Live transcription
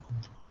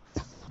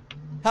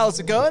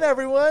How's it going,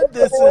 everyone?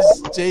 This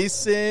is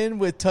Jason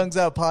with Tongues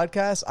Out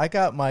Podcast. I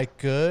got my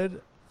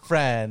good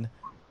friend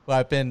who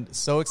I've been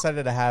so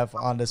excited to have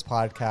on this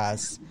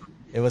podcast.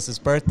 It was his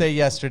birthday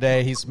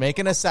yesterday. He's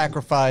making a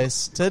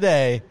sacrifice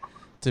today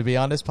to be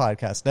on this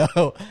podcast.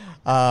 No,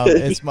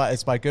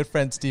 it's my good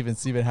friend Steven.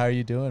 Steven, how are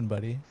you doing,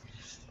 buddy?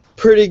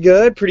 Pretty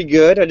good.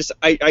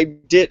 I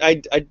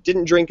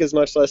didn't drink as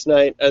much last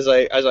night as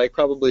I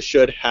probably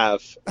should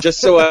have, just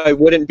so I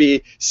wouldn't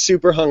be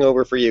super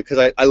hungover for you,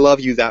 because I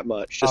love you that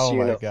much. Just oh so you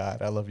my know.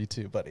 God, I love you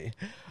too, buddy.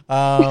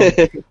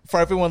 For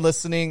everyone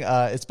listening,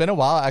 it's been a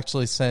while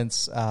actually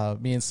since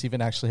me and Steven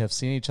actually have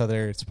seen each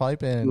other. It's probably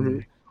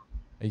been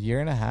a year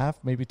and a half,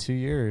 maybe 2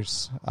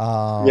 years.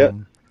 Yep.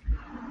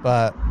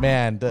 But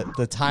man,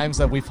 the times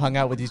that we've hung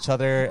out with each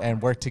other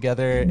and worked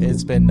together,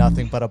 it's been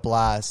nothing but a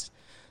blast.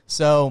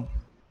 So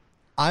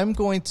I'm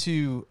going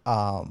to,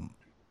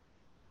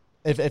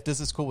 if this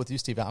is cool with you,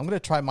 Steven, I'm going to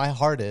try my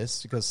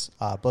hardest, because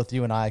both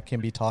you and I can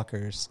be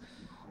talkers,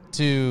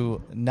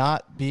 to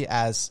not be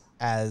as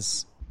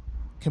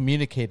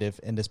communicative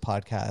in this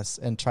podcast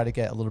and try to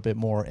get a little bit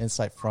more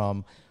insight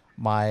from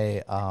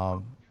my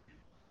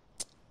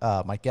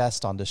my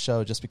guest on the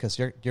show, just because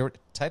you're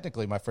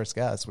technically my first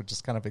guest, which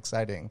is kind of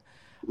exciting.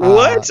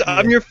 What?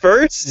 I'm your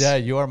first? Yeah,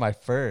 you are my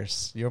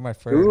first. You're my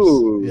first.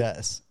 Ooh,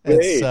 yes.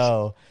 great. And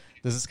so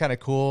this is kind of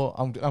cool.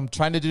 I'm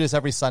trying to do this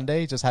every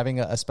Sunday, just having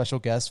a special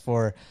guest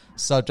for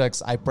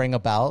subjects I bring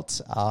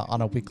about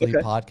on a weekly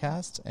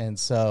podcast. And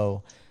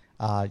so,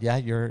 yeah,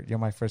 you're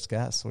my first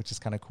guest, which is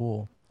kind of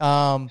cool.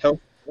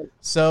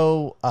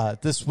 So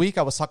this week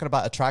I was talking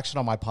about attraction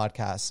on my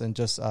podcast, and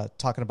just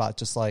talking about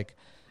just like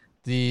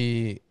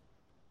the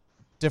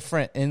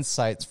different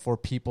insights for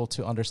people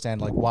to understand,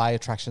 like why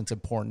attraction is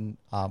important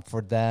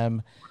for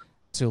them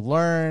to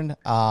learn,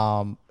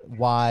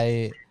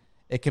 why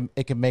it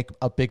can make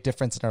a big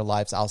difference in their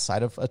lives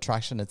outside of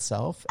attraction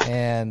itself,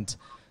 and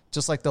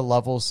just like the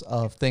levels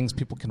of things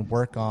people can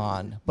work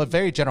on, but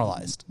very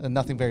generalized and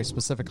nothing very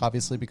specific,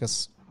 obviously,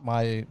 because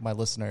my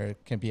listener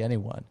can be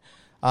anyone.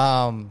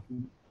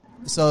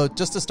 So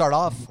just to start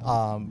off,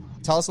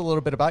 tell us a little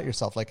bit about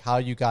yourself, like how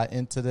you got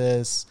into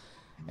this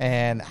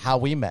and how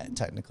we met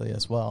technically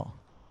as well.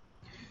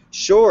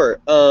 Sure.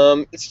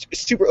 It's a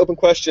super open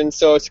question,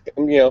 so it's,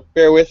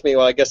 bear with me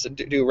while I guess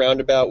do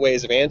roundabout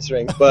ways of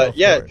answering. But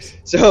yeah, course.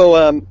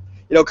 so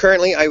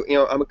currently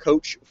I'm a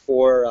coach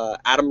for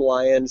Adam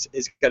Lyons.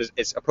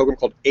 It's a program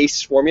called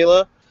ACE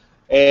Formula,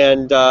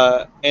 and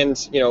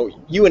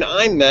you and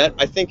I met,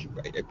 I think,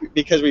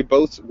 because we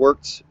both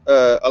worked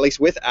at least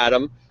with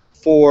Adam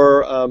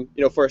for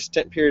a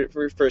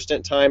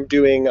stint time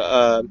doing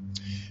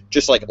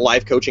just like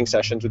live coaching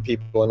sessions with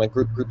people, and like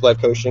group live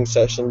coaching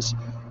sessions.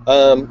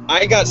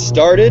 I got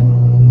started,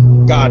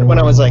 when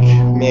I was like, I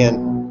don't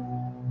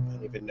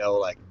even know,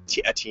 like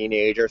a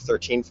teenager,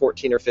 13,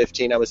 14, or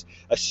 15. I was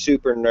a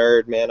super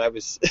nerd, man. I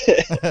was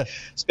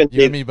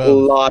spending a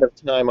lot of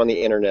time on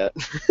the internet.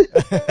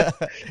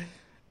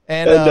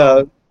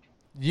 and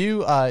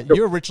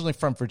you're originally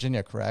from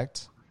Virginia,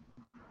 correct?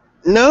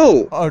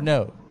 No. Oh,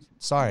 no.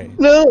 Sorry.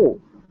 No.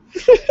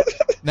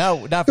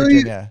 No, not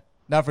Virginia.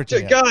 Not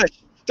Virginia. Gosh.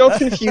 Don't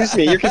confuse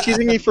me. You're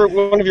confusing me for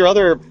one of your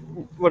other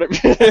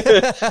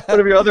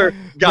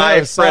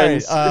guy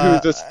friends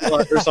who's a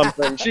slut or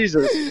something.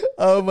 Jesus.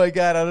 Oh my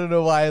God, I don't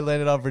know why I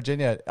landed on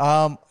Virginia.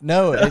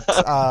 No, it's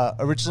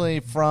originally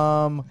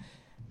from.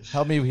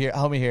 Help me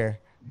here.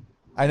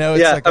 I know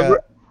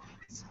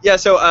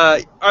it's So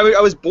I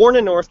was born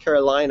in North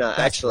Carolina,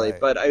 actually,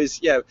 right. but I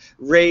was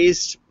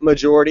raised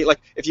majority. Like,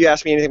 if you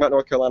asked me anything about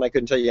North Carolina, I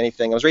couldn't tell you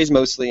anything. I was raised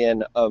mostly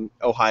in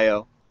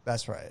Ohio.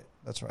 That's right.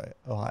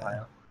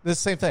 Ohio. The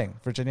same thing,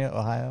 Virginia,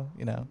 Ohio,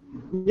 Yeah,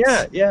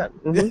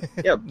 mm-hmm.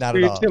 Yeah. Not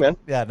at all, too, man.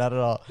 Yeah, not at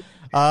all.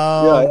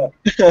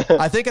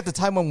 I think at the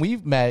time when we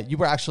met, you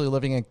were actually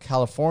living in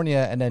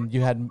California, and then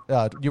you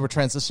were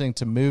transitioning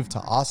to move to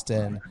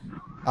Austin.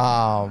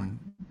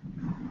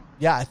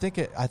 Yeah, I think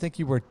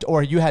you were,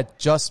 or you had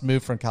just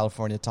moved from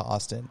California to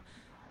Austin,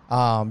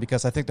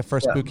 because I think the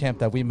first boot camp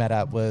that we met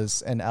at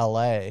was in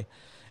LA.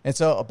 And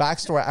so, a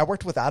backstory: I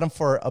worked with Adam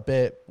for a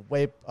bit,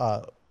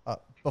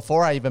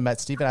 before I even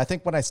met Steven. I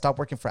think when I stopped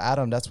working for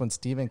Adam, that's when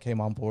Steven came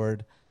on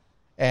board.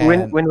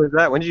 And when was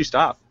that? When did you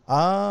stop?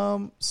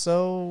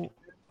 So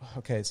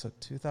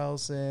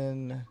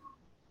 2000.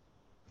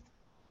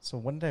 So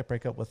when did I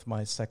break up with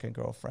my second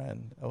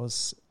girlfriend? It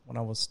was when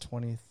I was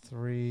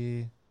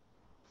 23.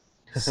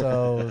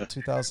 So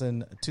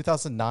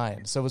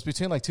 2009. So it was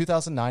between like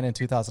 2009 and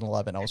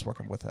 2011. I was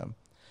working with him.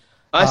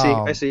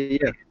 I see.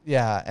 Yeah.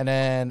 Yeah. And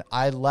then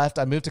I left.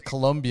 I moved to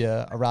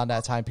Colombia around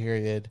that time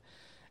period.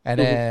 And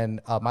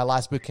then my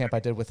last boot camp I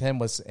did with him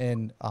was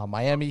in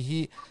Miami.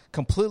 He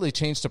completely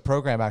changed the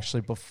program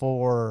actually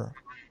before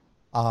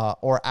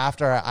or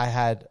after I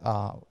had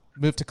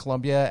moved to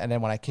Colombia. And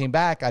then when I came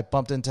back, I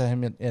bumped into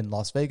him in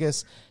Las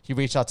Vegas. He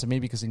reached out to me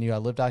because he knew I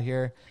lived out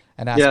here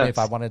and asked me if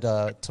I wanted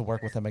to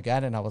work with him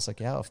again. And I was like,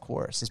 yeah, of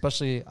course.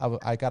 Especially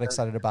I got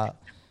excited about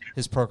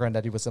his program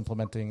that he was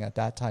implementing at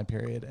that time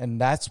period. And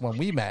that's when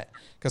we met,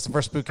 because the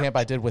first boot camp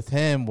I did with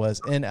him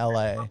was in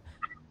LA.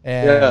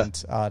 And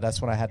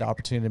that's when I had the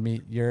opportunity to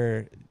meet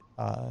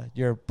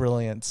your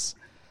brilliance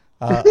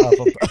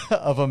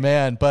of a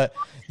man. But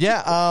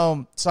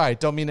yeah, sorry,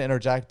 don't mean to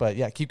interject, but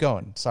yeah, keep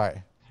going.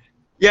 Sorry.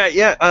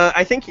 Yeah.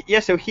 I think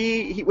So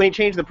he when he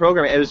changed the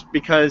program, it was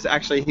because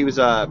actually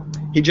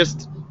he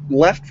just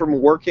left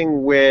from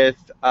working with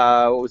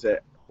what was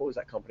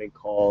that company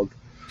called?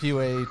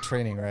 PUA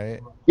Training,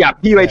 right? Yeah,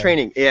 PUA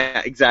Training.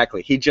 Yeah,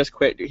 exactly. He just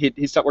quit.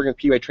 He stopped working with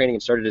PUA Training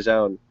and started his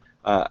own,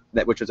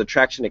 which was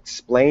Attraction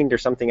Explained or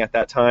something at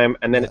that time,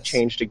 and then it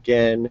changed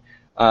again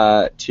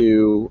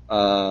to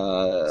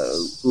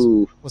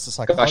what's the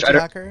Psychology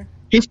Hacker?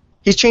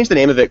 He's changed the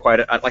name of it quite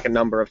a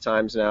number of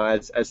times now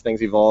as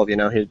things evolve.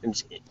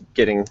 He's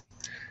getting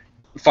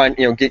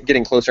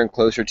closer and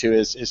closer to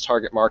his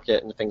target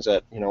market and the things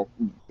that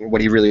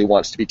what he really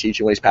wants to be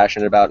teaching, what he's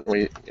passionate about,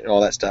 and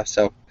all that stuff.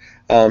 So,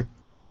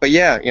 but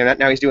yeah,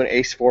 now he's doing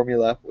ACE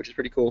Formula, which is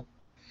pretty cool.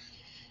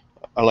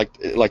 I like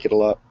it a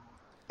lot.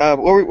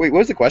 Wait, what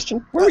was the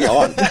question? Where are we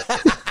on?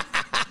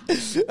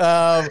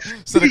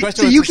 So the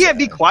question was, you can't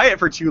be quiet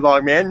for too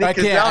long, man. I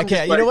can't.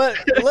 You know what?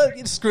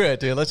 Screw it,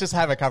 dude. Let's just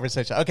have a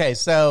conversation. Okay,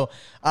 so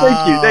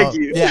thank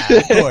you. Yeah,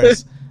 of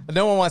course.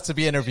 No one wants to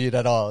be interviewed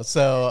at all,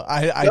 so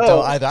I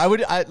don't either.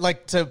 I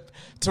like to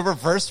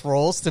reverse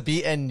roles, to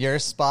be in your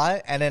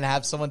spot and then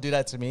have someone do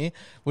that to me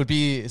would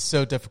be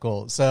so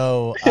difficult.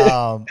 So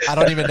I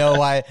don't even know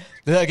why.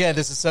 Again,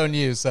 this is so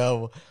new,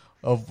 so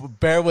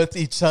bear with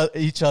each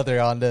other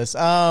on this.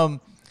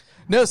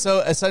 No, so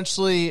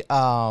essentially,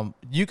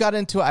 you got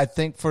into it, I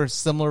think, for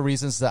similar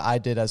reasons that I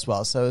did as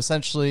well. So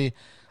essentially,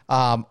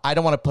 I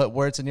don't want to put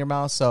words in your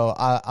mouth, so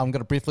I'm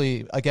going to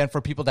briefly, again,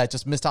 for people that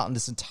just missed out on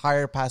this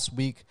entire past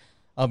week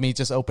of me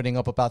just opening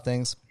up about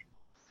things.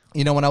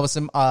 When I was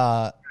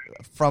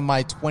from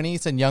my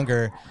 20s and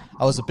younger,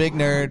 I was a big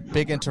nerd,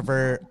 big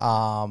introvert,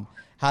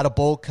 had a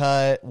bowl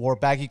cut, wore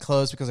baggy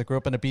clothes because I grew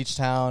up in a beach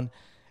town.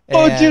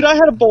 Oh, dude, I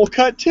had a bowl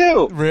cut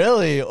too.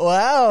 Really?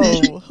 Wow.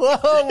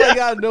 Oh, my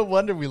God. No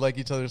wonder we like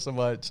each other so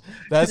much.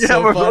 That's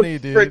so funny,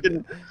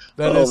 dude.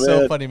 That is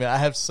so funny, man. I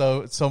have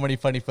so many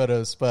funny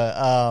photos,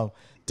 but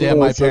damn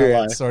my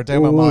parents or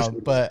damn my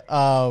mom. But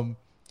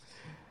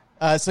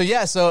so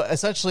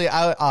essentially,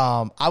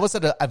 I was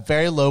at a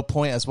very low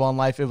point as well in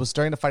life. It was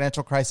during the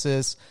financial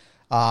crisis.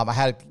 I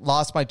had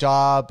lost my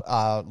job,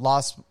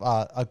 lost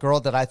a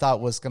girl that I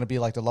thought was going to be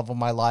like the love of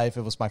my life.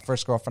 It was my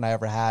first girlfriend I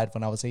ever had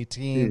when I was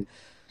 18.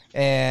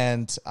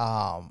 And,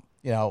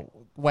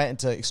 went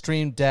into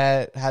extreme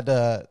debt,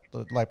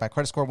 my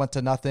credit score went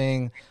to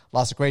nothing,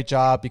 lost a great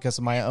job because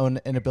of my own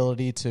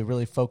inability to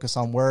really focus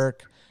on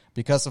work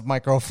because of my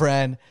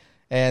girlfriend.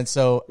 And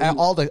so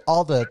all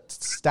the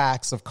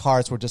stacks of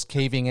cards were just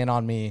caving in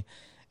on me.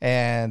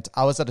 And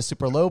I was at a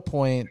super low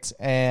point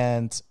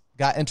and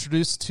got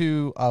introduced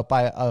to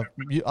by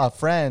a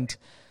friend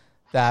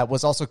that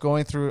was also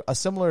going through a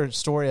similar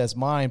story as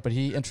mine, but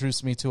he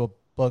introduced me to a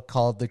book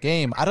called The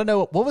Game. I don't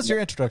know. What was your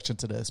introduction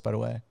to this, by the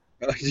way?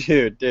 Oh,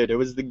 dude, it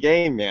was The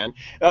Game, man.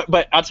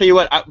 But I'll tell you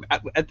what,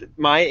 at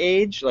my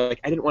age, I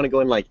didn't want to go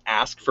and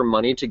ask for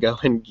money to go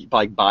and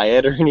buy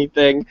it or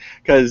anything,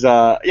 because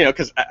I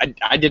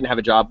didn't have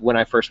a job when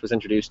I first was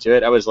introduced to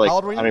it. I was how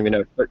old were you? I don't even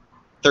know,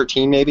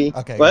 13 maybe.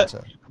 Okay, what?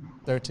 Gotcha.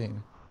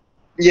 13.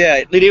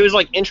 Yeah, it was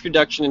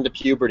introduction into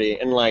puberty,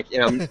 and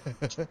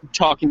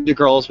talking to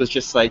girls was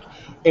just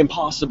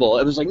impossible.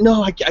 It was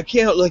no, I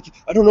can't,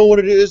 I don't know what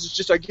it is. It's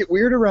just I get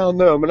weird around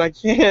them, and I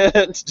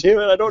can't do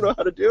it. I don't know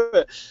how to do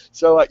it.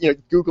 So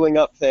Googling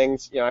up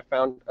things, I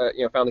found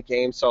The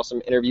Game, saw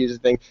some interviews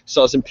and things,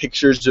 saw some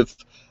pictures of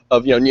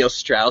Neil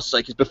Strauss,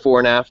 his before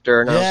and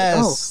after, and yes,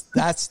 I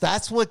was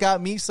that's what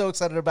got me so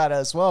excited about it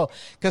as well.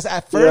 Because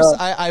at first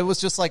I was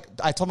just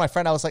I told my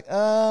friend, I was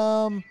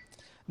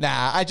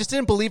nah, I just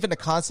didn't believe in the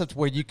concept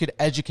where you could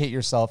educate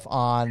yourself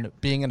on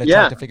being an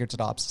attractive figure to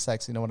the opposite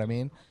sex. You know what I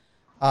mean?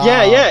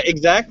 Yeah,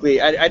 exactly.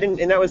 I didn't,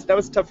 and that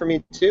was tough for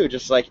me too.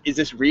 Just is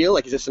this real?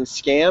 Is this some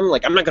scam?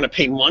 I'm not gonna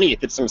pay money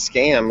if it's some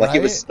scam.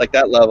 It was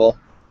that level.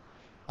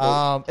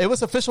 It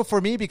was official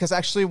for me because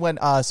actually when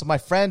so my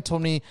friend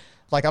told me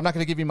I'm not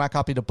gonna give you my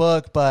copy of the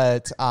book,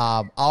 but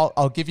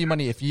I'll give you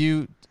money if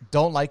you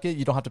don't like it.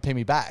 You don't have to pay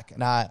me back.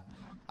 And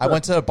I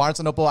went to Barnes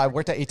 & Noble. I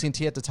worked at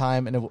AT&T at the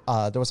time, and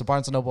there was a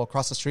Barnes & Noble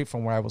across the street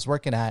from where I was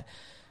working at.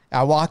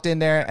 I walked in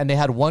there, and they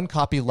had one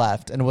copy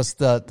left, and it was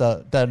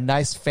the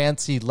nice,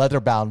 fancy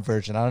leather-bound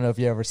version. I don't know if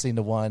you've ever seen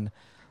the one.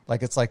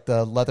 It's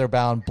the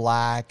leather-bound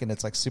black, and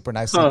it's super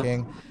nice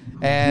looking.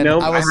 And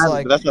no, I was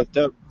that sounds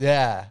dope.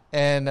 Yeah,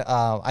 and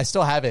I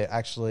still have it,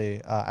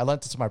 actually. I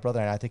lent it to my brother,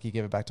 and I think he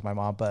gave it back to my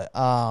mom. But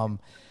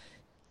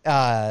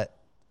I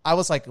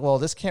was well,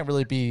 this can't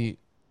really be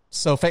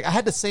so fake. I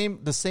had the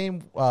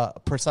same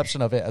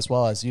perception of it as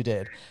well as you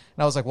did, and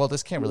I was well,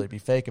 this can't really be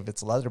fake if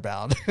it's leather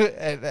bound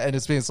and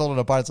it's being sold in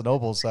a Barnes and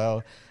Noble.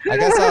 So I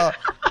guess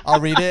I'll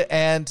read it.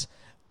 And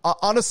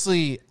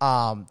honestly,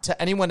 to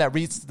anyone that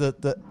reads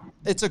the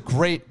it's a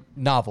great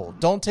novel.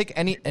 Don't take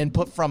any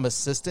input from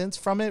assistants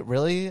from it,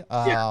 really.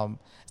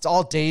 It's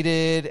all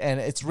dated, and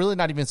it's really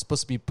not even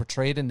supposed to be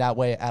portrayed in that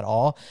way at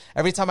all.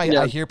 Every time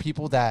I hear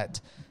people that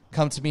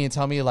come to me and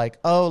tell me like,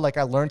 oh, like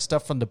I learned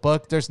stuff from the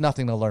book, there's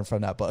nothing to learn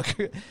from that book.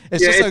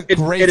 It's just a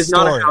great It is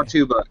story. not a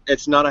how-to book.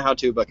 It's not a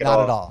how-to book at all.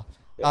 Not at all.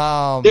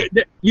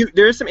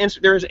 There's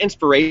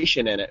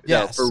inspiration in it,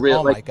 yes. though, for real.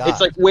 Oh my God.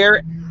 It's like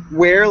where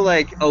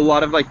like a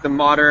lot of like the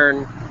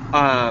modern,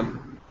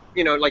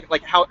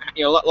 like how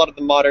a lot of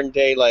the modern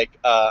day I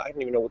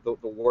don't even know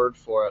what the word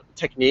for it,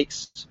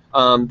 techniques.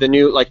 The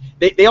new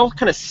they all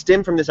kind of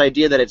stem from this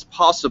idea that it's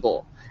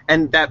possible,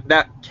 and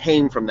that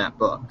came from that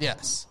book.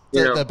 Yes,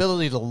 the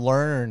ability to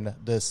learn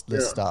this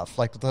stuff,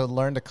 like to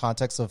learn the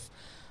context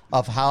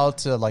of how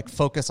to like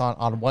focus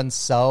on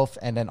oneself,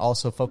 and then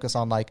also focus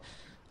on like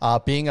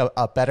being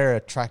a better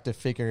attractive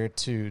figure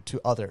to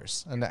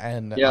others, and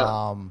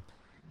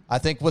I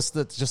think was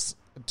just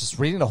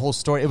reading the whole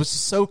story. It was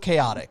so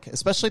chaotic,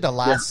 especially the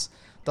last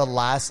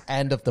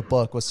end of the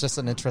book was just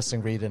an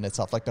interesting read in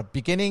itself. Like the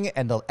beginning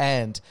and the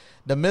end,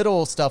 the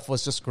middle stuff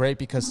was just great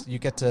because you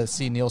get to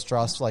see Neil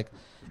Strauss like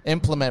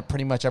implement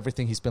pretty much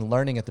everything he's been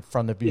learning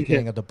from the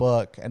beginning of the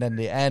book, and then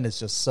the end is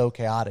just so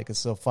chaotic. It's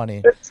so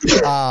funny.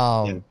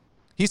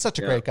 He's such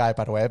a great guy,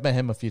 by the way. I've met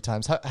him a few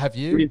times. Have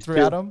you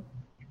through Adam?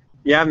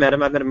 Yeah, I've met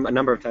him. I've met him a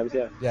number of times.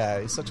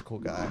 Yeah, he's such a cool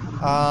guy.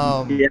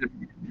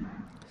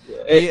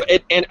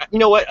 And you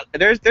know what?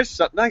 There's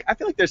some, I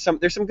feel like there's some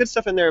good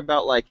stuff in there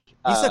about like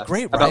he's a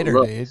great writer,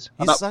 dude. He's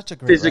such a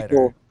great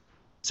physical writer.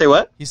 Say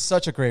what? He's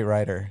such a great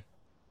writer.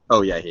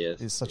 Oh yeah, he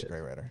is. He's such a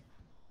great writer.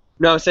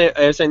 No, I was saying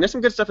there's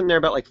some good stuff in there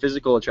about like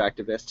physical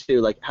attractiveness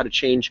too, like how to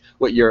change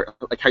how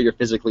you're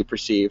physically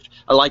perceived.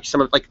 I like some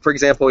of for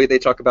example, they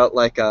talk about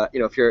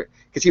if you're,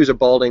 because he was a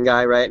balding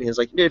guy, right? And he was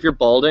like, if you're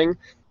balding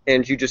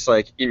and you just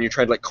you're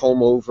trying to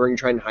comb over and you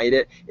try and hide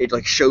it, it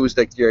shows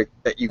that you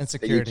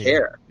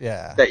care,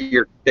 that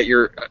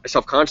you're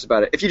self-conscious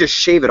about it. If you just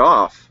shave it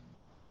off,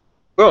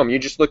 boom, you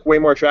just look way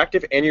more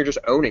attractive and you're just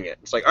owning it.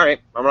 It's like, all right,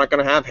 I'm not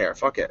gonna have hair,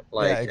 fuck it.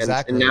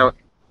 Exactly. And now.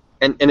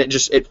 And it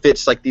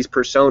fits like these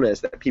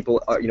personas that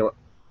people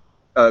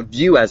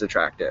view as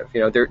attractive.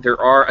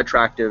 There are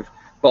attractive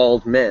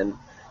bald men,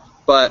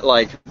 but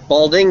like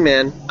balding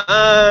men,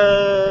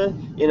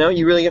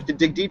 you really have to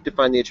dig deep to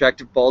find the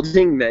attractive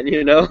balding men.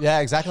 Yeah,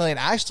 exactly. And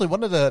actually,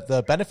 one of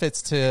the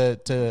benefits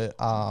to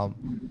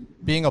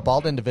being a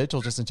bald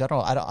individual, just in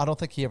general, I don't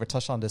think he ever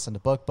touched on this in the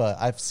book, but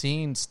I've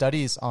seen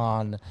studies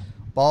on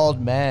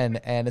bald men,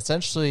 and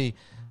essentially,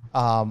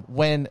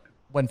 when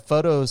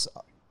photos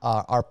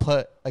are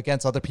put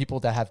against other people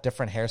that have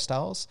different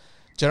hairstyles.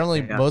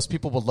 Generally, most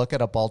people will look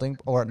at a bald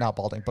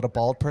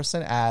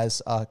person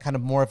as kind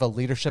of more of a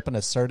leadership and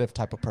assertive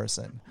type of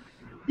person.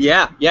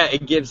 Yeah,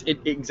 it gives it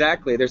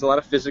exactly. There's a lot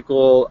of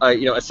physical,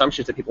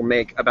 assumptions that people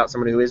make about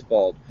someone who is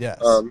bald. Yes.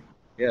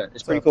 Yeah,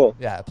 it's pretty cool.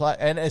 Yeah,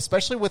 and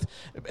especially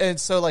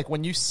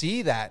when you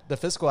see that the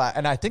physical,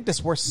 and I think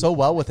this works so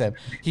well with him.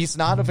 He's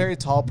not a very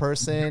tall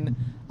person.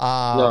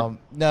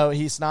 No,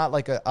 he's not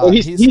like a.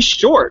 He's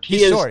short.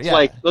 He's short.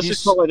 Yeah. Let's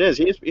just call it is.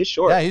 He's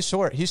short. Yeah, he's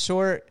short. He's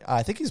short.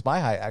 I think he's my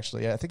height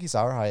actually. Yeah, I think he's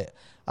our height.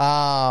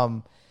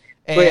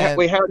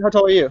 Wait, how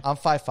tall are you? I'm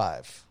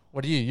 5'5".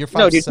 What are you? You're 5'7".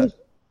 No, dude,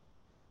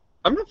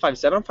 I'm not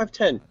 5'7". I'm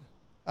 5'10".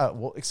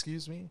 Well,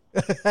 excuse me.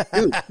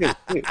 Dude.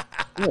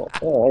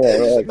 Look.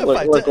 We're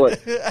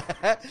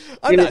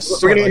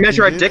gonna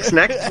measure our dicks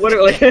next. What?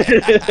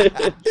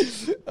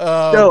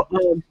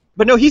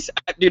 But no, he's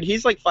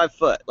like 5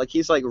 foot. Like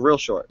he's like real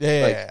short.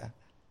 Yeah.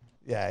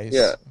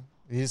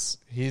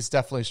 He's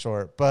definitely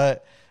short,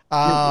 but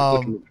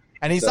and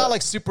he's not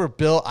like super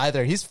built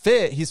either. He's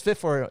fit. He's fit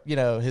for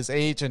his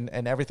age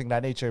and everything of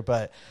that nature.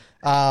 But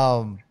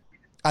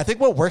I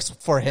think what works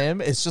for him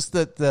is just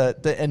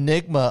the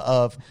enigma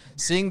of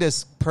seeing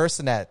this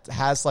person that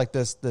has like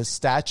this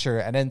stature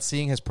and then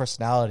seeing his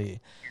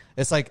personality.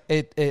 It's like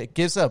it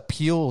gives an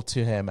appeal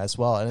to him as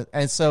well,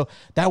 and so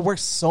that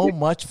works so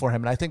much for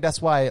him. And I think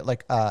that's why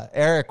like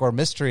Eric or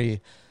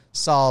Mystery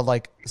saw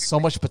like so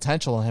much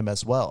potential in him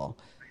as well.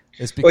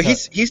 It's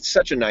because he's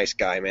such a nice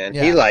guy, man.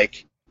 Yeah.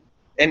 He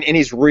and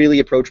he's really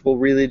approachable,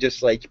 really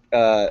just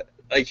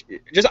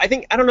I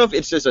think, I don't know if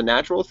it's just a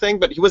natural thing,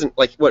 but he wasn't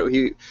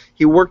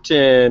he worked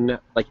in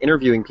like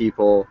interviewing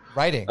people,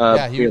 writing.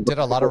 He did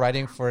a lot of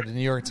writing for the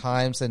New York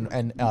Times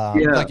and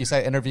like you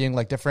said, interviewing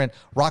like different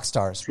rock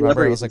stars.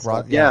 Remember, it was like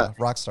rock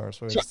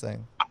stars. What was his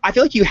thing? I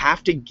feel like you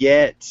have to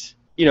get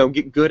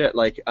good at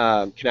like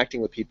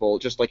connecting with people,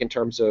 just like in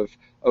terms of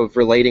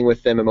relating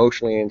with them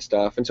emotionally and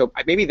stuff. And so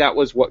maybe that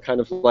was what kind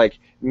of like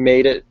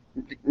made it.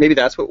 Maybe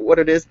that's what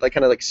it is. Like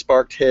kind of like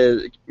sparked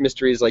his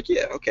Mysteries. Like,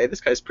 yeah, okay, this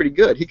guy's pretty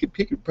good. He could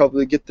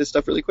probably get this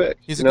stuff really quick.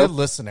 He's a good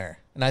listener,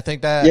 and I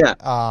think that.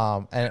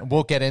 And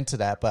we'll get into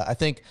that, but I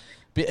think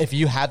if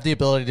you have the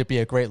ability to be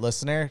a great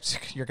listener,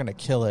 you're going to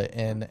kill it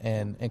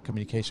in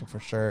communication for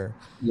sure.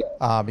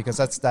 Because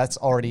that's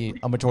already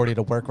a majority of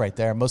the work right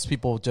there. Most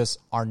people just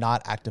are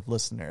not active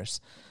listeners.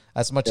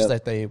 As much as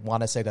that they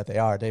want to say that they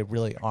are, they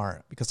really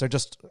aren't, because they're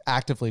just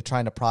actively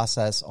trying to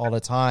process all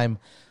the time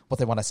what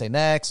they want to say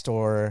next,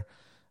 or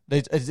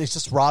they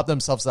just rob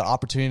themselves the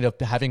opportunity of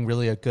having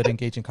really a good,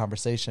 engaging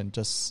conversation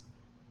just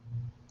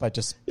by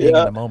just being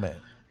in the moment.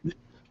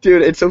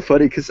 Dude, it's so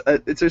funny because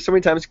there's so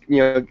many times,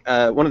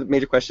 one of the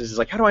major questions is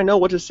like, how do I know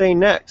what to say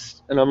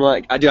next? And I'm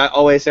like, I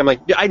always say, I'm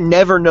like, I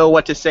never know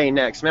what to say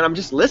next, man. I'm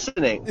just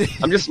listening.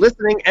 I'm just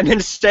listening and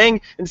then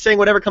saying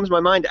whatever comes to my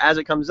mind as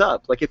it comes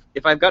up. Like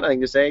if I've got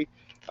nothing to say,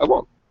 I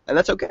won't, and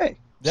that's okay.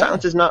 Yeah.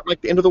 Silence is not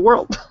like the end of the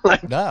world.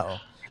 Like, no.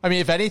 I mean,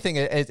 if anything,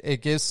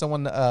 it gives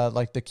someone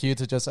like the cue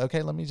to just,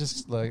 okay, let me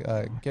just like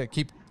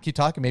keep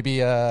talking.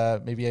 Maybe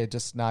I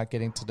just not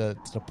getting to the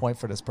point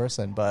for this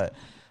person, but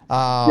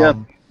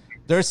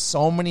there's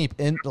so many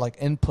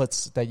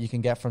inputs that you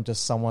can get from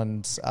just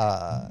someone's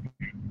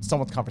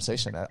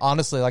conversation.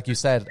 Honestly, like you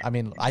said, I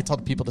mean, I tell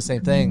people the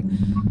same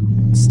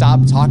thing.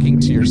 Stop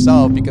talking to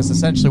yourself, because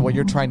essentially what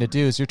you're trying to do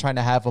is you're trying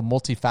to have a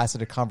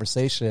multifaceted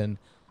conversation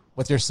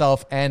with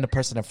yourself and the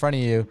person in front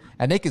of you,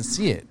 and they can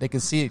see it. They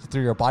can see it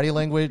through your body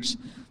language.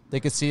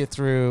 They can see it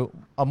through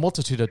a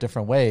multitude of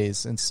different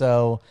ways. And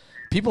so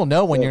people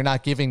know when you're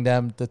not giving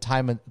them the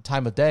time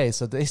of day,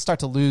 so they start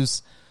to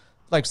lose.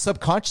 Like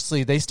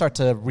subconsciously, they start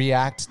to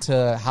react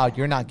to how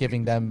you're not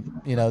giving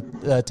them,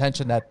 the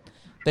attention that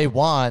they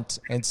want.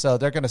 And so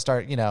they're going to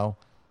start,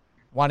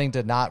 wanting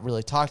to not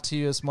really talk to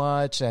you as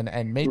much,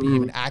 and maybe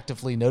even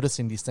actively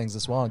noticing these things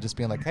as well, and just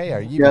being like, hey,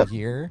 are you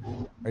here?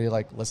 Are you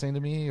like listening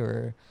to me?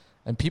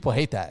 And people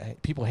hate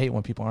that. People hate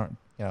when people aren't,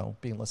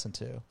 being listened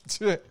to.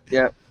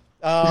 Yeah.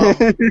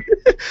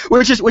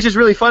 Which is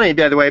really funny,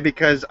 by the way,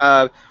 because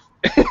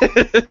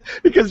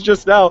because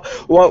just now,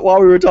 while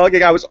we were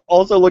talking, I was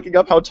also looking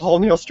up how tall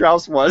Neil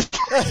Strauss was.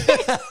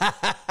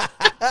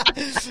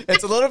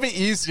 It's a little bit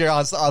easier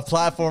on a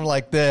platform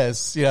like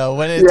this,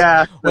 when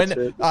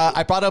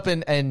I brought up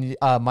in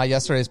my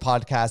yesterday's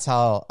podcast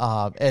how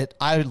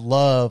I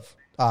love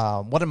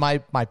one of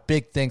my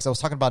big things. I was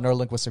talking about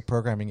neurolinguistic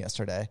programming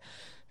yesterday,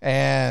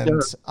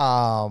 and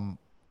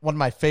one of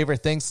my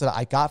favorite things that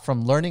I got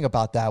from learning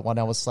about that when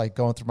I was like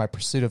going through my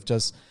pursuit of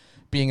just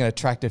being an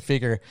attractive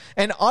figure.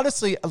 And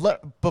honestly,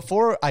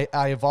 before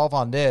I evolve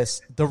on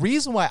this, the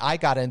reason why I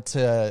got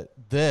into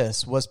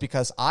this was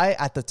because I,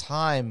 at the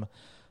time,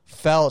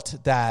 felt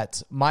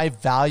that my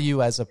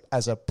value as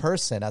a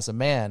person, as a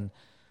man,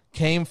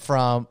 came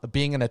from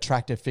being an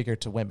attractive figure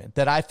to women.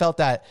 That I felt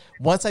that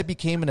once I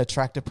became an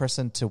attractive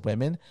person to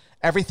women,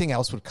 everything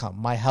else would come.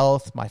 My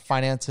health, my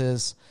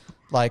finances,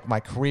 like my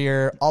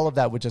career, all of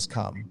that would just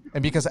come.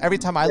 And because every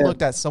time I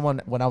looked at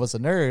someone when I was a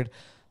nerd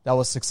that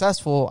was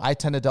successful, I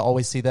tended to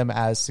always see them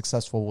as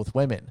successful with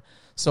women.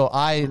 So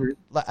I,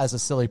 as a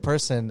silly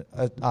person,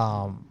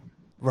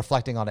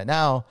 reflecting on it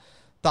now,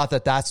 thought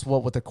that that's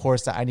what the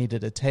course that I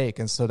needed to take.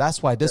 And so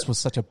that's why this was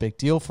such a big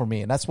deal for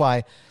me. And that's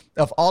why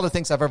of all the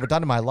things I've ever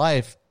done in my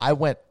life, I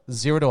went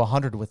 0 to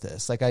 100 with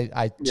this. Like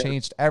I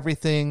changed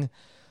everything,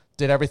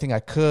 did everything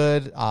I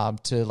could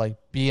to like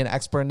be an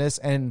expert in this.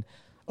 And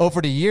over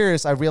the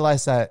years, I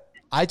realized that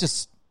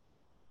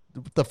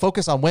the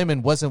focus on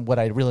women wasn't what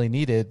I really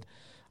needed.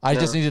 I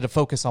just needed to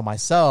focus on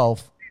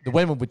myself. The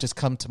women would just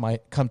come to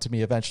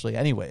me eventually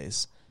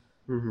anyways.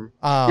 Mm-hmm.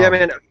 Yeah,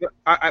 man.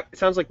 It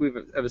sounds like we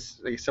have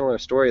a similar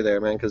story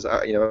there, man. Because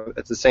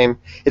it's the same.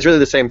 It's really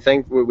the same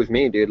thing with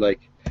me, dude.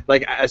 Like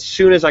as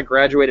soon as I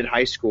graduated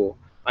high school,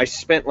 I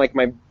spent like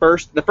the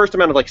first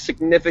amount of like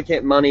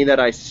significant money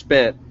that I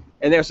spent,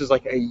 and this was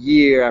like a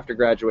year after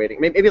graduating.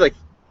 Maybe like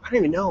I don't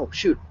even know.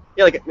 Shoot,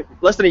 yeah, like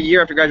less than a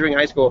year after graduating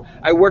high school,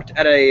 I worked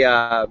at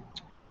oh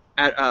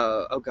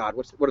god,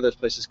 what are those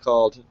places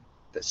called?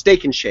 The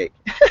Steak and Shake.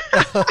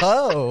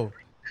 Oh.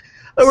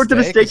 I worked at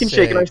a Steak and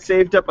Shake, and I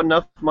saved up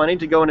enough money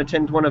to go and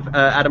attend one of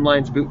Adam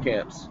Lyons' boot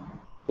camps.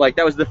 Like,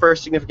 that was the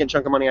first significant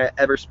chunk of money I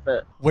ever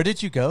spent. Where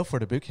did you go for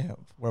the boot camp?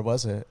 Where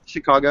was it?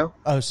 Chicago.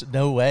 Oh,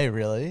 no way,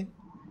 really?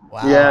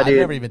 Wow. Yeah, dude. I've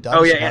never even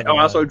done Chicago.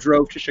 I also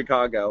drove to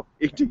Chicago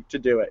to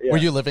do it. Yeah. Were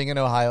you living in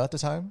Ohio at the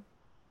time?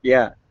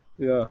 Yeah.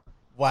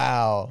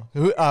 Wow.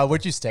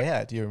 Where'd you stay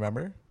at? Do you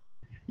remember?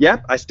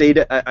 Yeah, I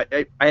stayed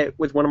I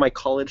with one of my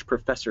college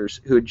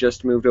professors who had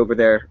just moved over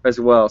there as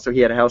well. So he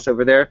had a house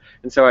over there,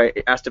 and so I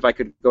asked if I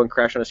could go and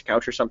crash on his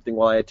couch or something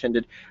while I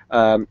attended.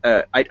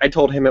 I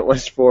told him it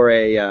was for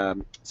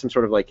some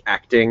sort of like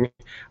acting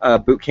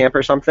boot camp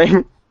or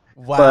something.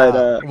 Wow.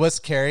 But, was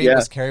Carrie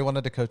one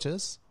of the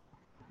coaches?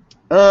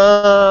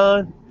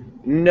 No,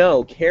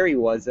 Carrie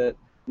wasn't.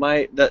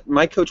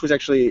 My coach was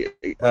actually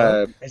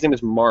his name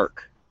is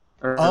Mark.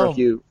 I don't know if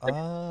you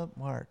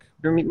Mark.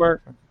 You ever meet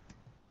Mark?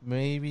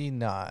 Maybe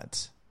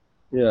not.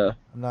 Yeah.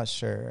 I'm not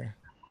sure.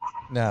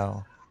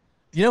 No.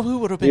 You know who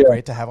would have been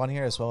great to have on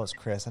here as well as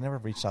Chris? I never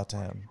reached out to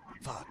him.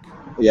 Fuck.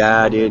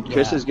 Yeah, dude.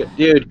 Chris is good.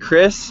 Dude,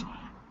 Chris.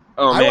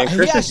 Oh, man.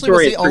 Chris's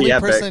story is pretty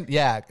epic. Person.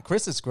 Yeah,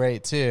 Chris is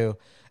great, too.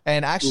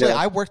 And actually,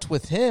 I worked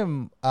with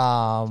him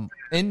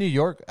in New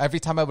York. Every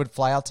time I would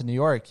fly out to New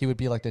York, he would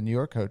be like the New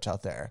York coach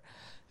out there.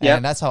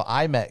 And that's how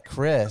I met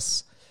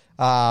Chris.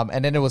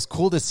 And then it was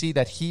cool to see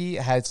that he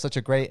had such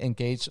a great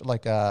engaged,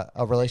 like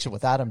a relationship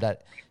with Adam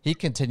that he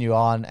continued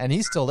on, and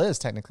he still is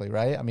technically,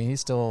 right? I mean,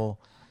 he's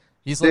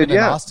living in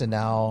Austin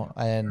now,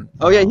 and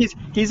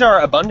he's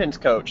our abundance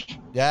coach.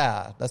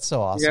 Yeah, that's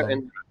so awesome. Yeah,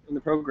 in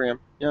the program.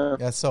 Yeah,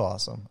 that's so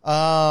awesome.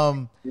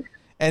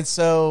 And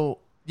so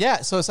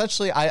so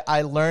essentially,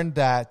 I learned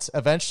that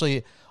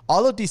eventually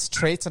all of these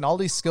traits and all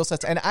these skill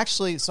sets, and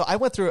actually, so I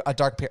went through a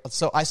dark period.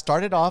 So I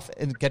started off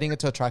in getting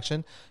into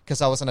attraction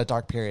because I was in a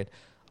dark period.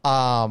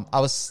 I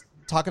was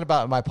talking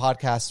about in my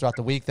podcast throughout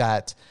the week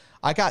that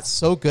I got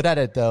so good at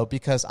it though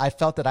because I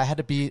felt that I had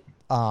to be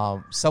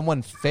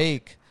someone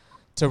fake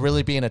to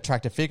really be an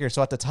attractive figure.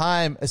 So at the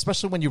time,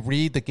 especially when you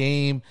read the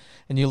game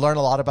and you learn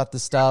a lot about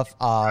this stuff,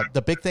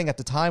 the big thing at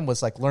the time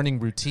was like learning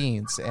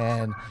routines,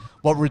 and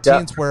what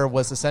routines were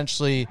was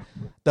essentially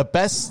the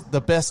best.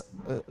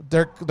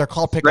 They're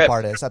called pickup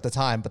artists at the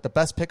time, but the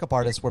best pickup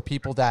artists were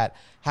people that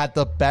had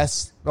the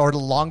best or the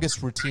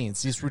longest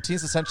routines. These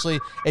routines essentially,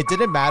 it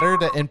didn't matter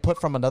the input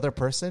from another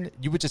person.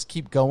 You would just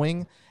keep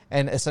going,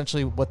 and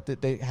essentially what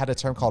they had a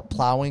term called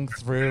plowing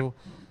through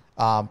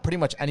pretty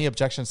much any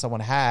objection someone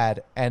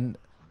had, and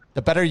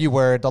the better you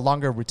were, the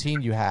longer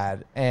routine you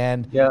had.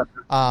 And there's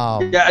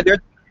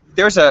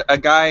a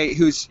guy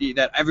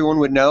that everyone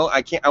would know.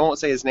 I won't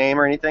say his name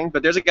or anything,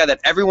 but there's a guy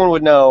that everyone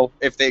would know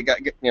if they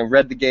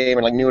read the game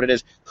and like knew what it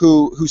is.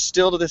 Who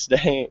still to this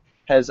day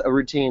has a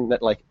routine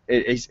that like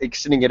is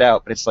extending it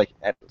out, but it's like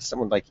at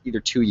someone like either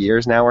 2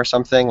 years now or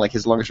something. Like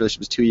his longest relationship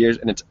was 2 years,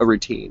 and it's a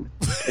routine.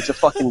 It's a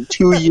fucking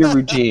 2-year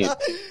routine.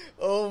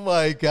 Oh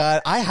my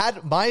God. I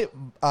had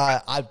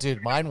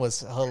mine was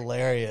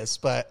hilarious,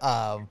 but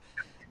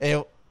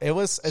it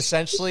was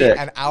essentially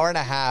an hour and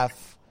a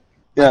half.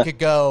 I could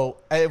go.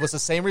 It was the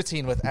same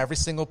routine with every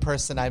single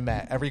person I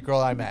met, every girl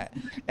I met.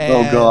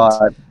 And,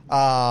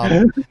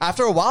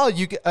 after a while,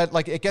 you get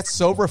it gets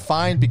so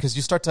refined because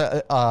you start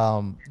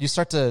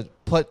to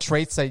put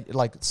traits that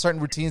like certain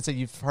routines that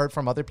you've heard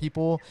from other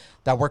people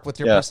that work with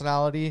your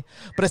personality.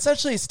 But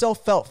essentially, it still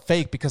felt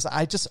fake because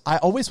I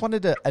always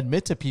wanted to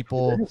admit to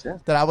people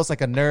that I was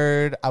like a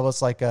nerd. I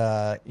was like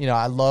I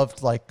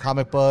loved like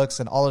comic books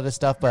and all of this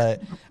stuff.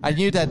 But I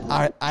knew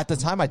that at the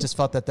time I just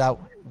felt that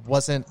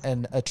wasn't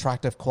an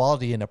attractive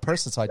quality in a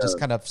person, so I just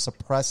kind of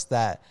suppressed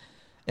that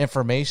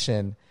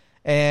information.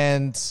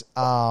 And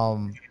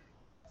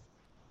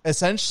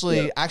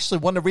essentially, actually,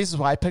 one of the reasons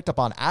why I picked up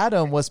on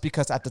Adam was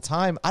because at the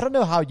time, I don't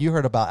know how you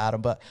heard about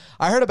Adam, but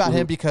I heard about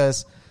him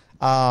because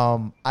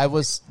I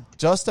was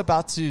just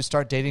about to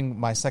start dating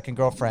my second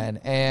girlfriend,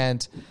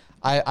 and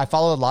I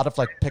followed a lot of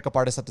like pickup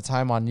artists at the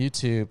time on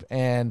YouTube.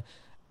 And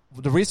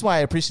the reason why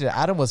I appreciated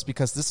Adam was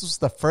because this was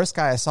the first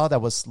guy I saw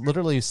that was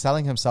literally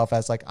selling himself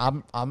as like,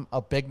 I'm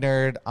a big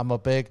nerd.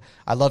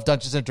 I love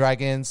Dungeons and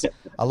Dragons.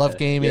 I love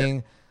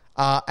gaming.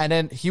 And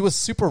then he was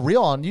super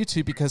real on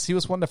YouTube because he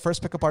was one of the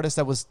first pickup artists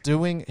that was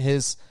doing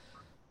his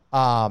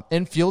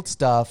in-field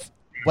stuff.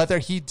 Whether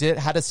he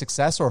had a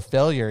success or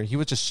failure, he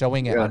was just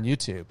showing it on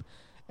YouTube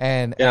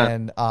and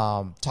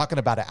talking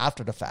about it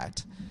after the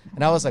fact.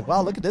 And I was like,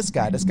 wow, look at this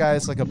guy. This guy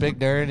is like a big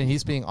nerd, and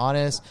he's being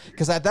honest.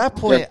 Because at that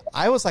point,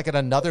 I was like at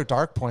another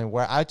dark point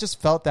where I just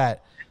felt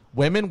that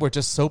women were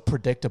just so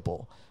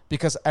predictable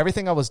because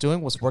everything I was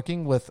doing was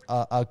working with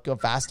a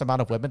vast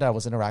amount of women that I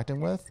was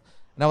interacting with.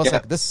 And I was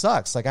like, this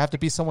sucks. Like, I have to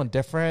be someone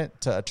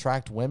different to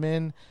attract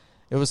women.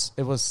 It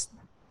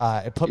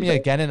put me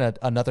again in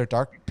another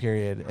dark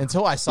period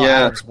until I saw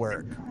Adam's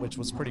work, which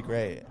was pretty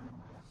great.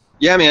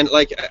 Yeah, man.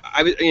 Like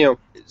I was,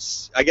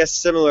 I guess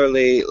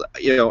similarly,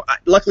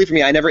 luckily for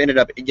me, I never ended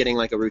up getting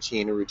like a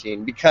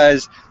routine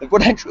because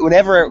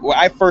whenever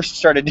I first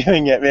started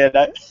doing it, man,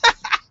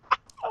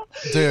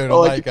 dude,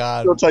 oh my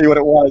God, I'll tell you what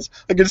it was.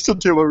 I can still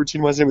tell you what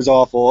routine was. It was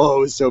awful. Oh, it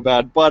was so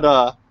bad. But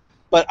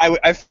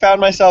I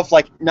found myself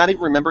like not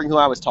even remembering who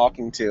I was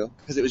talking to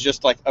because it was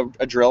just like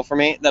a drill for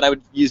me that I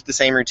would use the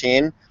same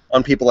routine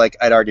on people like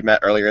I'd already met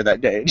earlier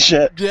that day.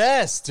 Shit.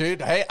 Yes,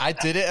 dude. Hey, I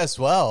did it as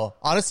well.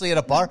 Honestly, at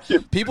a bar,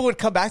 people would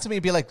come back to me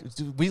and be like,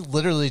 dude, we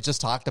literally just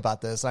talked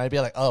about this. And I'd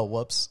be like, oh,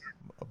 whoops.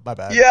 My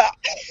bad. Yeah.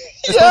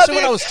 Especially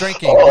when I was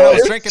drinking. When I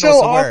was drinking, it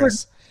was the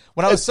worst.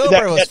 When I was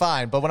sober, it was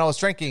fine. But when I was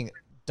drinking,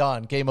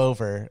 done. Game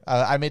over.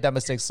 I made that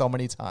mistake so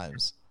many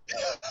times.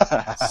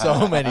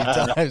 So many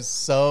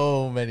times.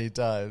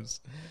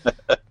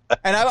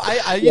 And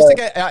I used to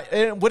get,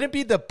 it wouldn't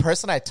be the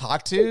person I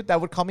talked to that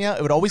would call me out.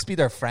 It would always be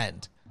their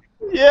friend.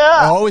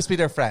 Yeah. It would always be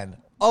their friend.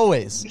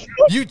 Always.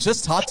 You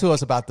just talked to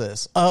us about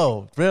this.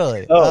 Oh,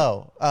 really?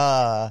 Oh.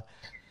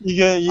 You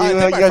guys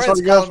want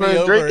to go for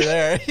a drink?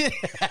 There.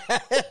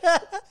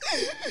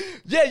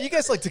 Yeah, you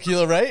guys like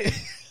tequila, right?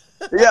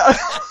 Yeah.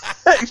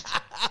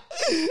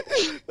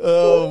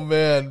 Oh,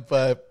 man.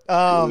 But,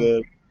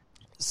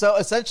 so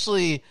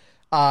essentially,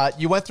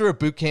 you went through a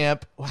boot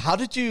camp. How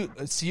did you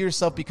see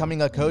yourself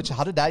becoming a coach?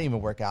 How did that even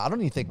work out? I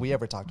don't even think we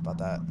ever talked about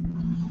that.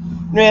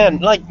 Man,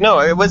 like, no,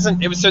 it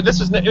wasn't. It was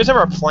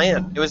never a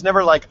plan. It was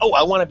never like, oh,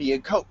 I want to be a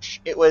coach.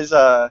 It was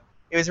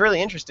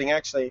really interesting,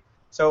 actually.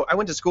 So I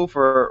went to school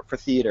for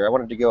theater. I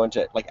wanted to go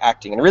into like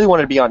acting, and I really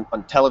wanted to be on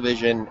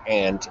television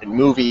and in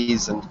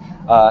movies, and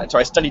so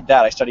I studied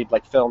that. I studied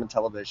like film and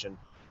television,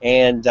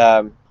 and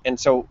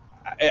so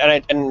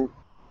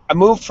I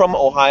moved from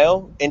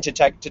Ohio into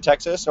to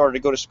Texas in order to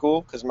go to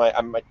school because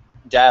my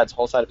dad's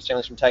whole side of his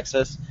family's from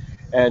Texas,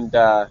 and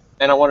I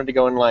wanted to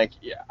go in like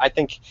I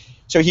think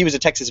so. He was a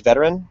Texas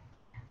veteran,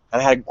 and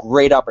I had a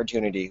great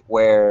opportunity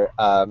where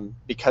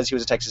because he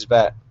was a Texas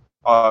vet.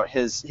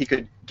 He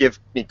could give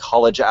me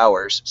college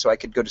hours, so I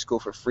could go to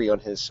school for free on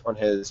his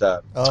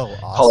awesome.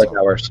 college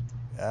hours.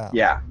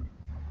 Yeah.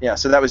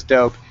 So that was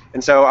dope.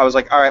 And so I was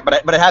like, all right, but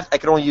I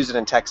could only use it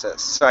in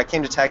Texas. So I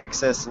came to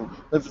Texas and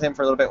lived with him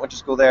for a little bit, went to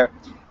school there.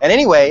 And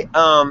anyway,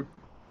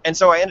 and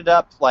so I ended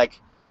up like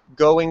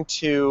going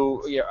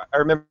to. I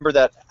remember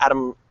that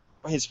Adam.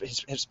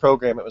 His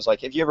program, it was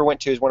like if you ever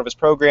went to one of his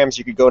programs,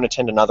 you could go and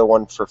attend another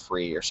one for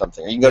free or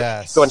something. Or you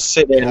can go and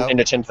sit in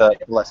and attend the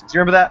lessons. You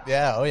remember that?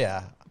 Yeah. Oh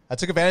yeah. I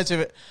took advantage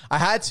of it. I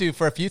had to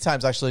for a few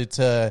times actually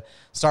to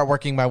start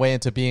working my way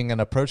into being an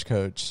approach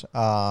coach,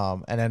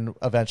 and then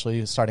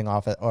eventually starting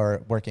off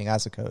or working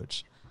as a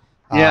coach.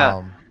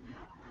 Yeah,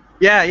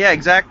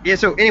 exactly. Yeah.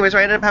 So anyway, so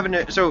I ended up having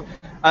to. So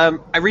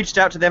I reached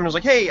out to them and was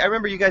like, "Hey, I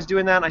remember you guys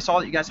doing that. And I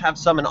saw that you guys have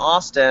some in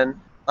Austin.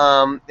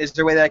 Is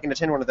there a way that I can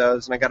attend one of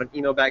those?" And I got an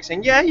email back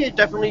saying, "Yeah, you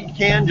definitely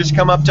can. Just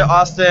come up to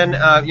Austin.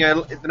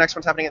 The next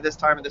one's happening at this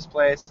time at this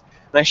place."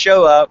 And I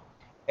show up,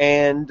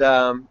 and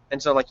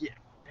so like. Yeah,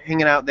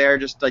 hanging out there,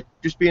 just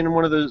being in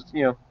one of those,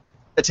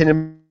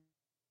 attending.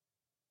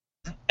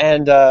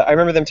 And I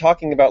remember them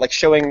talking about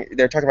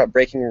they're talking about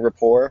breaking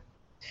rapport,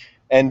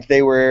 and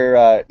they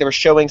were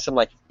showing some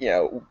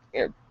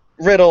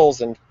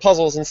riddles and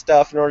puzzles and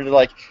stuff in order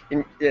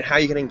to how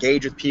you can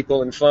engage with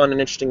people in fun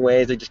and interesting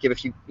ways. They just give a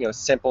few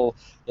simple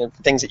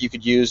things that you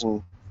could use,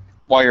 and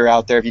while you're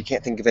out there, if you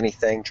can't think of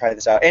anything, try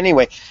this out.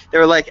 Anyway, they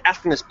were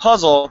asking this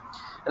puzzle.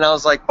 And I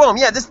was like, boom,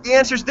 yeah, the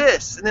answer's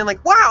this. And then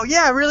wow,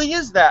 yeah, it really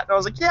is that. And I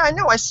was like, yeah, I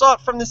know. I saw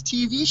it from this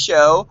TV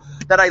show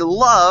that I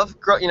love.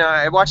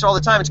 I watch it all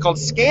the time. It's called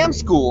Scam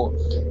School.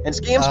 And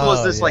Scam School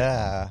is this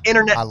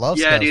internet. I love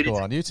Scam School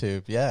on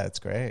YouTube. Yeah, it's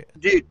great.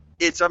 Dude,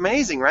 it's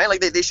amazing, right?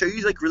 They show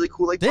you really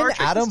cool Didn't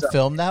Adam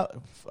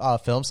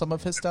film some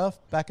of his stuff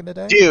back in the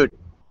day?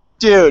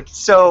 Dude,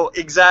 so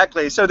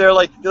exactly. So they're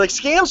like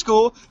Scam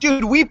School,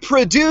 dude. We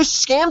produce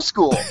Scam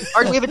School.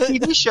 We have a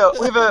TV show.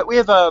 We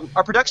have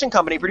our production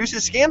company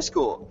produces Scam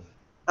School.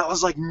 And I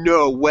was like,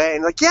 no way.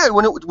 And yeah,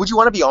 would you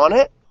want to be on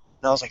it?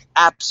 And I was like,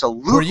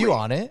 absolutely. Were you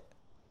on it?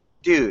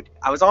 Dude,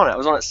 I was on it. I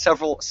was on it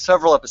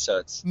several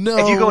episodes. No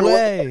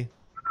way.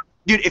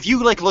 Dude, if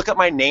you look up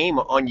my name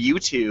on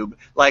YouTube,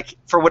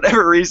 for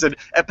whatever reason,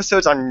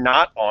 episodes I'm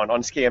not on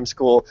Scam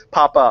School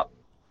pop up.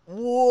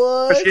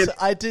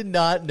 What? I did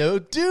not know.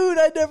 Dude,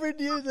 I never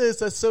knew this.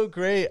 That's so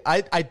great.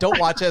 I don't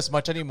watch it as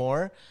much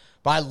anymore,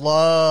 but I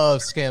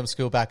love Scam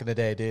School back in the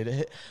day,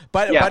 dude.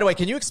 By the way,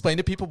 can you explain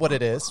to people what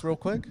it is real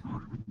quick?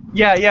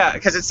 Yeah,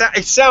 because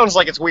it sounds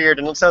like it's weird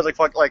and it sounds like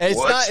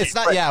it's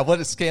not. Yeah, what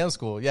is Scam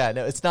School? Yeah,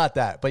 no, it's not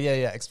that. But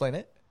yeah, explain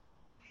it.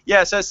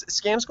 Yeah, so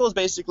Scam School is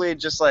basically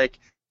just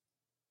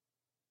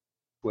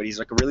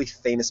he's a really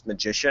famous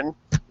magician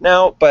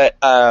now, but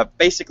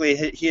basically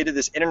he did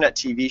this internet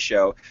TV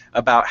show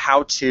about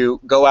how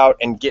to go out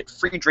and get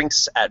free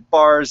drinks at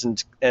bars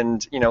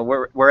and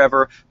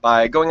wherever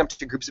by going up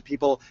to groups of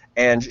people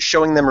and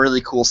showing them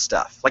really cool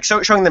stuff,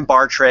 showing them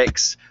bar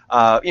tricks,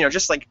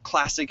 just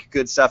classic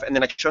good stuff, and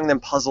then showing them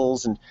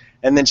puzzles and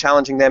then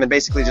challenging them and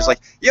basically just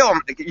yo,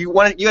 you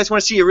guys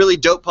want to see a really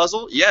dope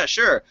puzzle? Yeah,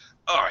 sure.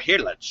 Oh,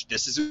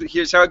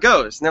 here's how it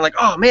goes. And they're like,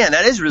 oh man,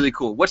 that is really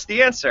cool. What's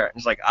the answer? And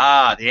it's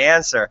the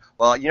answer.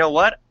 Well, you know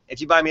what? If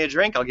you buy me a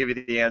drink, I'll give you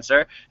the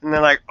answer. And they're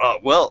like, oh,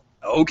 well,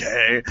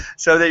 okay.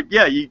 So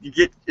you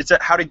get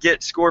how to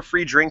score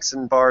free drinks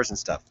in bars and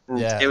stuff. And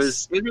it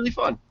was really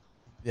fun.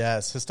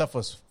 Yes, his stuff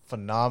was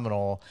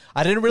phenomenal.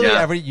 I didn't really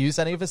ever use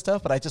any of his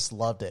stuff, but I just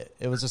loved it.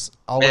 It was just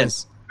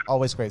always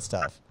great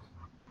stuff.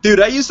 Dude,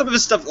 I used some of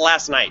his stuff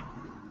last night.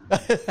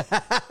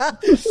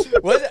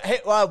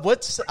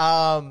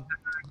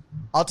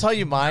 I'll tell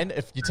you mine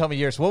if you tell me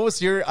yours. What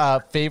was your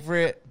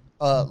favorite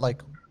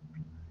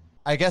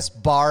I guess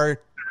bar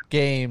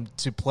game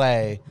to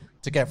play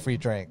to get free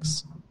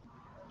drinks?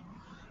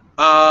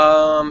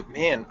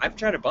 Man, I've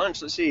tried a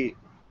bunch. Let's see.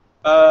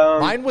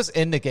 Mine was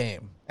in the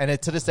game,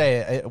 and to this day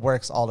it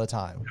works all the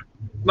time.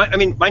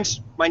 Mine's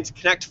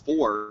Connect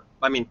 4.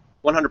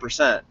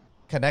 100%.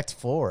 Connect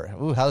 4.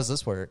 Ooh, how does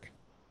this work?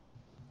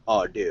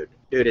 Oh, dude,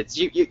 it's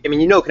you.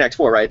 Connect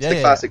 4, right? It's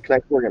the classic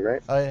Connect 4 game,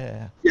 right? Oh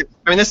yeah.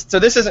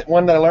 This isn't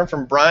one that I learned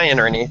from Brian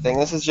or anything.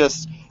 This is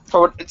just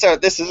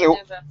this is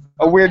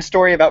a weird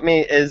story about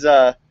me. Is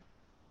I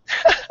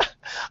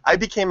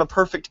became a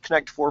perfect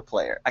Connect 4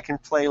 player. I can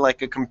play a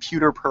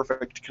computer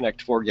perfect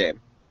Connect 4 game.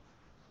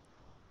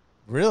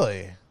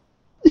 Really?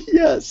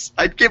 Yes.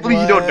 I can't believe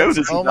you don't know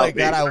this. Oh my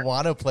god, I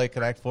want to play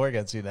Connect 4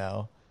 against you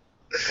now.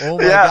 Oh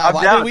my god,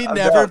 why did we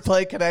never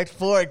play Connect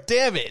 4?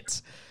 Damn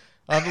it.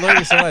 I'm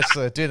learning so much.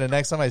 So, dude, the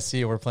next time I see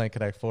you, we're playing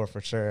Connect 4 for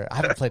sure. I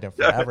haven't played it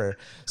forever.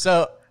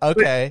 So,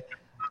 okay.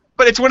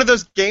 but it's one of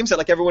those games that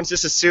like everyone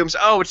just assumes,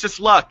 oh, it's just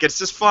luck, it's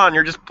just fun,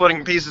 you're just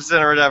putting pieces in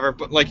or whatever.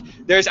 But like,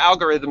 there's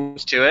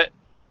algorithms to it,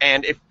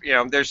 and if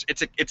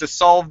it's a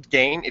solved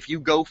game. If you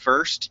go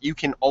first, you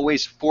can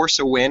always force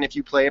a win if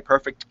you play a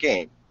perfect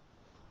game.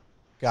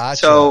 Gotcha.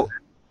 So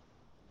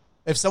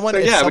if someone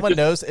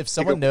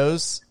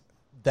knows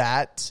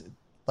that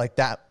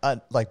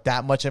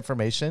that much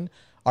information,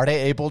 are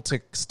they able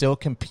to still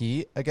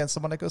compete against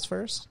someone that goes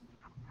first?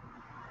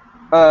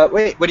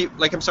 Wait, what do you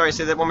like? I'm sorry,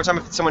 say that one more time.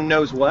 If someone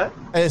knows what?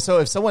 So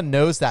if someone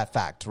knows that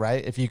fact,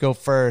 right? If you go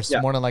first,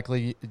 Yeah. more than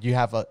likely you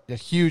have a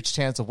huge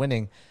chance of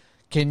winning.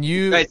 Can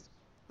you, Right.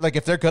 like,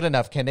 if they're good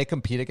enough, can they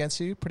compete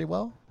against you pretty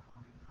well?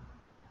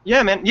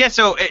 Yeah, man. Yeah,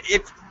 so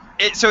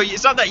so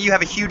it's not that you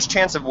have a huge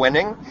chance of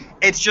winning.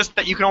 It's just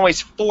that you can always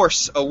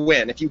force a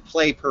win if you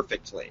play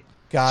perfectly.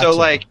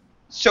 Gotcha.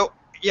 So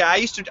yeah, I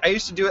used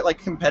to do it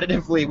like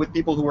competitively with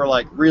people who were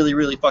like really,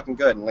 really fucking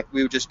good, and like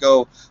we would just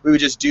do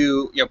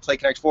play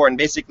Connect Four, and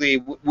basically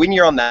when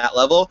you're on that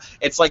level,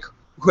 it's like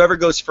whoever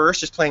goes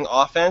first is playing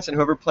offense, and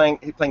whoever playing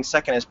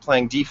second is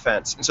playing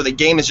defense. And so the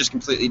game is just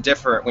completely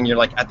different when you're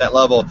like at that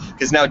level,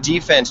 because now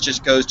defense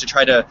just goes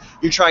to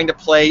you're trying to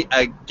play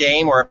a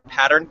game or a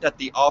pattern that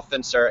the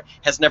offenser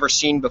has never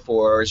seen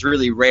before or is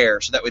really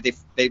rare, so that way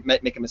they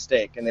might make a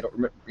mistake and they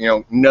don't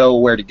know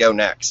where to go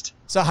next.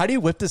 So how do you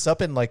whip this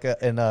up in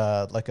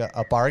a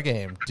bar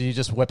game? Do you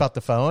just whip out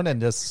the phone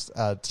and just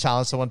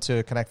challenge someone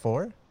to Connect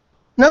Four?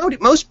 No,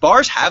 most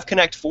bars have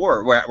Connect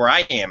Four where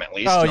I am, at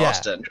least, in yeah.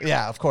 Austin.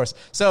 Yeah, of course.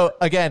 So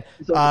again,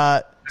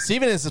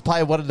 Stevens is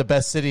probably one of the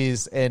best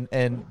cities in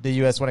the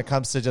U.S. when it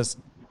comes to just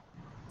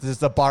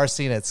the bar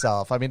scene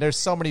itself. I mean, there's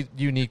so many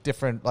unique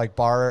different like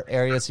bar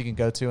areas you can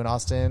go to in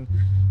Austin.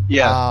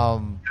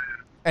 Yeah.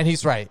 And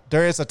he's right.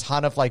 There is a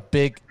ton of like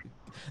big.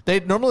 They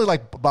normally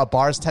like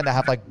bars tend to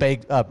have like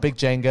big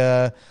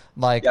Jenga,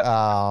 like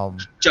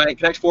giant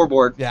Connect Four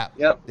board. Yeah.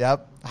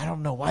 Yep. I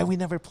don't know why we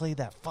never played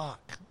that. Fuck.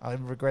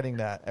 I'm regretting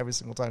that every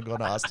single time going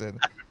to Austin.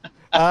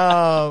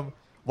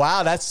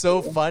 Wow, that's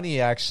so funny,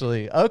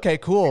 actually. Okay,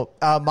 cool.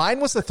 Mine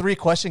was the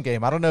 3-question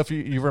game. I don't know if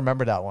you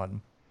remember that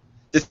one.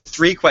 The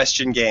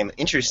 3-question game.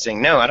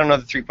 Interesting. No, I don't know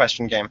the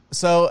 3-question game.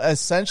 So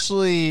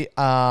essentially,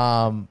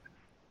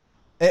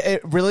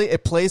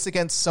 it plays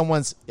against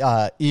someone's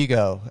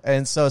ego,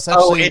 and so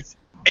essentially,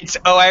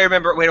 I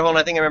remember. Wait, hold on.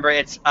 I think I remember.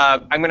 It's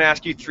I'm going to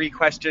ask you 3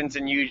 questions,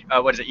 and you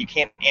what is it? You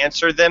can't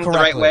answer them correctly. The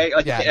right way.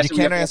 Like, yeah, you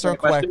can't answer them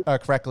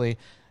correctly.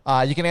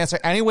 You can answer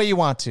any way you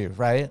want to,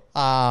 right?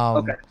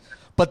 Okay.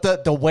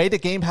 But the way the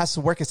game has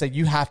to work is that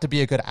you have to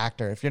be a good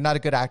actor. If you're not a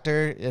good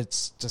actor,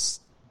 it's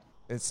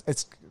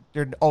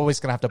you're always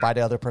going to have to buy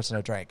the other person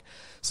a drink.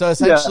 So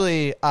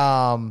essentially,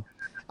 I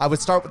would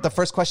start with the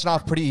first question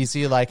off pretty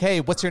easy, like,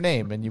 "Hey, what's your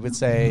name?" And you would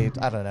say,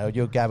 "I don't know,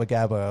 Yo Gabba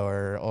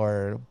Gabba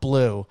or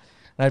Blue."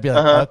 And I'd be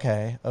like,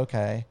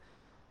 okay.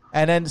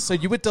 And then, so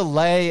you would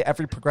delay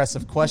every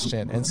progressive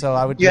question. And so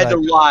I would be You had to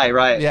lie,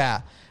 right?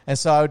 Yeah. And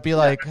so I would be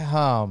like,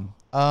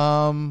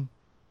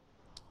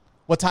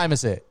 what time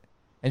is it?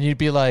 And you'd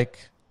be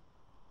like,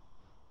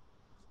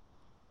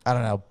 I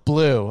don't know,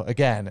 Blue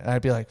again. And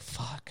I'd be like,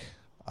 fuck.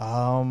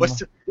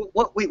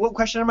 What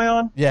question am I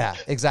on? Yeah,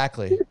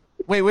 exactly.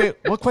 Wait,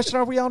 what question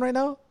are we on right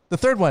now? The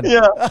third one.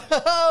 Yeah.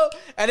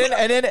 and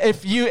then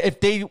if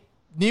they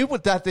knew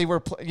that they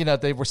were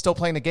they were still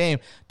playing the game,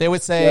 they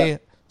would say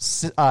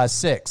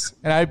 6,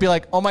 and I'd be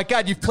like, oh my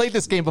god, you've played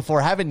this game before,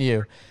 haven't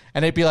you?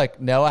 And they'd be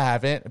like, no, I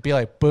haven't. I'd be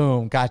like,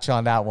 boom, got you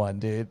on that one,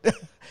 dude.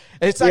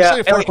 It's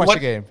actually a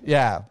 4-question game.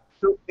 Yeah.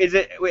 So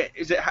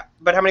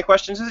but how many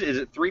questions is it? Is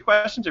it 3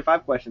 questions or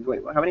 5 questions?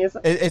 Wait, how many is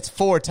it? It's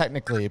 4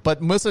 technically,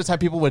 but most of the time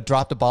people would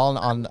drop the ball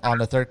on the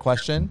 3rd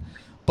question.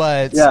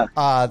 But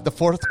the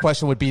 4th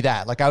question would be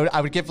that. Like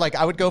I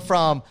would go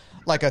from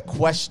like a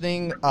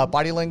questioning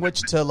body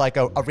language to like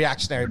a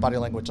reactionary body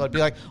language. I'd be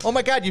like, oh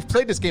my god, you've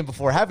played this game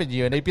before, haven't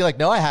you? And they'd be like,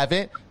 no, I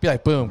haven't. Be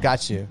like, boom,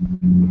 got you.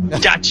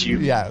 Got you.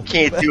 Yeah.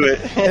 Can't do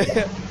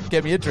it.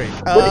 Get me a drink.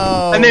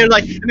 And they're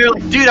like,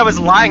 dude, I was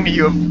lying to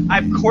you.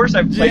 Of course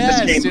I've played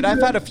this game. Dude,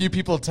 I've had a few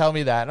people tell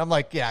me that, and I'm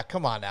like, yeah,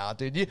 come on now,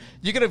 dude.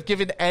 You could have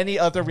given any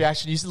other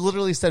reaction. You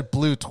literally said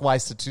Blue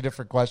twice to 2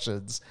 different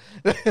questions.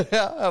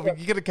 I mean,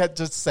 you could have kept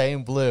just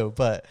saying Blue,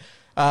 but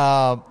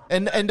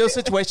in those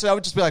situations, I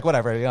would just be like,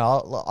 whatever,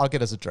 I'll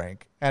get us a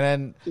drink.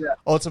 And then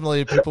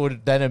ultimately people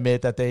would then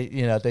admit that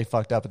they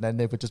fucked up, and then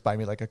they would just buy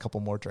me like a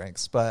couple more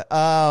drinks. But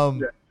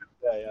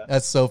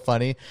that's so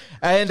funny.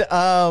 And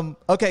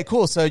okay,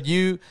 cool. So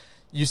you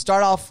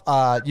start off,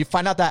 you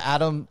find out that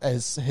Adam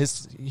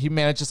he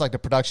manages like the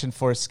production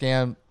for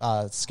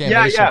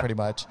Scamnation pretty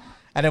much.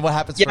 And then what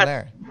happens from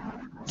there?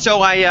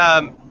 So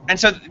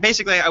so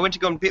basically I went to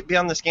go and be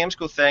on the Scam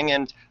School thing,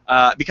 and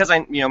because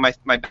I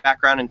my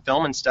background in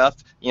film and stuff,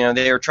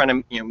 they were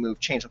trying to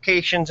change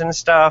locations and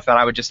stuff, and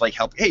I would just like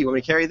help. Hey, you want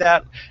me to carry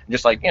that? And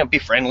just like be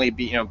friendly,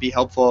 be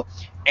helpful.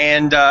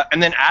 And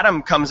then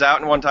Adam comes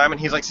out one time,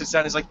 and he's like sits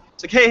down, and he's like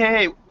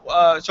hey,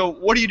 so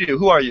what do you do?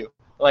 Who are you?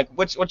 like,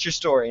 what's your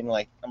story? And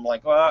like, I'm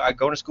like, well, I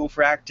go to school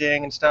for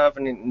acting and stuff,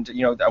 and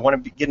you know, I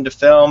want to get into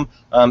film.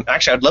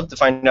 Actually, I'd love to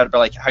find out about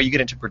like how you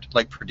get into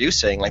like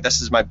producing. Like,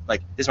 this is my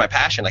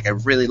passion. Like, I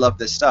really love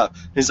this stuff.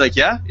 And he's like,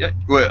 yeah.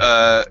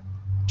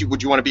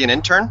 Would you want to be an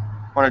intern?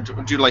 Want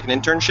to do like an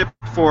internship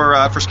for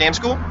Scam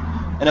School?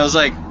 And I was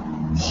like,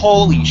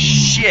 holy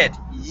shit,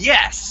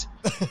 yes,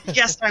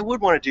 yes, I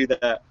would want to do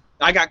that.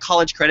 I got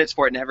college credits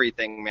for it and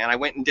everything, man. I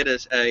went and did an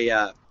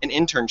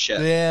internship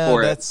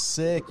for it. That's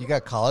sick. You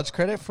got college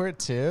credit for it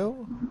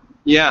too?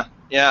 Yeah.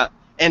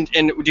 And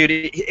dude,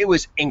 it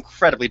was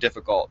incredibly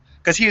difficult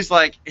because he was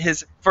like,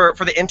 for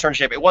the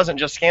internship, it wasn't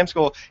just Scam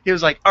School. He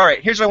was like, all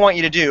right, here's what I want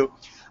you to do.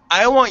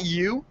 I want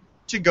you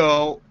to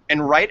go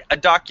and write a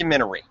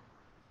documentary.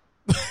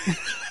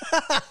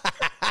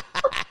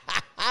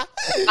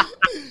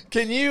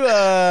 Can you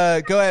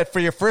go ahead for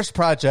your first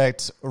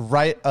project,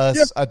 write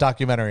us a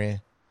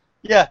documentary?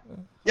 Yeah,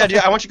 dude,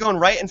 I want you to go and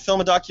write and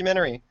film a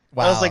documentary.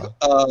 Wow. And I was like,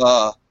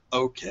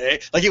 okay.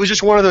 Like, it was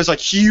just one of those like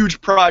huge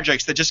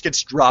projects that just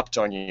gets dropped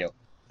on you.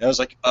 And I was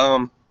like,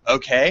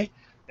 okay.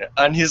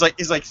 And he's like,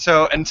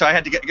 so I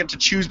had to get to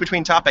choose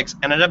between topics,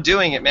 and I ended up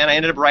doing it, man. I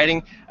ended up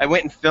writing. I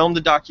went and filmed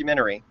the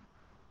documentary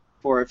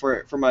for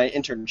my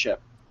internship.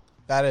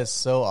 That is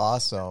so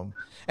awesome.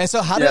 And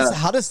so how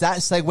does that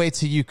segue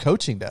to you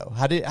coaching though?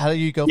 How do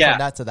you go from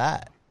that to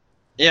that?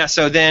 Yeah.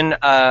 So then,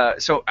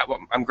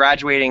 I'm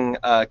graduating.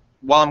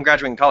 While I'm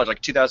graduating college, like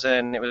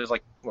 2000, it was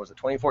like, what was it,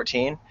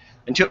 2014?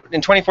 In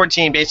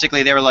 2014,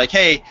 basically, they were like,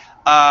 hey,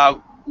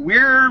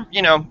 we're,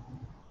 you know,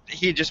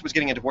 he just was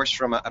getting a divorce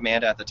from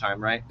Amanda at the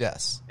time, right?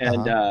 Yes.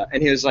 And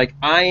and he was like,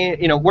 we're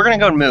gonna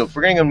go and move.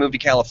 We're gonna go move to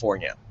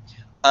California.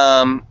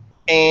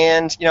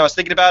 And you know, I was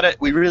thinking about it.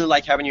 We really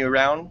like having you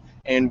around,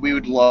 and we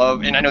would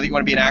love. And I know that you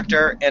want to be an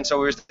actor, and so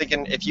we were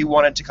thinking if you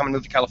wanted to come and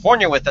move to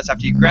California with us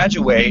after you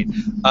graduate,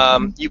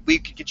 we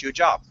could get you a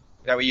job.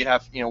 That way you'd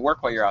have, you know,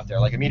 work while you're out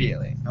there, like,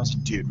 immediately. I was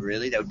like, dude,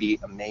 really? That would be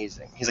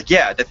amazing. He's like,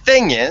 yeah. The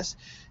thing is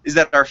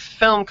that our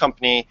film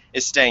company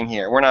is staying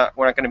here. We're not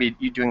going to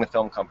be doing the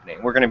film company.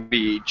 We're going to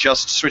be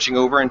just switching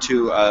over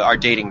into our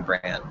dating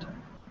brand.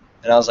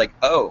 And I was like,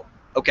 oh,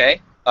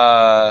 okay.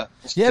 Because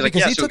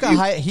he took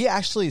he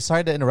actually,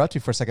 sorry to interrupt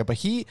you for a second,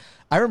 but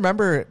I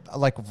remember,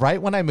 like,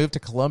 right when I moved to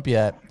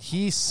Columbia,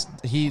 he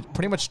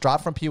pretty much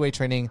dropped from PUA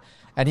training,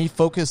 and he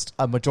focused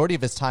a majority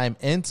of his time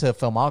into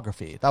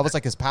filmography. That was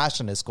like his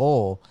passion, his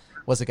goal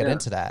was to get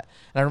into that.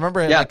 And I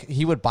remember like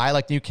he would buy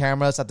like new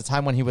cameras at the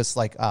time when he was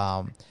like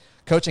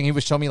coaching. He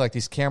would show me like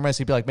these cameras.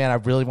 He'd be like, man, I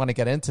really want to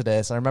get into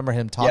this. I remember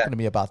him talking to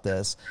me about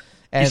this.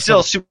 And he's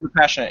still super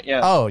passionate.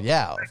 Yeah. Oh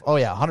yeah.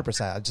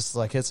 100%. Just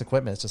like his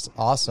equipment is just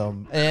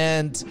awesome.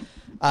 And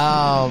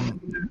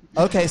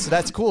okay, so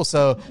that's cool.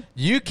 So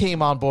you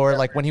came on board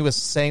like when he was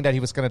saying that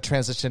he was going to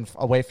transition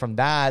away from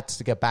that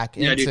to get back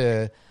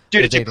into.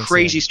 Dude, it's a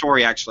crazy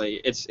story.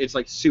 Actually, it's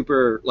like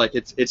super, like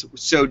it's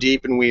so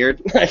deep and weird.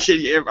 I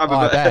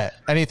bet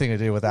anything to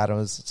do with Adam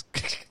is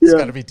it's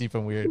got to be deep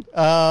and weird.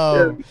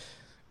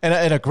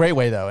 In a great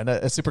way though, in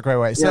a super great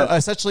way. So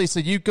essentially,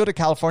 so you go to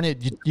California.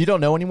 You don't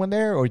know anyone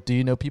there, or do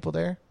you know people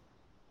there?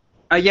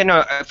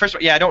 First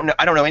of all, I don't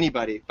know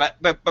anybody.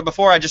 But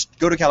before I just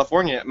go to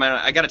California, man,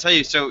 I got to tell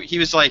you. So he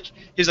was like,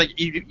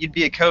 you'd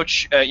be a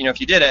coach,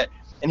 if you did it.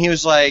 And he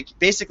was like,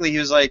 basically,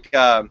 does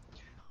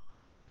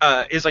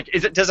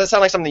that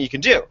sound like something you can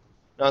do? And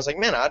I was like,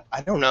 man,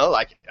 I don't know.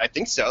 Like, I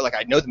think so. Like,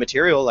 I know the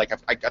material. Like,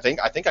 I think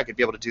I could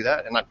be able to do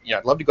that. And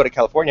I'd love to go to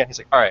California. And he's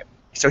like, all right.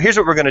 So here's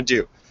what we're gonna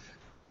do.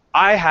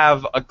 I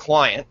have a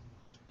client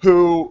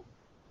who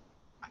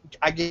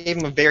I gave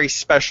him a very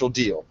special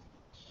deal.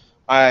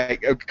 I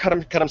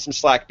cut him some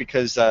slack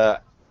because I'm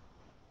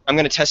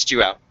gonna test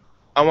you out.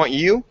 I want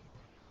you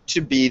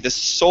to be the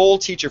sole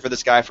teacher for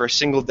this guy for a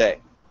single day.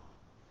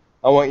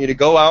 I want you to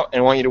go out and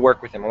I want you to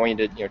work with him. I want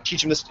you to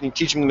teach him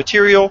the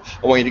material.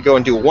 I want you to go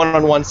and do a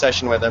one-on-one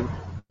session with him.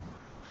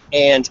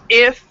 And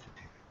if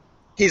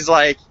he's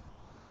like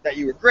that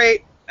you were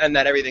great and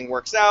that everything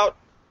works out,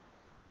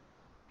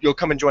 you'll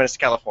come and join us to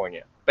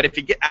California. But if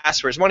he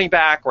asks for his money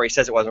back or he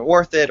says it wasn't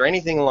worth it or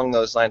anything along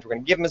those lines, we're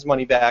going to give him his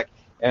money back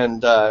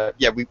and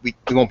we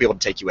won't be able to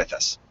take you with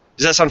us.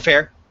 Does that sound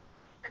fair?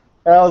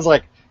 And I was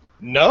like,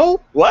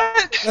 no?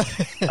 What?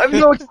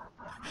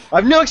 I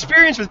have no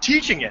experience with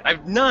teaching it. I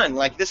have none.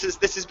 Like, this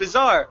is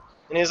bizarre.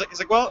 And he's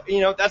like, well,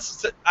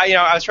 that's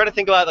I was trying to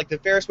think about like the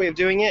fairest way of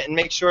doing it and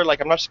make sure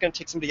like I'm not just going to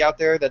take somebody out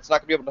there that's not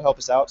going to be able to help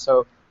us out.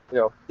 So,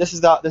 this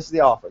is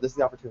the offer. This is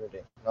the opportunity.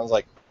 And I was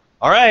like,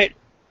 all right,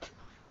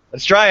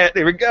 let's try it.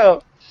 There we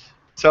go.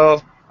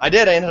 So I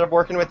did. I ended up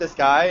working with this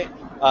guy,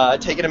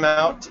 taking him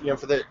out.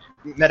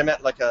 Met him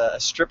at like a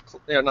strip,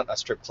 not a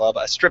strip club,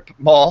 a strip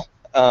mall,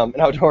 an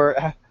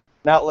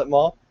outlet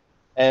mall.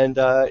 And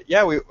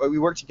we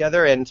worked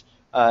together, and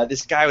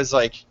this guy was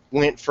like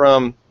went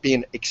from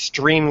being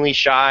extremely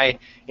shy, and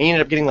he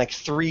ended up getting like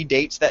 3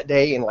 dates that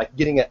day, and like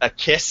getting a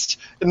kiss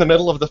in the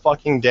middle of the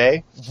fucking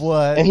day.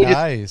 What? And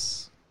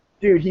nice.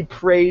 Dude, he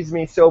praised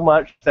me so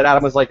much that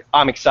Adam was like,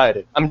 "I'm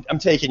excited. I'm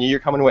taking you. You're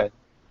coming with."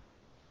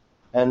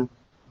 And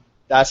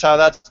that's how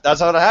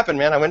it happened,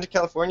 man. I went to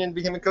California and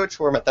became a coach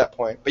for him at that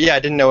point. But yeah, I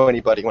didn't know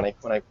anybody when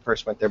I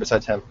first went there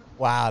besides him.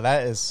 Wow,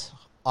 that is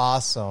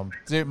awesome,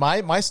 dude.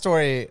 My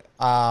story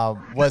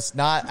was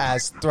not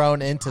as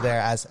thrown into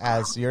there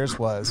as yours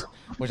was,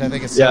 which I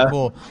think is so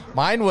cool.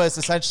 Mine was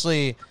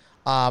essentially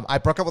I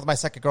broke up with my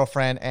second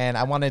girlfriend, and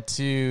I wanted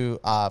to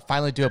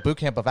finally do a boot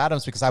camp of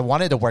Adams because I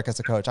wanted to work as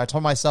a coach. I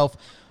told myself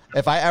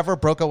if I ever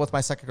broke up with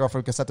my second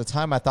girlfriend, because at the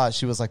time I thought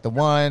she was like the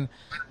one.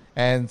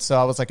 And so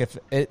I was like, if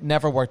it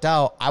never worked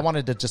out, I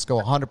wanted to just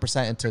go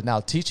 100% into now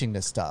teaching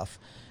this stuff.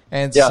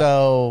 And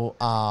so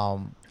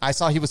I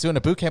saw he was doing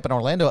a boot camp in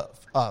Orlando,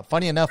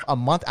 funny enough, a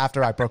month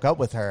after I broke up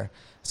with her.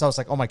 So I was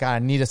like, oh, my God, I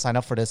need to sign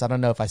up for this. I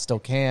don't know if I still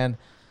can.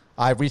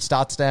 I reached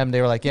out to them. They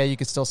were like, yeah, you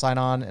can still sign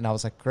on. And I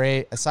was like,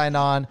 great. I signed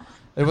on.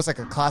 It was like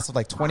a class of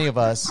like 20 of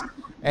us.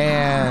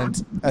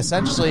 And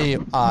essentially,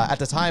 at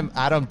the time,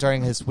 Adam,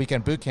 during his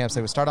weekend boot camps,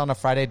 they would start on a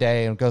Friday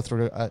day and go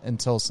through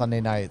until Sunday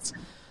nights.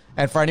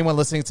 And for anyone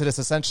listening to this,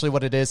 essentially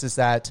what it is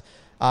that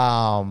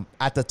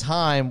at the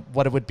time,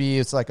 what it would be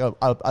is like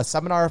a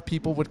seminar of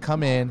people would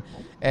come in,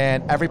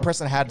 and every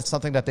person had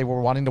something that they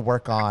were wanting to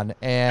work on.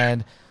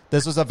 And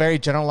this was a very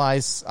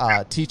generalized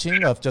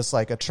teaching of just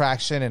like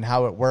attraction and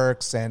how it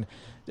works. And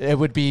it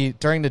would be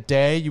during the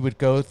day, you would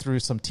go through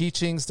some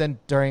teachings. Then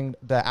during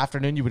the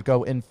afternoon, you would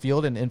go in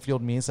field. And in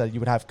field means that you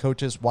would have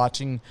coaches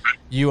watching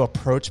you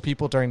approach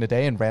people during the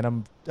day in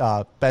random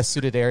best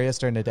suited areas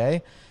during the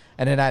day.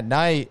 And then at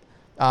night,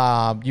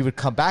 you would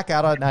come back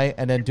out at night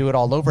and then do it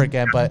all over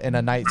again, but in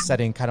a night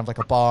setting, kind of like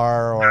a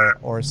bar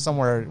or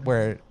somewhere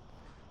where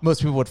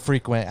most people would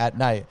frequent at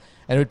night.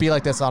 And it would be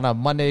like this on a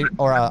Monday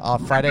or a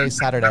Friday,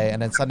 Saturday,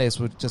 and then Sundays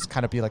would just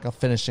kind of be like a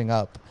finishing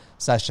up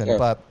session. Sure.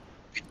 But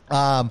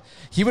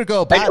he would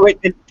go back.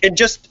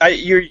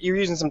 You're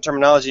using some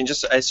terminology, and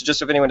just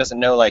if anyone doesn't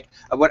know, like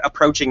what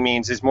approaching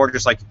means is more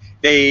just like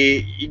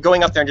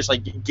going up there and just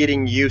like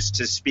getting used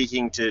to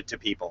speaking to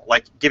people,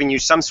 like giving you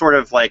some sort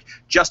of like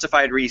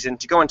justified reason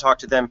to go and talk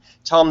to them,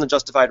 tell them the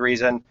justified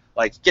reason,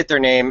 like get their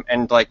name,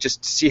 and like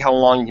just see how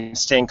long you can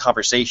stay in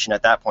conversation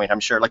at that point. I'm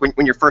sure like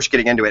when you're first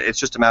getting into it, it's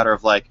just a matter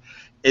of like,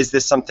 is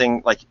this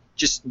something like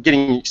just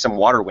getting some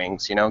water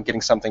wings, getting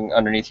something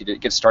underneath you to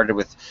get started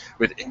with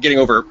getting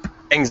over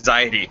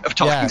anxiety of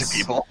talking to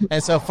people.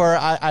 And so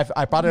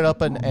I brought it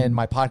up in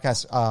my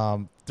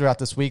podcast throughout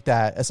this week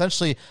that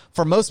essentially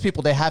for most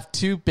people, they have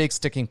two big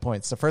sticking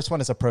points. The first one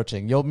is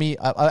approaching. You'll meet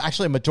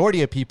actually a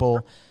majority of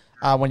people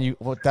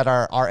that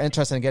are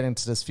interested in getting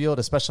into this field,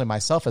 especially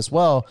myself as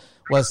well,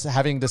 was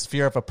having this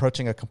fear of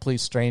approaching a complete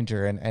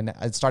stranger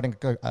and starting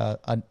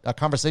a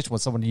conversation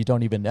with someone you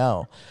don't even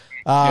know.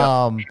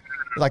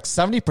 Like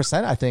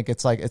 70%, I think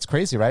it's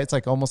crazy, right? It's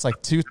like almost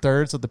like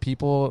 2/3 of the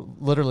people,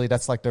 literally,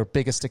 that's like their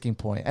biggest sticking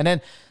point. And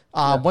then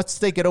once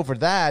they get over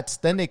that,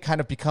 then they kind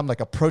of become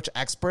like approach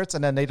experts,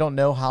 and then they don't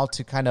know how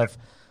to kind of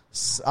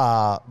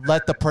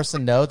let the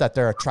person know that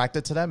they're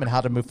attracted to them and how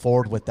to move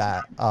forward with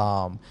that.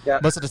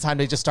 Most of the time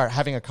they just start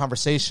having a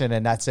conversation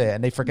and that's it.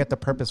 And they forget the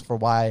purpose for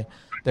why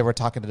they were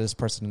talking to this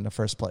person in the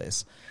first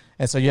place.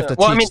 And so you have to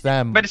teach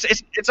them. But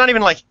it's not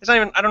even,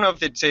 I don't know if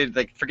they'd say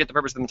like forget the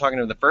purpose of them talking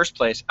to them in the first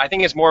place. I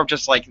think it's more of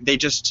just like they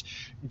just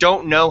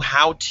don't know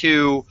how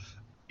to,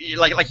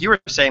 like you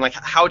were saying, like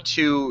how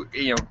to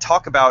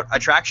talk about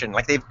attraction.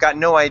 Like they've got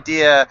no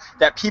idea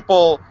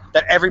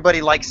that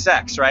everybody likes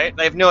sex, right?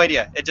 They have no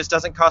idea. It just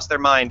doesn't cross their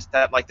mind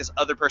that like this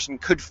other person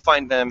could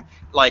find them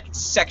like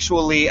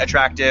sexually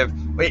attractive,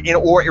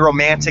 or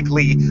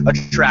romantically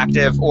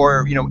attractive,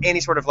 or any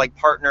sort of like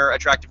partner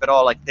attractive at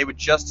all. Like they would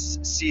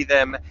just see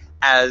them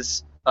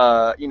as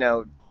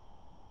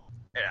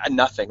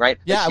nothing, right?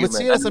 Yeah, I would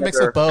see it as a mix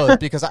of both,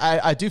 because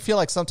I do feel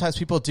like sometimes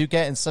people do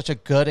get in such a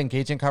good,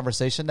 engaging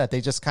conversation that they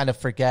just kind of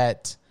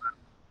forget.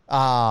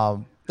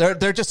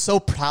 They're just so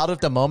proud of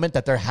the moment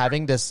that they're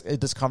having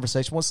this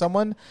conversation with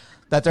someone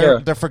that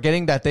they're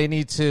forgetting that they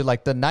need to,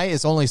 like, the night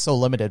is only so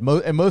limited.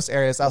 In most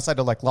areas outside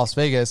of like Las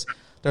Vegas,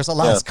 there's a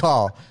last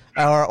call,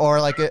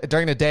 or like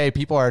during the day,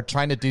 people are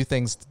trying to do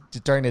things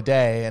during the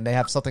day and they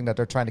have something that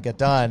they're trying to get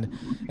done.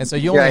 And so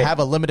you only have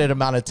a limited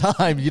amount of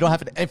time. You don't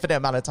have an infinite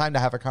amount of time to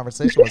have a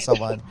conversation with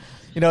someone.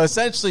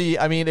 Essentially,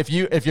 I mean, if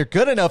you're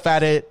good enough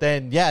at it,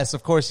 then yes,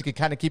 of course you can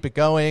kind of keep it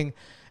going.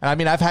 And I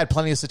mean, I've had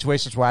plenty of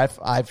situations where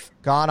I've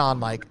gone on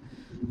like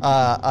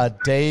a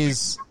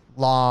days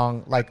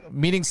long, like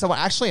meeting someone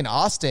actually in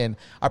Austin.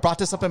 I brought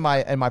this up in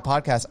my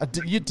podcast.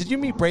 Did you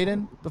meet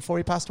Braden before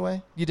he passed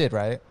away? You did,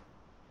 right?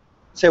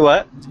 Say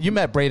what? You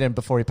met Braden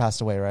before he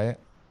passed away, right?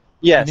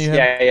 Yes.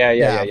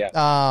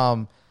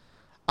 Yeah.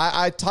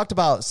 I talked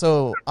about,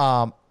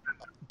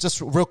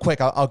 just real quick,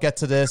 I'll get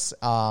to this.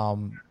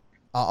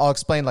 I'll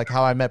explain like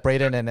how I met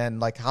Braden and then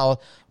like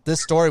how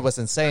this story was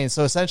insane.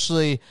 So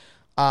essentially,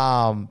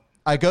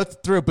 I go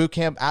through a boot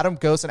camp. Adam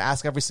goes and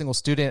asks every single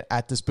student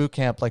at this boot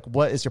camp, like,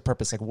 what is your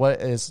purpose? Like,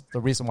 what is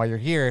the reason why you're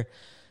here?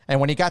 And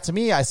when he got to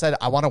me, I said,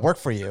 I want to work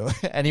for you.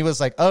 And he was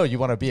like, oh, you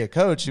want to be a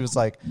coach? He was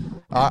like,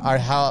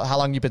 how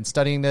long you been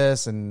studying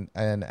this and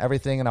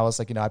everything? And I was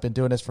like, I've been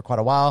doing this for quite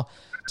a while.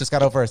 Just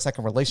got over a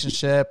second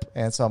relationship.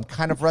 And so I'm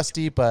kind of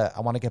rusty, but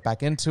I want to get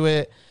back into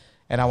it.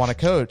 And I want to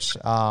coach,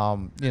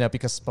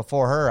 because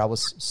before her, I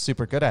was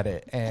super good at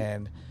it.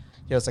 And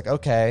he was like,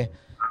 okay.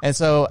 And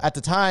so at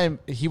the time,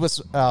 he was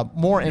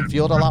more in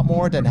field a lot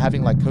more than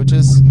having like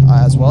coaches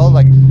as well.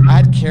 Like I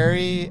had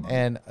Kerry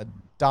and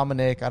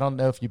Dominic. I don't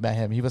know if you met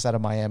him. He was out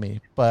of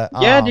Miami, but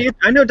yeah, dude,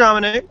 I know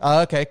Dominic.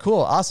 Okay, cool,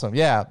 awesome.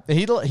 Yeah,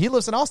 he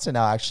lives in Austin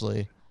now,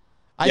 actually.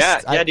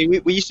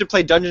 Dude. We used to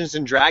play Dungeons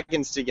and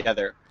Dragons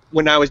together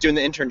when I was doing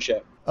the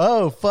internship.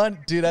 Oh, fun,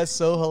 dude! That's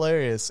so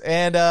hilarious.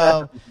 And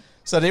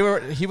so they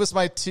were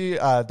my two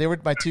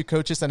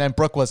coaches, and then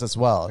Brooke was as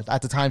well.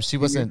 At the time, she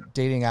wasn't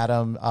dating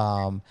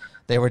Adam.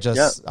 They were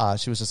just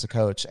she was just a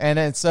coach, and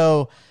then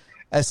so.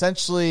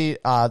 Essentially,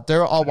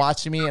 they're all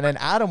watching me, and then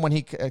Adam, when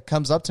he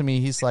comes up to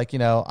me, he's like,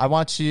 I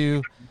want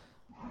you.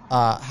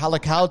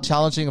 How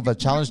challenging of a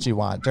challenge do you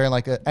want during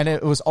and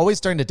it was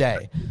always during the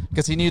day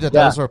because he knew that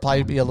those would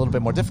probably be a little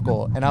bit more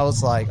difficult, and I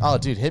was like, oh,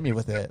 dude, hit me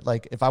with it.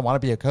 Like, if I want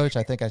to be a coach,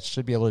 I think I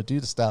should be able to do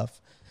the stuff.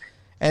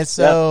 And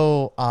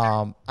so,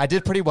 I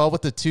did pretty well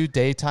with the 2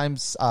 daytime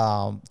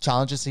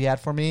challenges he had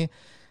for me.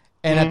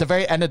 And at the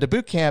very end of the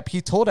boot camp,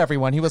 he told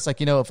everyone, he was like,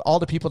 of all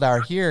the people that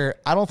are here,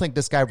 I don't think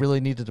this guy really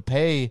needed to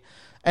pay.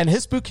 And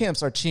his boot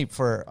camps are cheap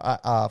for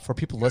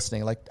people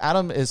listening. Like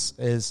Adam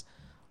is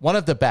one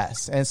of the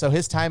best. And so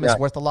his time is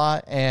worth a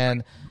lot.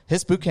 And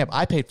his boot camp,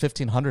 I paid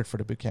 $1,500 for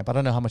the boot camp. I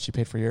don't know how much you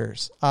paid for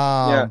yours.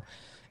 And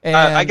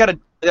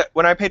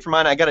when I paid for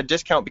mine, I got a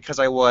discount because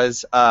I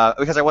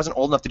wasn't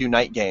old enough to do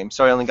night games.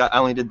 So I only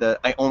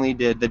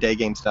did the day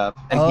game stuff.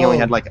 And he only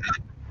had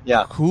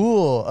yeah.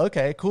 Cool.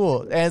 Okay,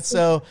 cool. And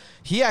so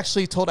he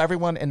actually told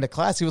everyone in the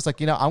class, he was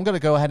like, I'm going to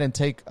go ahead and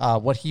take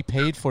what he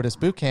paid for this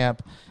boot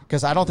camp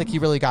because I don't think he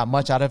really got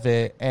much out of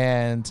it,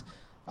 and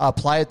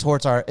apply it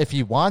towards if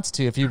he wants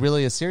to, if he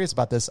really is serious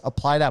about this,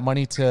 apply that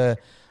money to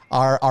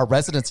our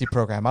residency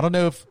program. I don't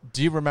know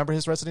do you remember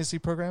his residency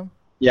program?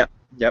 Yep.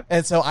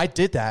 And so I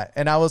did that,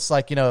 and I was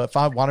like, if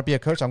I want to be a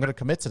coach, I'm going to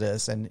commit to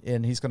this,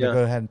 and he's going to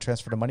go ahead and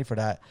transfer the money for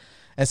that.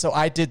 And so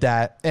I did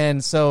that.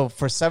 And so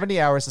for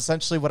 70 hours,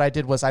 essentially what I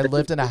did was I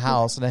lived in a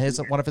house in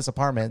one of his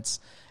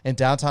apartments in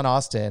downtown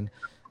Austin.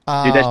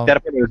 Dude, that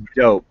apartment was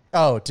dope.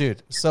 Oh,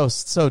 dude. So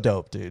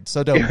dope, dude.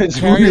 So dope.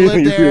 Carrie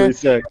lived there.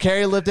 Really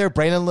Carrie lived there.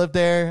 Brandon lived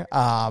there.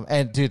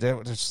 And dude, it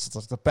was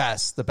just the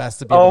best to be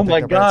able to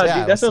my God,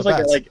 dude. That sounds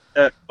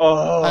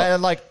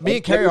and like me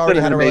and Carrie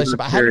already had a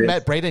relationship. I hadn't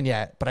met Brayden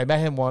yet, but I met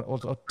him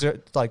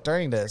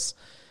during this.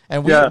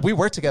 And we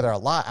worked together a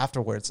lot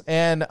afterwards.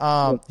 And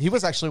he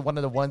was actually one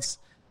of the ones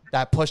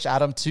that pushed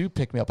Adam to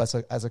pick me up as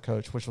a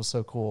coach, which was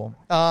so cool.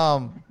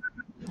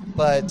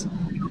 But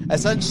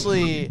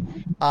essentially,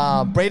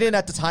 Brayden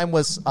at the time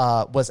was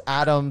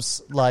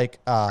Adam's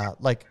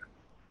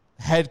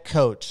head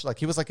coach. Like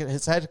he was like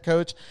his head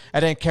coach,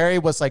 and then Carrie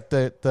was like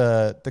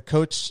the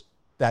coach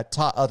that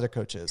taught other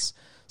coaches.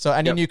 So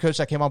any new coach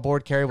that came on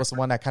board, Carrie was the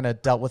one that kind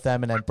of dealt with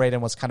them, and then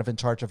Brayden was kind of in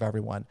charge of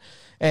everyone.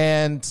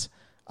 And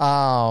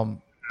I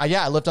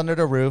lived under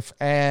the roof,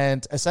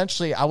 and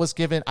essentially I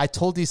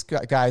told these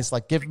guys,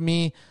 like, give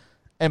me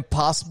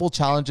impossible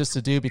challenges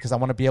to do because I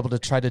want to be able to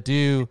try to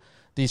do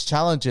these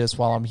challenges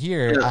while I'm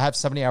here. I have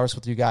 70 hours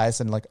with you guys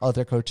and like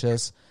other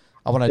coaches.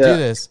 I want to do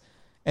this.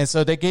 And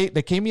so they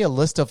gave me a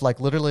list of like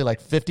literally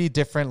like 50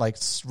 different like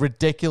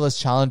ridiculous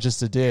challenges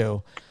to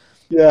do.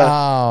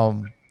 Yeah.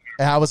 And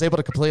I was able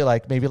to complete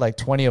like maybe like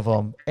 20 of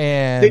them.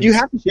 And dude, you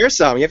have to share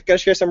some. You have to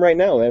share some right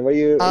now, man. What are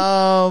you?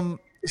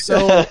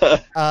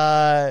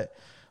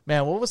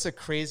 Man, what was the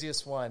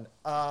craziest one?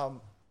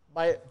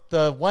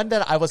 The one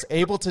that I was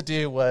able to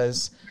do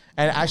was,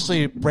 and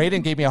actually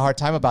Brayden gave me a hard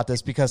time about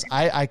this because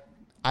I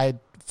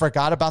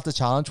forgot about the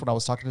challenge when I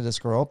was talking to this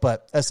girl,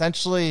 but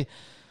essentially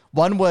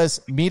one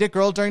was meet a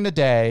girl during the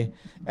day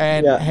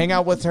and hang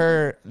out with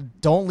her.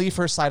 Don't leave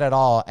her side at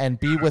all and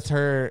be with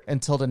her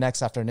until the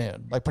next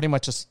afternoon. Like pretty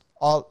much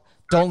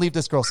don't leave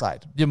this girl's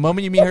side. The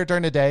moment you meet her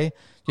during the day, you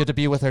have to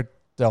be with her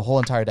the whole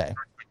entire day.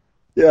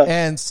 Yeah.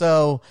 And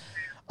so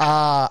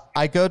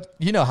I go,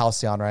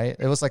 Halcyon, right?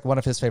 It was like one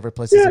of his favorite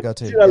places to go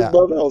to. Dude, I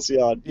love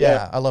Halcyon.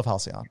 Yeah, I love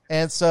Halcyon.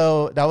 And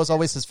so that was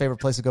always his favorite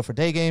place to go for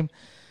day game.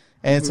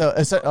 And so,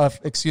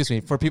 excuse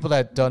me, for people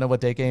that don't know what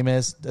day game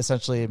is,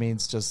 essentially it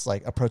means just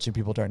like approaching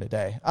people during the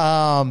day.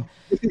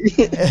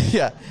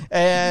 Yeah.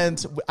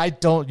 And I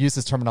don't use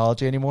this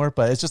terminology anymore,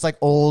 but it's just like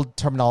old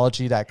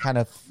terminology that kind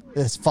of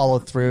is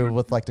followed through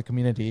with like the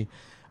community.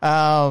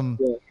 And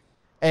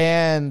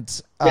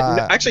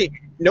actually,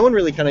 no one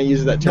really kind of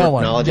uses that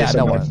terminology.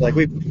 No one. Like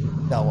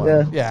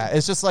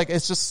it's just like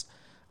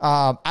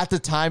at the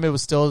time it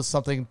was still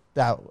something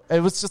that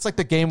it was just like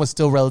the game was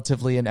still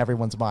relatively in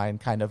everyone's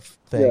mind, kind of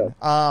thing.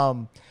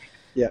 And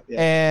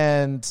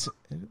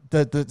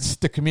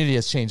the community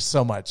has changed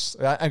so much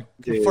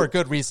for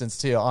good reasons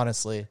too.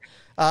 Honestly,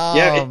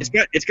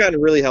 it's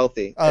gotten really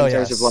healthy.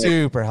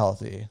 Super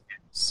healthy,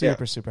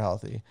 super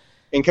healthy.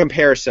 in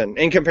comparison,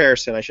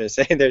 I should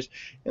say,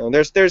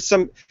 there's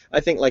some. I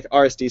think like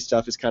RSD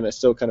stuff is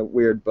still kind of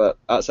weird, but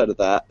outside of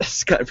that,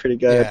 it's kind of pretty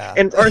good. Yeah.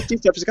 And RSD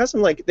stuff is kind of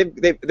some like their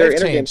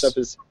intergame stuff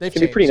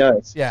can be pretty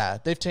nice. Yeah,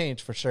 they've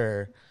changed for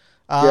sure.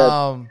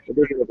 Yeah,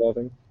 they're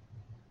evolving.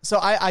 So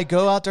I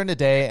go out during the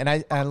day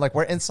and like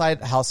we're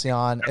inside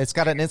Halcyon. It's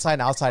got an inside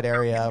and outside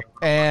area,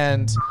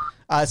 and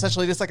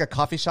essentially it's like a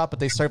coffee shop, but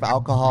they serve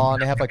alcohol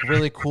and they have like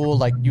really cool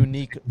like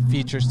unique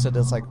features to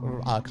this like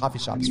coffee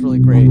shop. It's really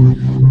great.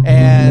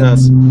 And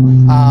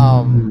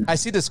I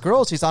see this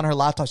girl. She's on her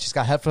laptop. She's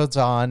got headphones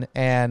on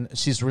and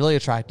she's really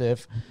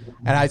attractive.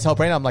 And I tell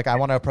Brandon, I'm like, I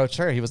want to approach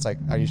her. He was like,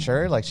 are you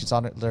sure? Like she's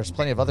on. There's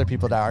plenty of other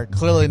people that are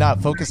clearly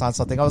not focused on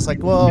something. I was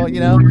like, well, you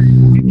know,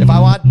 if I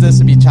want this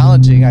to be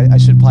challenging, I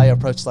should probably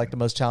approach like the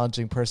most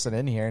challenging person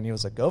in here. And he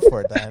was like, go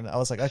for it then. I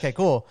was like, okay,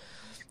 cool.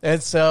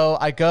 And so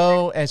I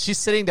go, and she's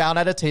sitting down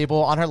at a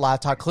table on her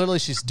laptop. Clearly,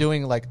 she's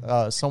doing like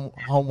some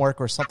homework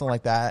or something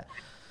like that.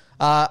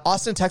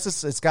 Austin,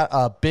 Texas, it's got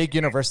a big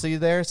university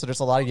there, so there's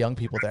a lot of young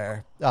people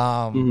there.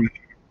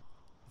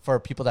 For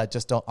people that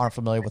just aren't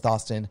familiar with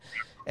Austin,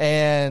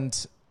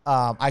 and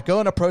I go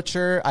and approach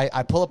her.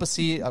 I pull up a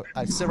seat.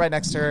 I sit right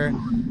next to her,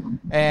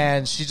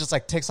 and she just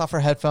like takes off her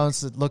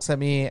headphones, looks at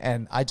me,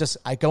 and I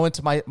go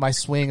into my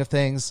swing of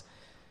things,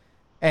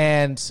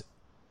 and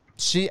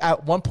she,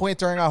 at one point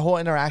during our whole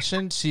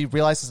interaction, she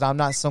realizes that I'm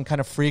not some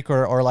kind of freak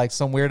or like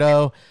some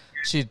weirdo.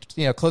 She,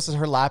 closes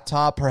her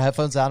laptop, her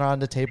headphones down on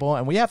the table,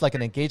 and we have like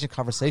an engaging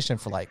conversation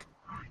for like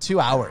 2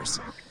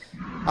 hours.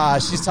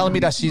 She's telling me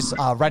that she's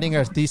writing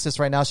her thesis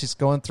right now. She's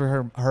going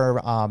through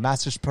her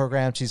master's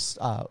program. She's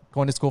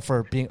going to school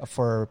for being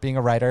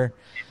a writer.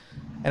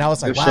 And I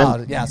was like,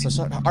 wow, yeah.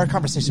 So our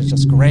conversation is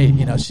just great.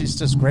 She's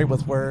just great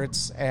with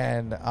words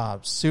and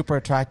super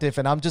attractive.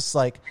 And I'm just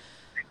like,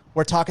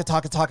 we're talking.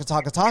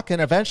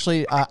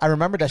 Eventually, I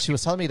remember that she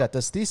was telling me that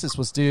this thesis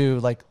was due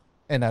like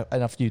in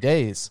a few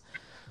days.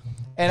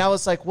 And I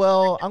was like,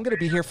 well, I'm going to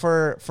be here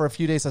for a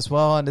few days as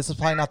well. And this is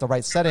probably not the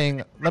right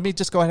setting. Let me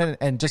just go ahead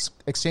and just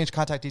exchange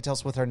contact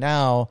details with her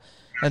now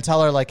and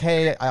tell her like,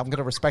 hey, I'm going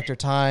to respect your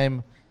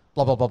time,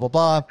 blah, blah, blah, blah,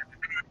 blah.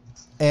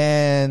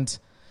 And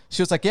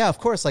she was like, yeah, of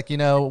course. Like,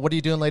 what are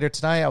you doing later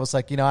tonight? I was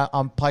like, I'm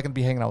probably going to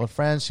be hanging out with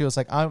friends. She was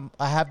like, I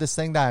have this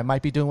thing that I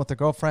might be doing with a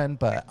girlfriend,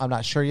 but I'm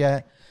not sure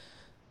yet.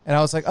 And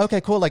I was like,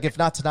 okay, cool. Like, if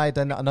not tonight,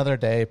 then another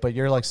day. But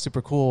you're, like,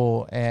 super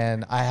cool.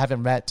 And I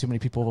haven't met too many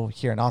people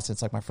here in Austin.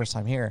 It's, like, my first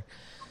time here.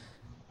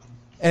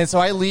 And so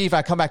I leave.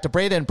 I come back to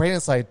Braden. And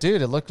Braden's like,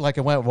 dude, it looked like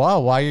it went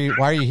well. Why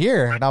are you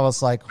here? And I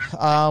was like,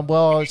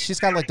 well,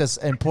 she's got, like, this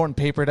important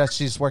paper that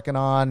she's working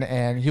on.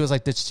 And he was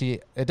like,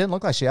 it didn't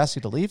look like she asked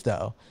you to leave,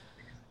 though.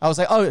 I was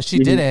like, oh, she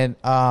didn't.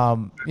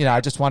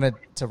 I just wanted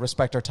to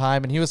respect her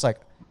time. And he was like,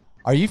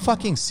 are you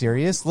fucking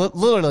serious?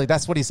 Literally,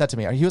 that's what he said to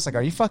me. He was like,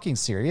 are you fucking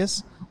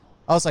serious?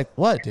 I was like,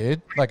 what,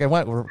 dude? Like, I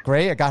went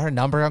great. I got her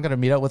number. I'm going to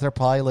meet up with her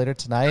probably later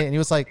tonight. And he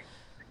was like,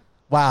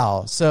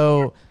 wow.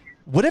 So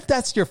what if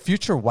that's your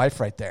future wife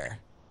right there?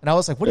 And I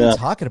was like, what are you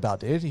talking about,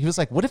 dude? He was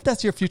like, what if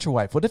that's your future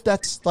wife? What if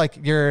that's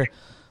like the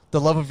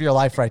love of your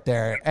life right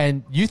there?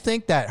 And you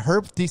think that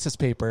her thesis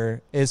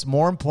paper is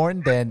more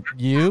important than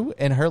you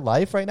in her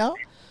life right now?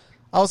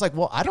 I was like,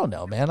 well, I don't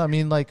know, man. I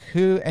mean, like,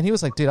 who? And he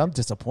was like, dude, I'm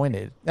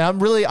disappointed. And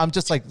I'm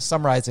just like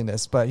summarizing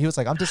this, but he was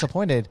like, I'm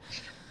disappointed.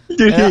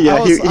 Dude,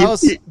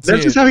 that's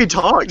just how he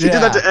talks. He did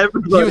that to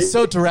everybody. He was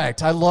so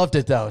direct. I loved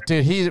it, though.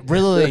 Dude, he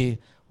really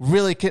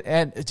could,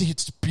 and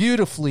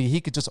beautifully,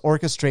 he could just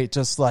orchestrate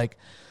just like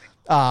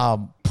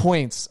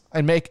points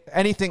and make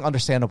anything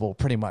understandable,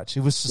 pretty much. He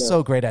was just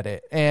so great at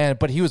it.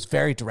 But he was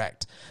very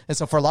direct. And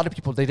so for a lot of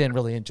people, they didn't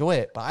really enjoy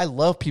it. But I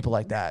love people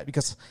like that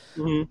because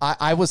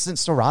I wasn't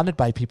surrounded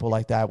by people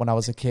like that when I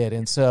was a kid.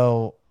 And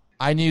so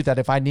I knew that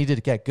if I needed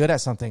to get good at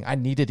something, I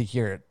needed to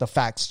hear the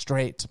facts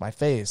straight to my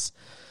face.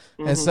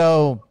 And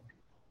so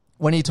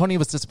when he told me he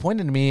was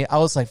disappointed in me, I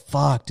was like,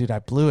 fuck, dude, I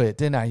blew it,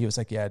 didn't I? He was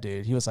like, yeah,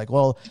 dude. He was like,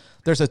 well,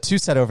 there's a 2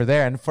 set over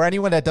there. And for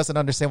anyone that doesn't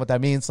understand what that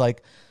means,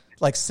 like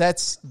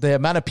sets, the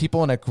amount of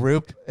people in a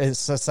group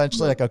is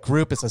essentially like a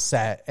group is a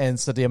set. And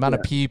so the amount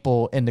of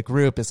people in the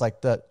group is like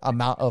the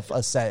amount of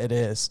a set it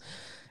is.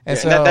 And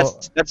so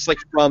that's like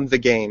from the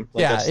game.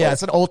 Like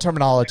it's an old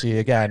terminology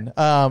again.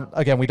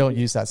 We don't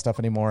use that stuff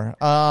anymore.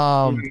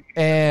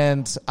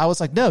 And I was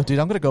like, no, dude,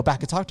 I'm going to go back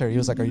and talk to her. He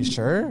was like, are you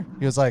sure?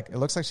 He was like, it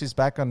looks like she's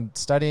back on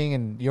studying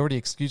and you already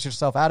excused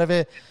yourself out of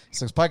it.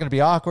 So it's probably going to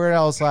be awkward.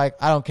 I was like,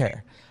 I don't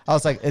care. I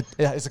was like, is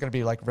it going to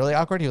be like really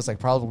awkward? He was like,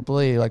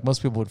 probably. Like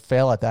most people would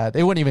fail at that.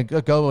 They wouldn't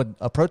even go and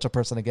approach a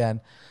person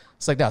again.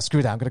 It's like, no,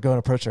 screw that. I'm going to go and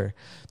approach her.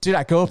 Dude,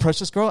 I go approach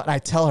this girl and I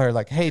tell her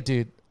like, hey,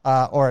 dude,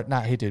 or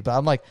not, hey, dude, but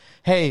I'm like,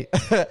 hey,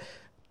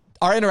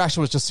 our interaction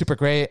was just super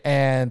great,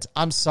 and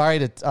I'm sorry,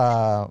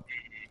 but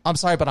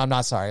I'm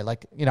not sorry.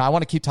 Like, I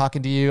want to keep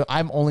talking to you.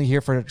 I'm only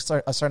here for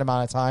a certain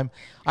amount of time.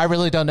 I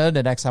really don't know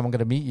the next time I'm going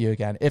to meet you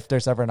again, if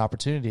there's ever an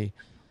opportunity.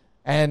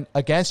 And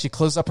again, she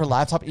closes up her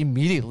laptop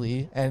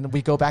immediately, and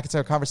we go back into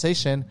our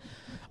conversation.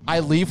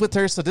 I leave with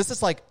her. So this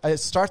is like, it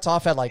starts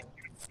off at like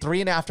 3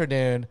 in the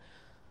afternoon.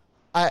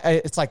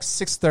 it's like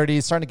 6:30,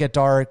 it's starting to get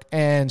dark,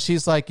 and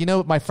she's like,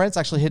 my friend's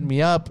actually hitting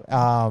me up.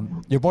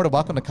 You're more than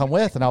welcome to come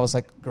with. And I was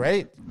like,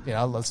 great,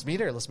 let's meet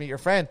her. Let's meet your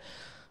friend.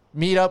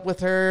 Meet up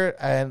with her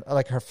and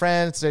like her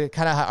friends. They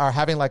kind of are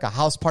having like a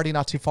house party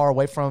not too far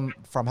away from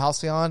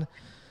Halcyon,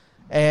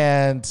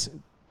 and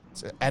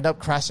end up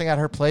crashing at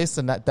her place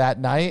and that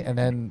night, and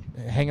then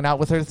hanging out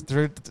with her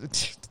through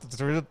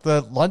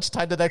the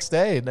lunchtime the next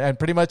day. And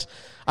pretty much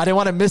I didn't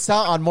want to miss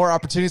out on more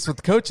opportunities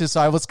with coaches. So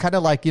I was kind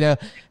of like,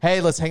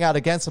 hey, let's hang out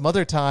again some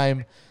other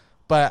time.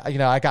 But,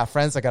 I got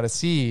friends I got to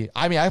see.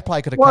 I mean, I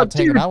probably could have kept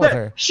hanging out with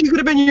her. She could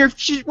have been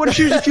what if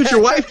she was your future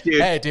wife,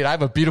 dude? Hey, dude, I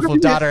have a beautiful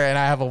daughter and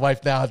I have a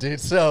wife now, dude.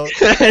 So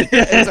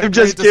I'm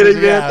just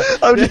kidding, man.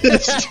 I'm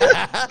just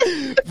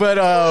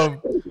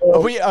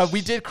But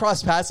we did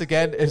cross paths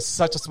again. It's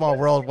such a small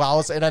world. While I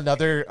was in on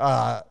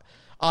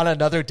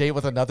another date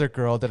with another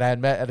girl that I had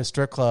met at a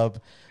strip club.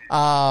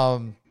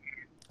 That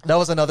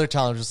was another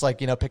challenge, just like,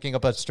 picking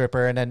up a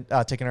stripper and then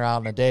taking her out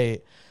on a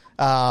date.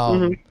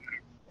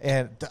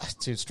 And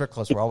dude, strip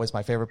clubs were always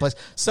my favorite place.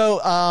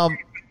 So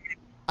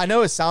I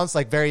know it sounds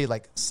like very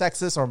like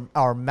sexist or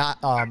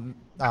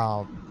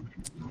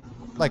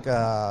like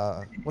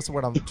what's the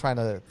word I'm trying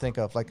to think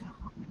of? Like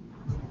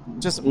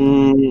just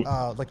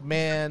like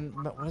man,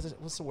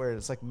 what's the word?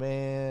 It's like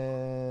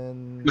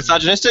man,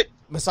 misogynistic.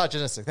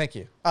 Thank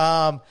you.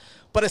 But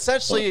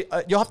essentially,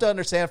 you'll have to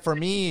understand. For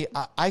me,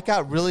 I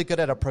got really good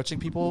at approaching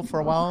people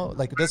for a while.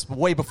 Like this,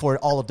 way before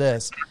all of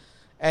this.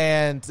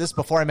 And this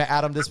before I met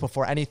Adam, this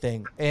before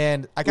anything.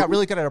 And I got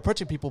really good at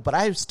approaching people, but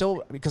I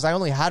still, because I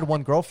only had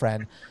one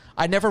girlfriend,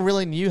 I never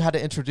really knew how to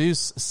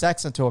introduce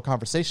sex into a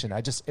conversation.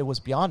 It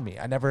was beyond me.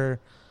 I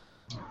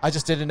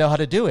just didn't know how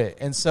to do it.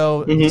 And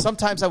so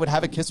sometimes I would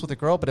have a kiss with a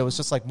girl, but it was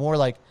just like more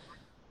like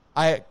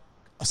I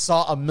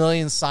saw a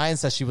million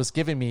signs that she was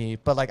giving me.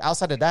 But like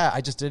outside of that, I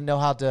just didn't know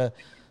how to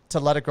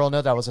let a girl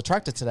know that I was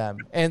attracted to them.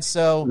 And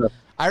so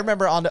I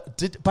remember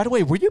by the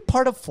way, were you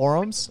part of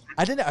forums?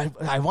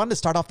 I wanted to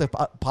start off the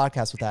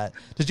podcast with that.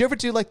 Did you ever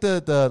do like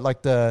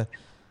the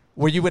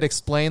where you would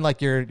explain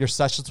like your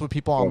sessions with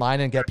people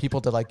online and get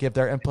people to like give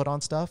their input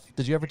on stuff?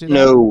 Did you ever do that?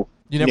 No.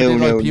 You never did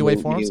like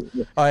PUA forums?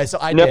 No. All right, so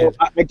I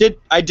did.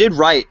 I did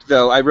write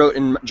though. I wrote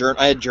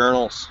I had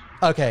journals.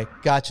 Okay,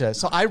 gotcha.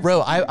 So I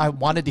wrote. I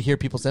wanted to hear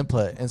people's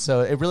input, and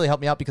so it really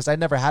helped me out because I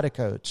never had a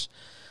coach.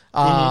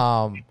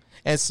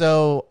 And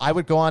so I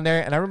would go on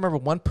there, and I remember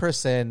one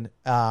person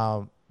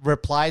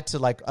replied to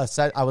like a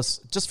set. I was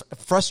just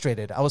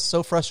frustrated. I was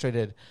so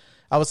frustrated.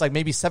 I was like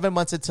maybe 7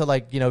 months into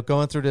like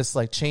going through this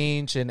like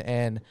change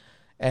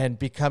and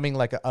becoming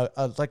like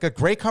a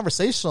great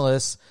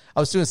conversationalist.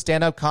 I was doing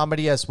stand-up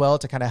comedy as well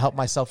to kind of help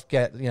myself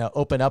get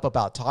open up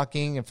about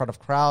talking in front of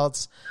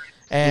crowds,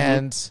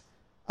 and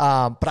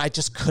but I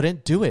just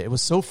couldn't do it. It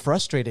was so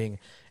frustrating.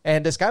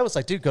 And this guy was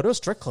like, dude, go to a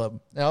strip club.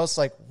 And I was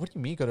like, what do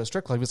you mean go to a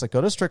strip club? He was like, go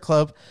to a strip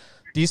club.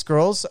 These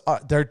girls,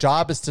 their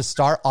job is to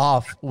start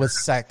off with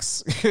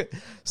sex.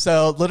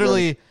 So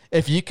literally,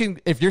 if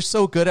you're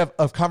so good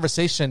of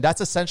conversation,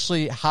 that's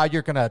essentially how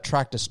you're going to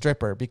attract a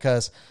stripper,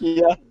 because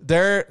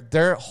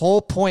their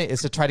whole point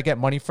is to try to get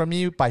money from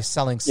you by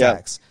selling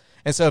sex.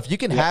 And so if you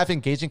can have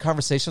engaging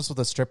conversations with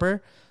a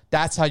stripper,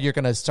 that's how you're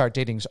going to start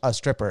dating a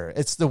stripper.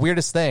 It's the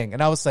weirdest thing.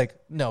 And I was like,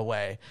 no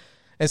way.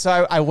 And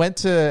so I went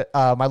to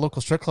my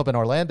local strip club in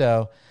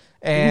Orlando,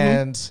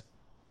 and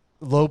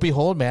lo and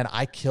behold, man,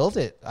 I killed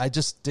it. I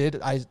just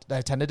did. I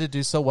tended to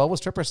do so well with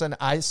strippers, and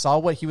I saw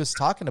what he was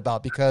talking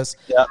about because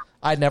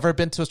I'd never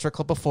been to a strip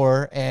club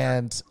before.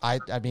 And I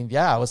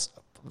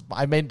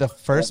made the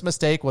first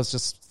mistake was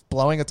just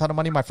blowing a ton of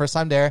money my first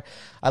time there.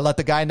 I let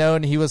the guy know,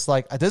 and he was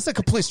like, this is a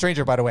complete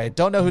stranger, by the way.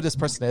 Don't know who this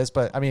person is,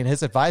 but I mean,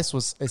 his advice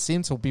it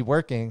seemed to be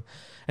working.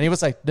 And he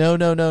was like, no,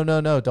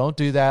 don't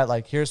do that.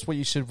 Like, here's what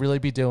you should really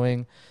be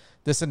doing,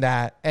 this and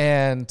that.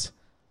 And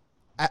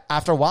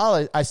after a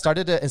while, I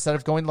started to, instead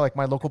of going to like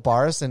my local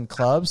bars and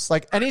clubs,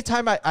 like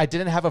anytime I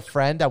didn't have a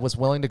friend that was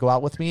willing to go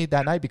out with me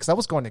that night, because I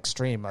was going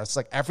extreme. I was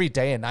like every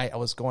day and night I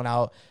was going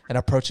out and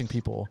approaching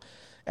people.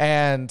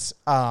 And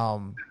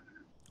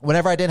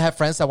whenever I didn't have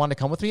friends that wanted to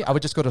come with me, I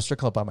would just go to a strip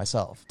club by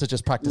myself to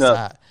just practice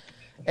that.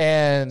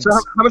 And so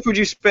how much would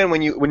you spend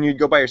when you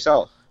go by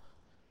yourself?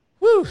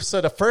 Woo!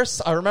 So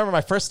I remember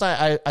my first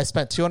night, I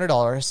spent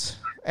 $200,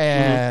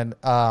 and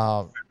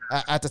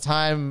at the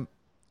time,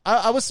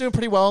 I was doing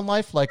pretty well in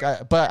life. Like,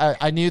 but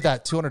I knew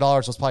that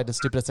 $200 was probably the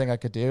stupidest thing I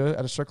could do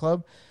at a strip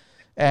club,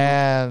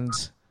 and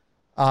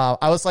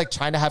I was like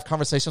trying to have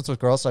conversations with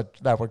girls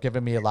that were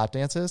giving me lap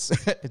dances.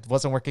 It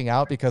wasn't working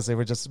out because they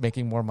were just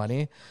making more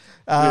money.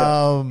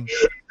 So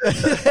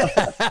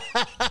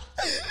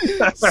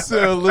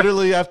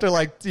literally after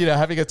like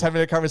having a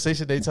 10-minute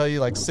conversation, they tell you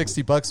like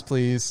 $60,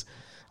 please.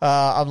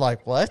 I'm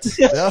like, what?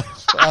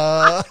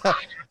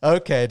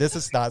 Okay, this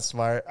is not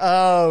smart.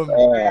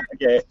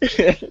 Okay.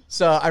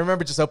 So I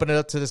remember just opening it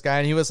up to this guy,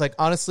 and he was like,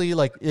 honestly,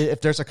 like if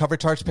there's a cover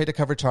charge, pay the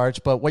cover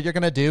charge. But what you're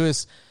going to do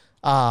is,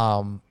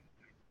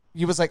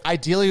 he was like,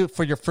 ideally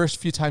for your first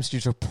few times, you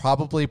should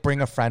probably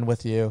bring a friend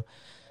with you,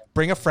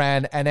 bring a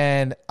friend, and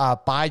then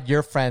buy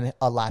your friend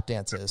a lap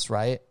dances,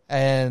 right?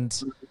 And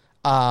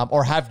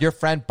or have your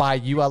friend buy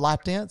you a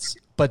lap dance,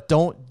 but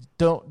don't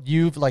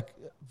you like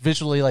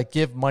visually like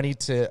give money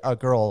to a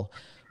girl,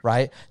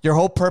 right? Your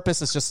whole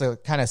purpose is just to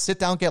kind of sit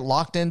down, get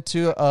locked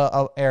into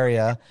a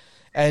area,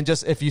 and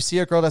just if you see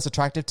a girl that's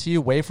attractive to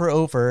you, wave her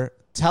over,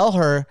 tell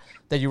her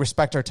that you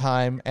respect her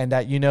time and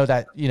that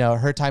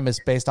her time is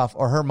based off,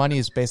 or her money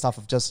is based off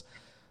of just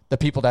the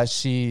people that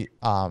she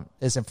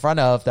is in front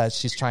of, that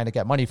she's trying to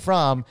get money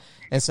from.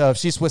 And so if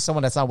she's with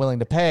someone that's not willing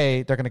to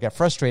pay, they're going to get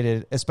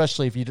frustrated,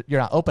 especially if you're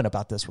not open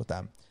about this with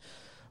them.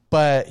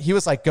 But he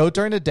was like, go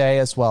during the day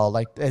as well.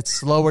 Like, it's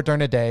slower during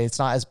the day. It's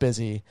not as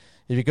busy.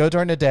 If you go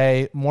during the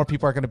day, more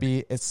people are going to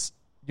be,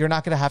 you're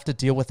not going to have to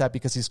deal with that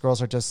because these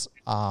girls are just,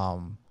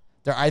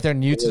 they're either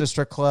new to the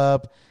strip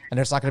club and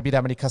there's not going to be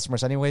that many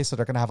customers anyway. So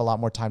they're going to have a lot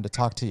more time to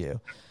talk to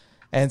you.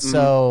 And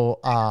so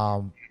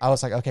I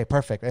was like, okay,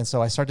 perfect. And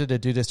so I started to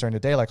do this during the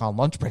day, like on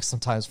lunch breaks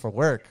sometimes for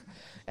work.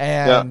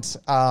 And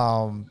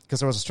because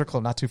there was a strip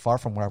club not too far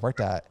from where I worked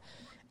at.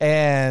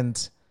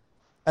 And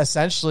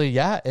essentially,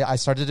 I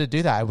started to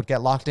do that. I would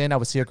get locked in. I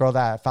would see a girl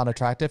that I found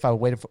attractive. I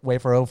would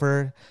wave her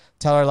over,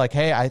 tell her like,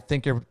 hey, I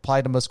think you're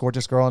probably the most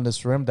gorgeous girl in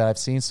this room that I've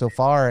seen so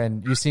far.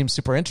 And you seem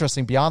super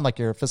interesting beyond like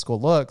your physical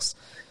looks.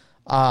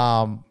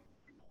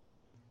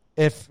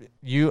 If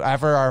you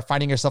ever are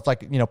finding yourself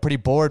like, pretty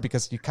bored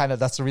because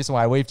that's the reason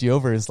why I waved you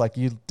over, is like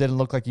you didn't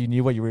look like you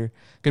knew what you were going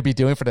to be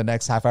doing for the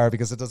next half hour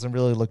because it doesn't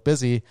really look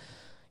busy.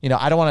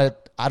 I don't want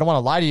to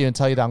lie to you and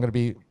tell you that I'm going to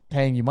be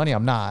paying you money.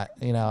 I'm not,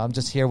 I'm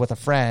just here with a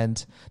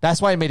friend.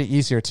 That's why I made it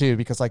easier too,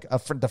 because like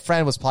the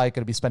friend was probably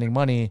going to be spending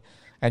money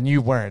and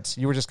you weren't.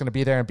 You were just going to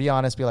be there and be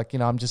honest, be like,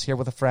 I'm just here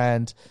with a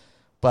friend.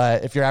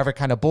 But if you're ever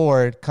kind of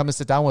bored, come and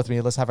sit down with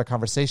me. Let's have a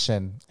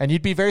conversation. And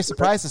you'd be very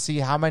surprised to see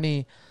how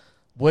many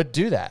would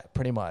do that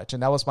pretty much.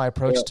 And that was my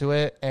approach to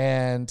it.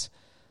 And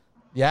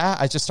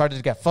I just started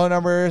to get phone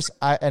numbers.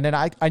 And then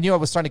I knew I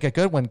was starting to get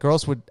good when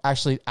girls would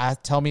actually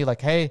tell me like,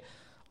 hey,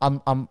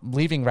 I'm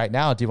leaving right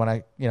now. Do you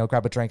want to,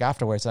 grab a drink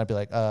afterwards? And I'd be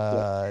like,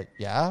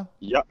 yeah.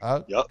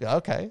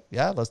 Okay.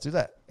 Yeah, let's do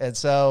that. And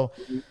so,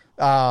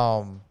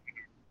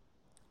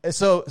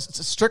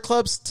 strip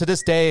clubs to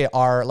this day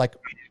are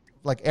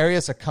like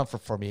areas of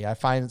comfort for me. I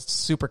find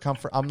super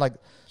comfort. I'm like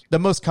the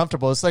most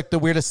comfortable. It's like the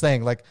weirdest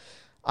thing. Like,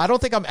 I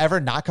don't think I'm ever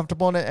not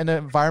comfortable in an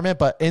environment,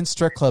 but in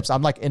strip clubs,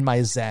 I'm like in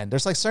my zen.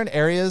 There's like certain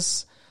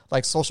areas,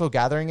 like social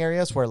gathering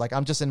areas, where like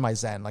I'm just in my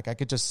zen. Like I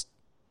could just,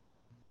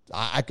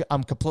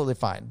 I'm completely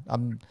fine.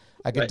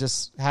 I could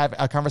just have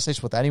a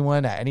conversation with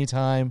anyone at any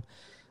time.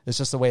 It's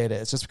just the way it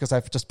is. Just because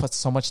I've just put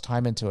so much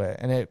time into it,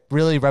 and it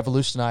really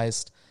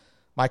revolutionized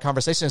my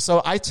conversation.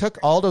 So I took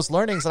all those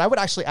learnings, and I would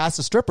actually ask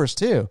the strippers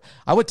too.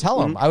 I would tell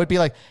them, I would be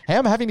like, hey,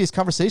 I'm having these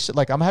conversations.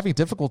 Like I'm having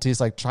difficulties,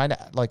 like trying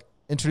to like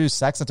introduce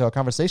sex into a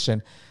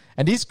conversation.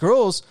 And these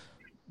girls,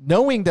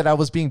 knowing that I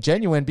was being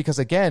genuine, because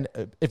again,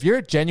 if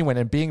you're genuine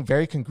and being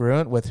very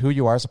congruent with who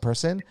you are as a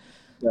person,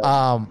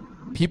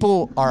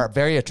 people are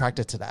very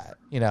attracted to that,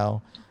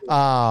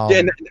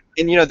 and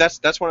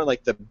that's one of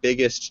like the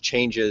biggest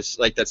changes,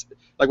 like that's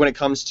like when it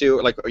comes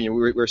to like,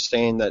 we're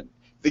saying that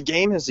the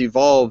game has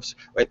evolved,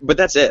 right? But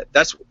that's it.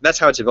 That's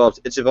how it's evolved.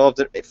 It's evolved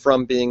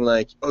from being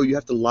like, oh, you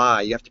have to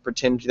lie, you have to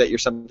pretend that you're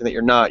something that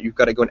you're not. You've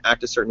got to go and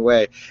act a certain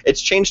way.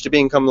 It's changed to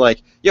become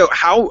like,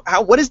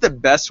 what is the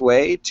best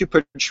way to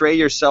portray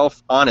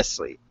yourself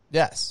honestly?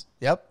 Yes.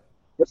 Yep.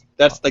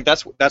 That's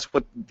what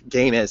the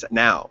game is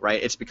now,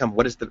 right? It's become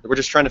we're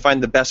just trying to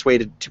find the best way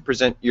to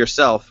present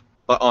yourself,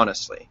 but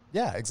honestly.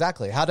 Yeah,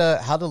 exactly. How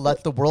to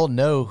let the world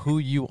know who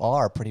you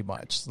are, pretty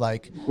much.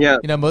 Like,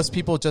 most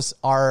people just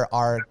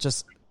are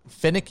just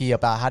finicky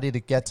about how to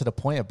get to the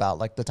point about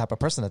like the type of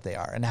person that they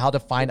are and how to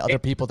find other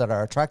people that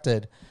are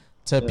attracted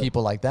to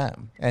people like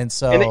them. And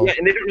so, and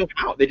they don't know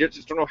how. They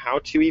just don't know how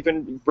to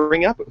even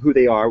bring up who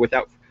they are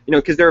without,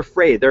 because they're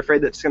afraid. They're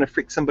afraid that it's going to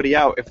freak somebody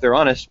out if they're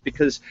honest,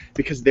 because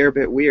they're a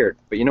bit weird.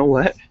 But you know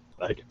what?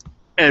 Like,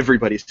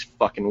 everybody's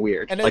fucking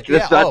weird. And like,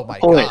 oh my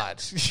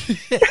god.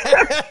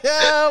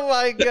 Oh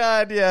my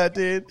god, yeah,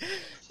 dude.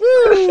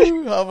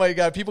 Woo. Oh my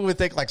god. People would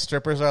think like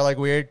strippers are like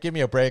weird. Give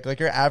me a break. Like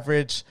your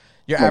average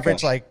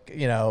like,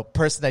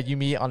 person that you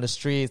meet on the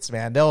streets,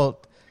 man,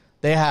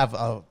 they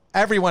have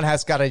everyone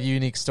has got a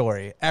unique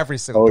story. Every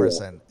single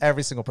person.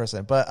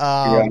 But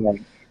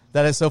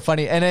that is so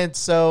funny. And then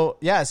so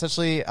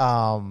essentially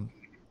that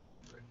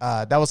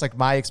was like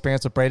my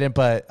experience with Braden,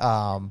 but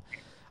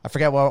I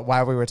forget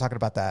why we were talking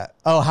about that.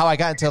 Oh, how I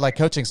got into like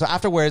coaching. So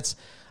afterwards,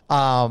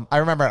 I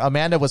remember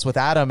Amanda was with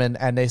Adam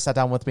and they sat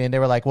down with me and they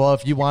were like, well,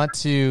 if you want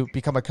to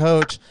become a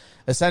coach,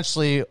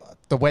 essentially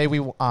the way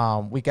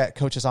we get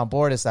coaches on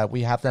board is that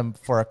we have them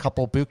for a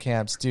couple boot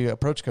camps do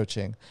approach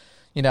coaching.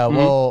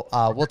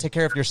 We'll take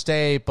care of your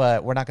stay,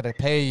 but we're not going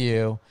to pay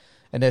you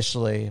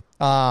initially.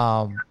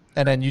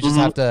 And then you just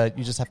have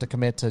to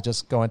commit to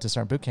just go into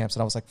certain boot camps.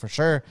 And I was like, for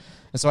sure.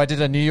 And so I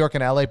did a New York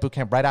and LA boot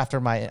camp right after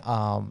my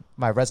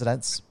my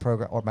residence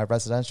program or my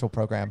residential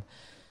program.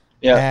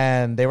 Yeah.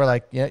 And they were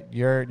like, yeah,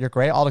 you're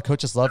great. All the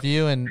coaches love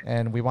you,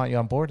 and we want you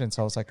on board. And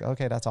so I was like,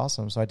 okay, that's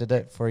awesome. So I did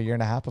it for a year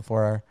and a half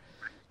before,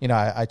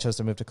 I chose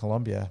to move to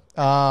Colombia.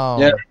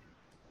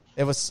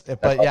 It was,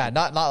 but yeah,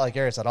 not like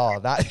yours at all.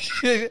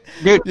 Dude,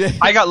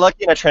 I got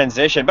lucky in a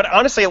transition, but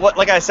honestly,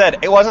 like I said,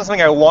 it wasn't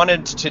something I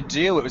wanted to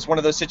do. It was one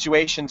of those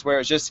situations where it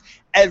was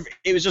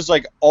just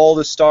like all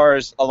the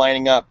stars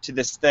aligning up to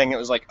this thing. It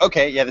was like,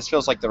 okay, yeah, this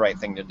feels like the right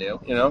thing to do,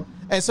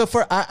 And so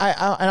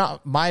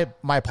my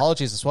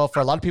apologies as well for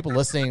a lot of people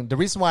listening. The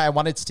reason why I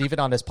wanted Steven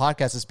on this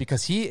podcast is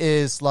because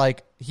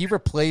he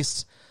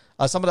replaced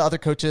some of the other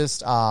coaches.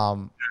 They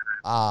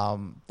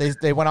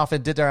went off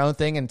and did their own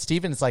thing, and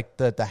Steven is like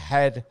the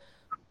head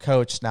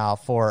coach now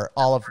for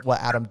all of what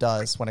Adam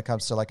does when it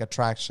comes to like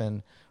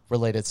attraction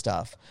related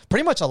stuff.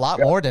 Pretty much a lot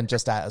more than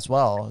just that as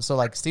well. So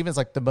like Steven's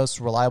like the most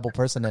reliable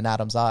person in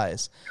Adam's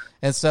eyes.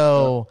 And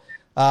so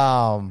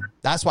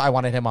that's why I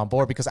wanted him on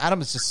board, because Adam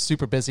is just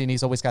super busy and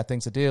he's always got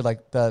things to do. Like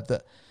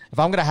if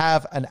I'm going to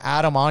have an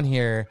Adam on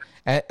here,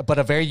 but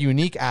a very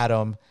unique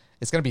Adam,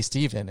 it's going to be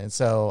Steven. And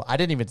so I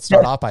didn't even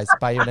start off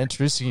by even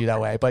introducing you that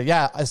way. But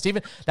yeah,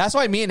 Steven, that's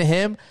why me and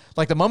him,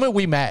 like the moment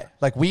we met,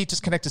 like we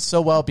just connected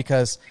so well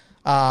because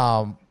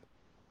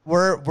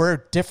we're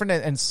different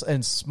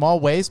in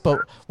small ways. But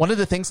one of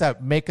the things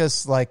that make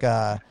us like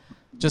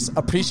just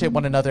appreciate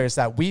one another is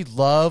that we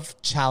love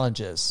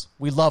challenges.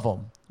 We love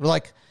them. We're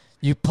like,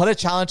 you put a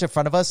challenge in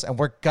front of us and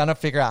we're going to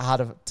figure out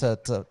how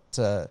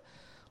to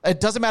it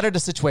doesn't matter the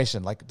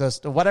situation. Like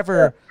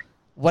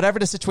whatever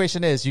the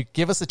situation is, you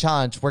give us a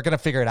challenge, we're going to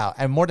figure it out.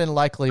 And more than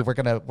likely, we're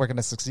going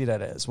to succeed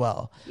at it as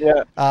well.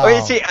 Yeah.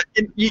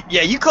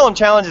 You call them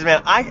challenges,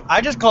 man.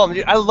 I just call them,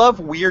 dude, I love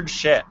weird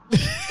shit.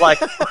 Like,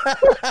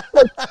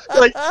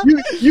 like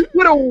you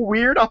put a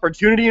weird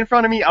opportunity in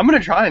front of me, I'm going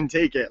to try and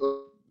take it.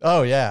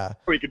 Oh, yeah.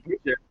 We could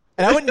put there.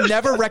 And I would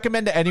never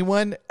recommend to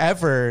anyone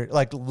ever,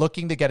 like,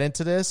 looking to get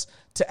into this,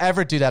 to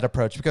ever do that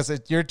approach,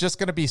 because you're just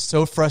going to be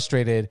so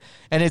frustrated.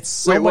 And it's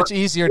so much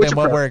easier than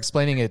what we're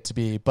explaining it to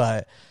be.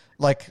 But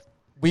like,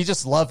 we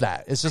just love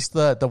that. It's just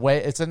the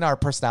way it's in our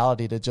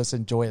personality to just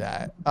enjoy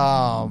that.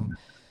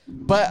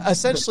 But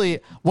essentially,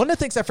 one of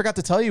the things I forgot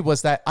to tell you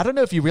was that, I don't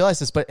know if you realize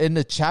this, but in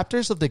the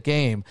chapters of the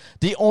game,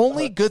 the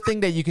only good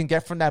thing that you can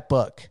get from that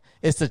book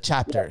is the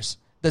chapters,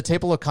 the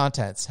table of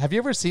contents. Have you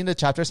ever seen the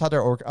chapters, how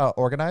they're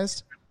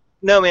organized?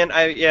 No, man.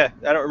 I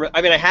don't remember.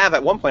 I mean, I have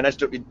at one point. I've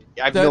no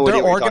idea what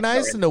they're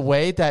organized in a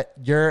way that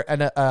you're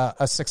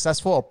a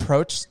successful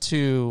approach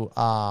to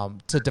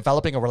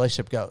developing a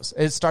relationship goes.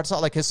 It starts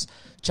out like his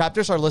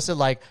chapters are listed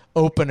like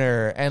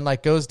opener and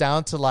like goes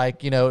down to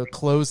like,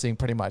 closing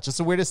pretty much. It's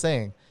the weirdest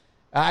thing.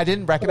 I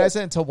didn't recognize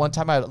it until one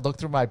time I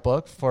looked through my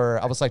book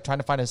I was like trying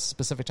to find a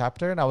specific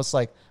chapter, and I was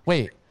like,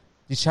 wait,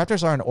 these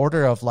chapters are in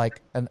order of like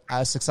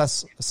a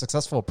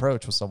successful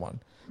approach with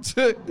someone.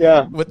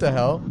 Yeah. What the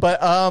hell?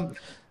 But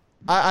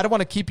I don't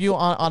want to keep you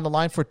on the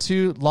line for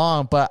too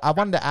long, but I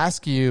wanted to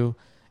ask you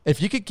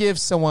if you could give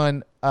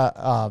someone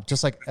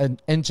just like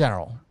in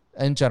general,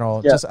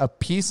 just a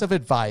piece of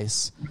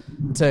advice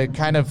to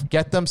kind of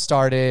get them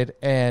started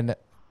and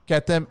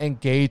get them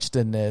engaged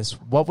in this.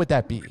 What would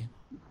that be?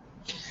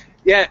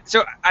 Yeah,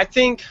 so I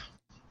think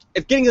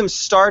if getting them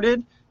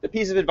started, the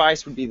piece of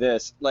advice would be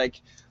this. Like,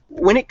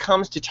 when it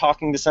comes to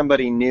talking to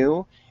somebody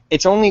new,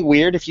 it's only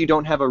weird if you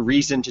don't have a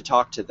reason to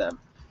talk to them.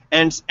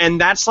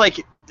 And that's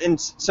like, and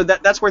so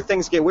that's where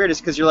things get weird,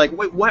 is because you're like,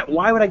 wait, what?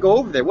 Why would I go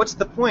over there? What's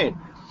the point?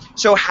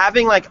 So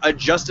having like a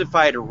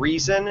justified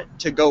reason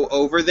to go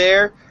over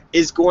there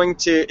is going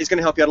to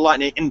help you out a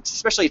lot, and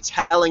especially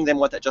telling them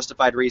what that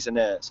justified reason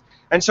is.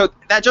 And so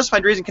that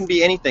justified reason can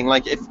be anything.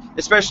 Like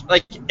especially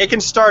like it can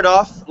start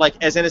off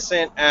like as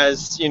innocent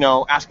as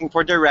asking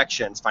for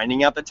directions,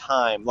 finding out the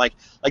time. Like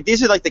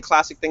these are like the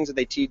classic things that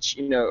they teach,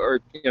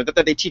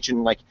 that they teach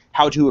in like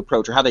how to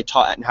approach, or how they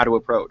taught and how to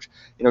approach.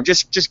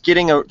 Just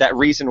getting that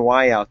reason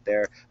why out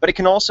there. But it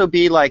can also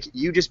be like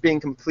you just being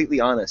completely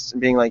honest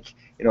and being like,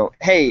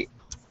 hey,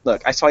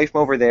 look, I saw you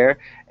from over there,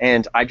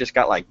 and I just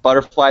got like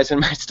butterflies in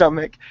my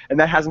stomach, and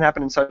that hasn't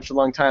happened in such a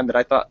long time that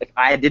I thought if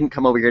I didn't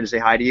come over here to say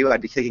hi to you, I'd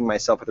be kicking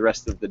myself for the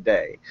rest of the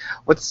day.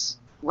 What's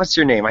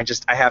your name? I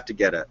have to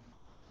get it.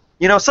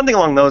 Something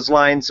along those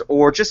lines,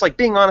 or just like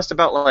being honest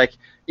about like,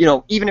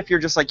 even if you're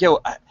just like,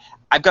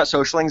 I've got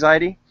social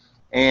anxiety,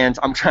 and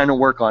I'm trying to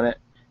work on it,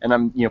 and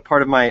I'm,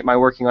 part of my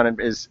working on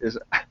it is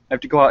I have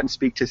to go out and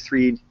speak to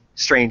 3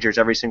 strangers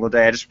every single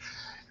day.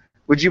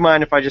 Would you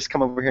mind if I just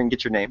come over here and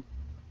get your name?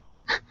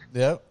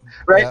 Yep.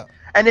 Right? Yep.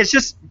 And it's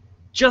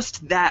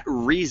just that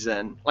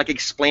reason, like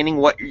explaining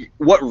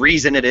what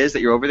reason it is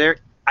that you're over there.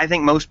 I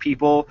think most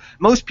people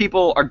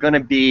are going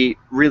to be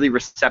really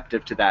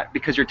receptive to that,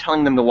 because you're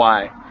telling them the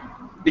why.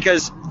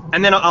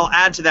 And then I'll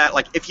add to that,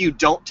 like if you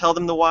don't tell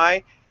them the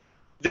why,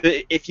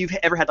 if you've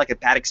ever had like a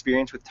bad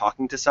experience with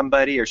talking to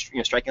somebody or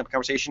striking up a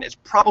conversation, it's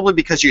probably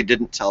because you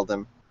didn't tell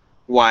them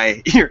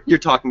why you're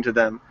talking to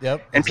them.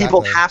 Yep. And exactly.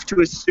 People have to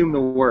assume the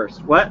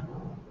worst. What?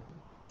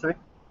 Sorry?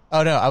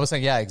 Oh no, I was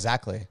saying, yeah,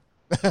 exactly.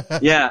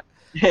 Yeah.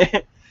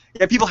 Yeah,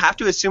 Yeah, people have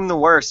to assume the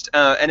worst,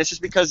 and it's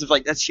just because of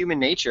like that's human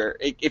nature.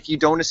 If you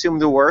don't assume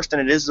the worst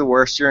and it is the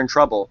worst, you're in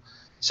trouble.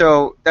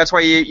 So that's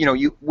why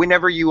you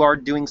whenever you are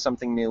doing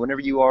something new,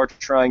 whenever you are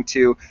trying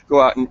to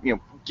go out and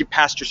get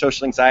past your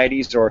social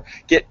anxieties or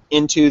get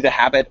into the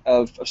habit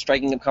of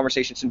striking up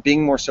conversations and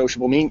being more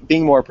sociable,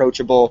 being more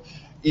approachable,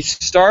 you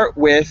start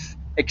with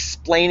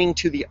explaining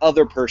to the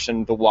other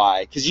person the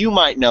why, because you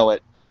might know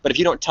it, but if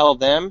you don't tell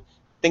them,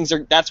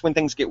 that's when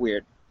things get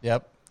weird.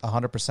 Yep.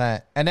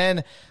 100%. And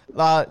then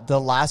the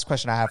last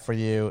question I have for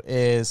you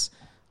is,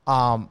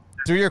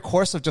 through your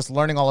course of just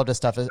learning all of this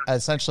stuff,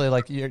 essentially,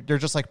 like you're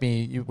just like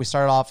me. We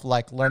started off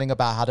like learning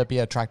about how to be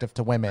attractive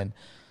to women,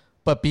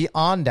 but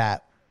beyond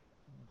that,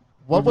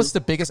 what was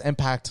the biggest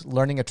impact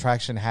learning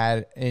attraction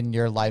had in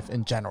your life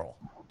in general?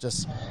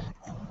 Just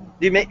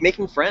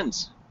making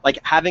friends. Like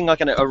having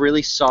like a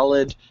really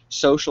solid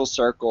social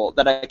circle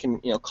that I can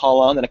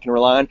call on, that I can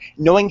rely on,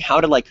 knowing how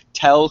to like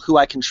tell who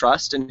I can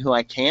trust and who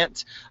I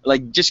can't,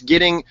 like just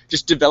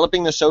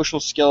developing the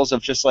social skills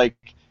of just like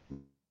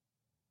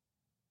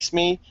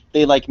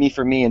they like me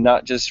for me and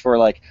not just for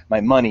like my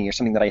money or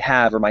something that I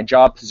have or my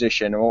job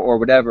position or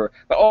whatever,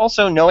 but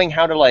also knowing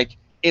how to like,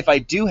 if I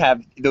do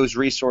have those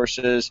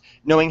resources,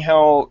 knowing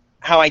how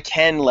I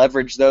can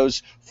leverage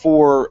those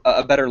for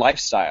a better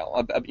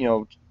lifestyle,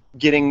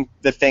 getting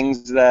the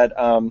things that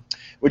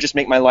would just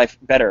make my life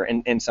better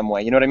in some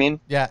way. You know what I mean?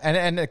 Yeah,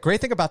 and the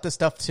great thing about this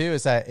stuff too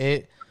is that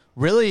it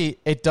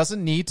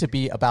doesn't need to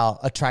be about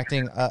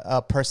attracting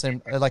a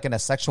person like in a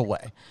sexual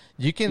way.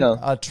 You can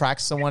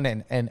attract someone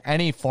in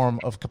any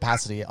form of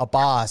capacity, a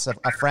boss,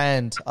 a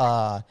friend,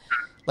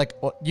 like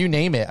you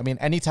name it. I mean,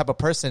 any type of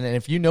person. And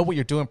if you know what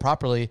you're doing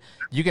properly,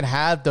 you can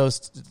have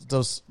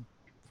those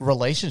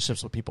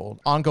relationships with people,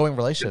 ongoing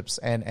relationships,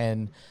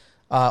 and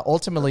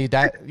ultimately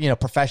that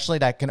professionally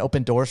that can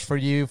open doors for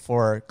you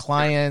for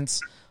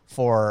clients,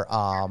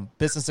 for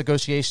business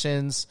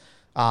negotiations.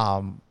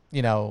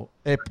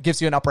 It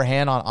gives you an upper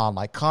hand on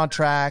like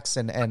contracts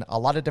and a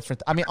lot of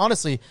different. I mean,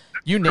 honestly,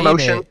 you name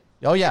it.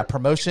 Oh yeah,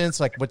 promotions,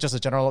 like with just a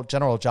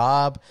general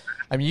job.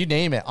 I mean, you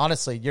name it.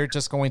 Honestly, you're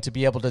just going to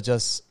be able to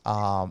just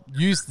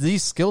use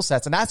these skill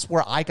sets, and that's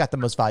where I got the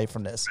most value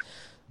from this.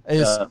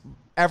 Is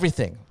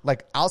everything,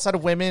 like outside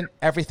of women,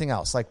 everything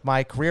else, like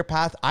my career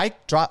path. I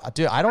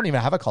don't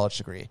even have a college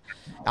degree.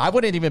 I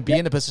wouldn't even be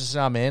in the position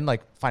I'm in,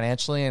 like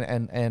financially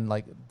and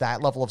like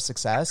that level of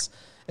success,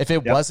 if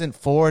it wasn't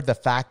for the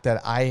fact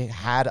that I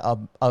had a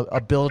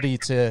ability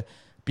to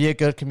be a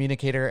good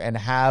communicator and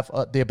have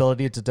the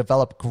ability to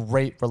develop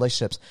great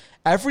relationships.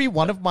 Every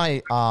one of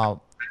my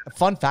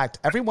fun fact,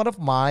 every one of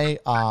my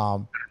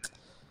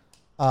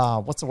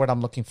what's the word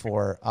I'm looking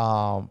for?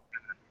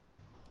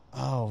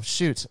 Oh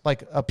shoot!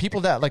 Like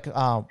people that like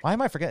why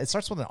am I forgetting? It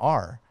starts with an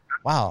R.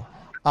 Wow.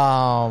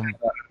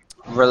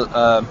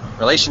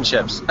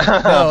 Relationships.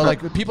 No,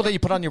 like people that you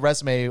put on your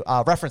resume,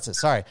 references.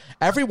 Sorry.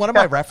 Every one of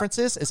my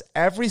references is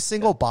every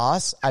single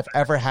boss I've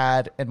ever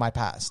had in my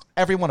past.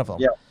 Every one of them.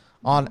 Yeah.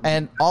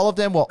 And all of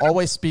them will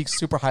always speak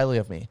super highly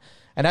of me.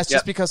 And that's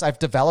just because I've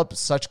developed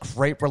such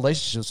great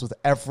relationships with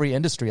every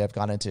industry I've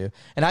gone into.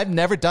 And I've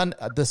never done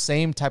the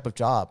same type of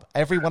job.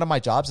 Every one of my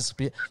jobs is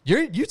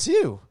you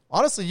too.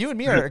 Honestly, you and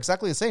me are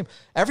exactly the same.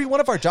 Every one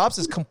of our jobs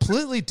is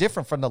completely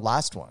different from the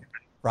last one.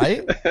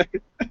 Right?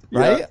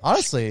 Right?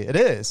 Honestly, it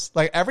is.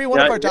 Like every one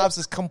of our jobs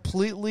is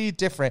completely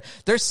different.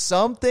 There's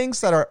some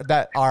things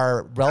that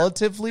are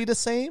relatively the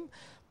same,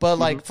 but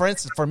like for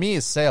instance, for me,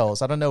 it's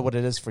sales. I don't know what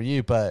it is for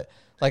you, but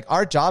like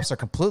our jobs are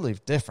completely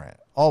different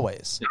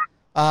always.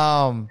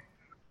 But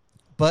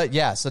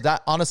yeah, so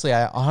that honestly,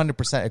 I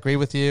 100% agree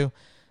with you.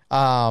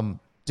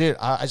 Dude,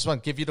 I just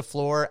want to give you the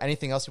floor.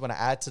 Anything else you want to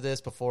add to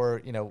this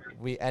before,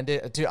 we end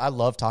it? Dude, I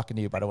love talking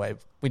to you, by the way.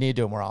 We need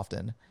to do it more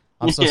often.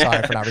 I'm so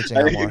sorry for not reaching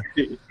out more.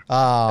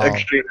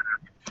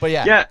 But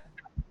yeah.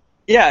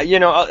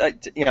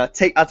 I'll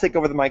take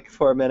over the mic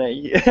for a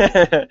minute.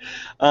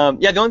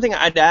 The only thing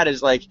I'd add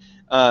is like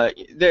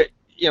there,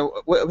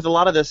 with a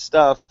lot of this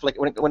stuff, like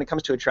when it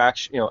comes to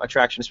attraction,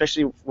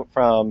 especially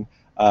from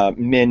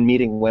men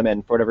meeting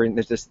women for whatever,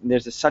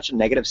 there's such a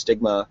negative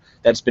stigma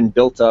that's been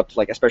built up,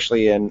 like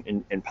especially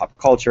in pop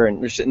culture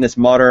and in this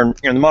modern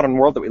the modern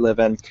world that we live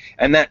in,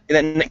 and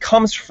it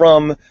comes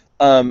from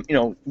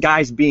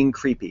guys being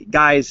creepy,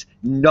 guys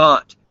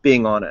not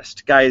being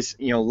honest, guys,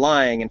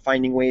 lying and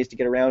finding ways to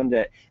get around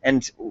it.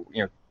 And,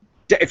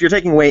 if you're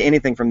taking away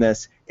anything from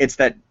this, it's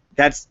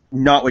that's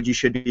not what you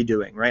should be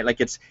doing, right? Like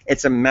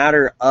it's a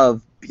matter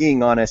of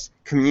being honest,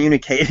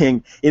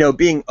 communicating,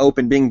 being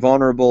open, being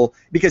vulnerable,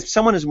 because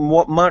someone is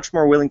much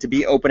more willing to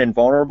be open and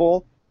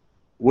vulnerable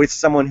with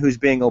someone who's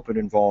being open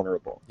and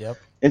vulnerable. Yep.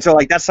 And so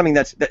like that's something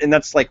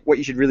that's like what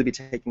you should really be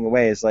taking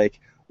away is like,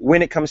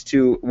 when it comes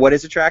to what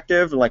is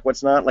attractive and like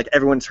what's not, like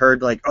everyone's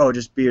heard like, oh,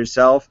 just be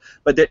yourself,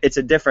 but it's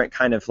a different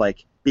kind of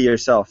like be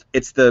yourself.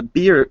 It's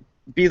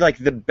be like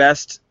the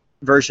best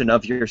version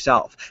of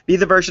yourself. Be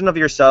the version of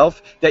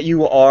yourself that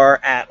you are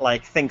at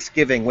like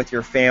Thanksgiving with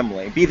your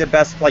family. Be the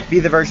best, like be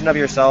the version of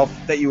yourself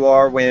that you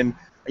are when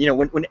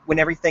when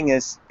everything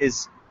is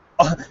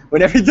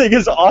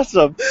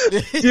awesome.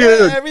 Dude,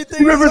 Yeah,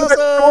 everything remember is that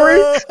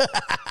awesome.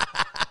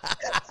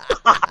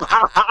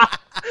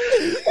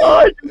 Oh,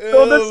 I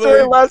told that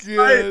story last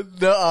night.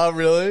 No,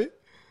 really?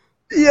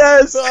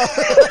 Yes.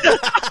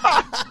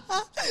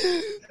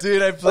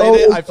 Dude, I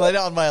played it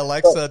on my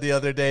Alexa the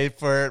other day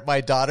for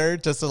my daughter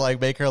just to like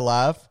make her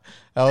laugh.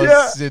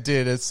 Dude,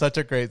 it's such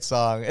a great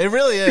song. It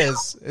really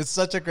is. It's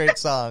such a great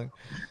song.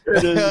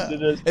 It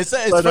is. It's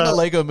from the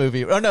Lego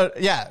movie. Oh no,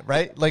 yeah,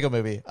 right? Lego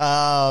movie.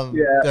 Yeah.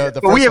 The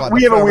But we first have one, a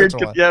weird.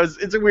 original one. Yeah,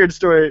 it's a weird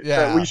story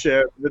that we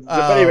share. But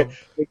anyway,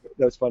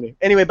 that was funny.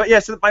 Anyway, but yeah.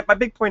 So my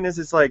big point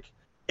is like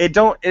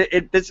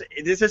this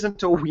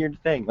isn't a weird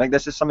thing. Like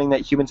this is something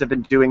that humans have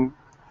been doing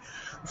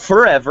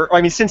forever. I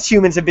mean, since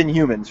humans have been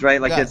humans,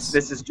 right? Like Yes.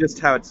 this is just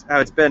how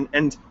it's been.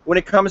 And when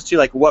it comes to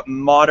like what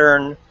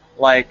modern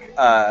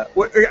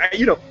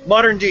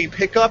modern day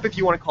pickup, if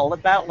you want to call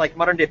it that, like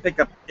modern day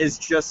pickup is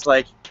just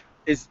like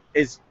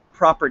is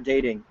proper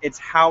dating. It's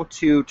how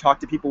to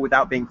talk to people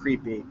without being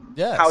creepy.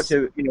 Yes. How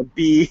to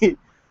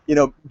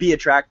be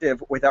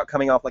attractive without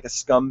coming off like a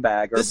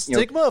scumbag. Or The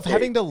stigma of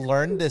having to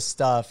learn this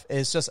stuff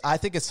is just, I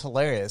think it's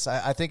hilarious.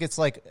 I think it's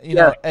like,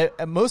 know,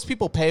 most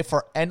people pay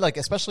for, and like,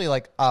 especially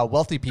like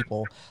wealthy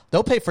people,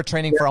 they'll pay for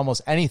training for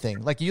almost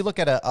anything. Like you look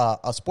at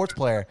a sports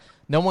player,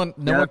 no one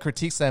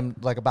critiques them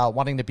like about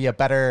wanting to be a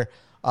better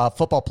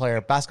football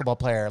player, basketball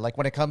player. Like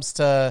when it comes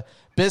to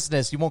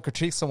business, you won't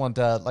critique someone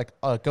to like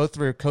go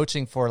through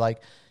coaching for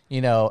like,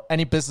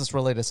 any business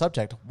related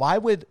subject. Why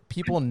would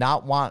people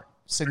not want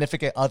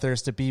significant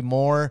others to be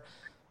more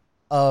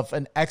of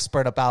an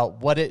expert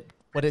about what it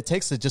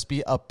takes to just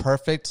be a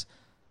perfect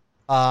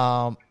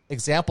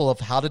example of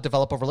how to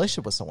develop a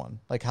relationship with someone,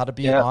 like how to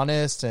be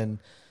honest? And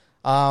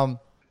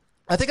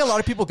I think a lot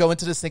of people go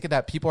into this thinking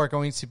that people are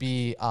going to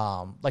be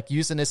like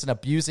using this and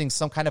abusing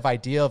some kind of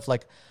idea of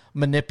like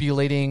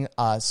manipulating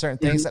certain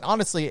things. And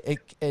honestly,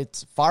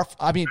 it's far.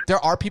 I mean, there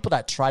are people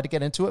that try to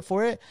get into it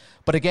for it,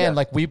 but again,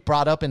 like we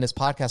brought up in this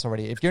podcast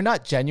already, if you're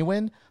not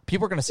genuine,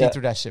 people are going to see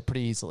through that shit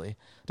pretty easily.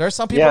 There are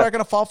some people that are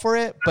going to fall for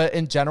it, but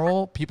in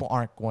general, people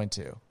aren't going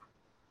to.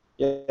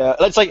 Yeah,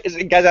 it's like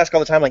guys ask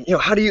all the time, like,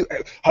 how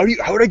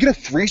would I get a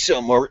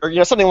threesome, or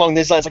something along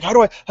these lines, like how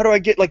do I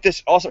get like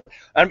this awesome,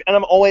 and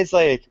I'm always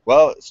like,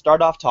 well,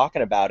 start off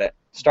talking about it,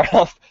 start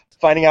off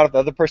finding out if the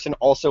other person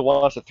also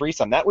wants a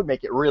threesome. That would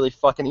make it really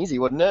fucking easy,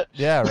 wouldn't it?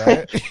 Yeah,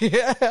 right.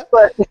 Yeah.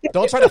 But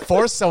don't try to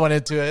force someone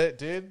into it,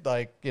 dude.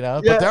 Like,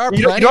 but there are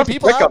plenty of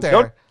people out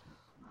there.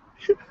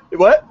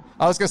 What?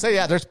 I was gonna say,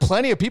 yeah, there's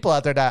plenty of people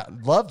out there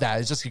that love that.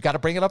 It's just you got to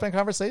bring it up in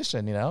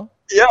conversation, Yeah,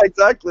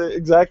 exactly.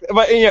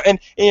 But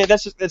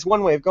that's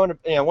one way of going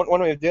to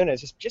one way of doing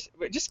it is just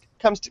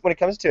comes to, when it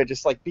comes to it,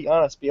 just like be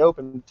honest, be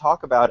open,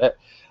 talk about it.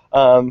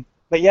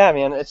 But yeah,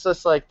 man, it's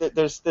just like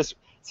there's this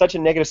such a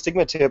negative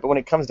stigma to it. But when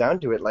it comes down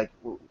to it, like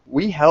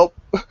we help,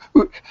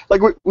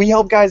 like we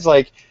help guys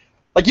like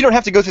you don't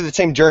have to go through the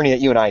same journey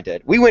that you and I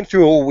did. We went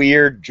through a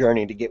weird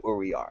journey to get where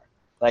we are.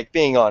 Like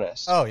being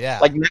honest. Oh yeah.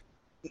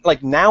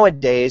 Like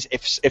nowadays,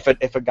 if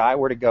a guy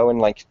were to go and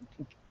like,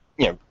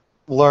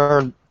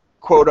 learn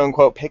quote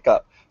unquote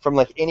pickup from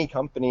like any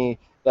company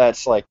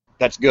that's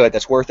good,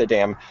 that's worth a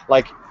damn,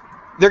 like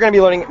they're going to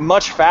be learning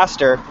much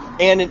faster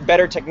and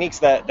better techniques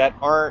that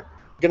aren't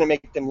going to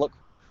make them look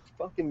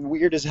fucking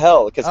weird as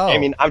hell. Because I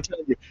mean, I'm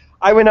telling you,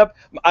 I went up.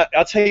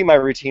 I'll tell you my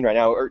routine right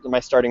now, or my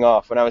starting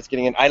off when I was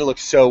getting in. I looked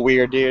so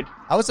weird, dude.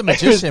 I was a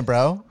magician,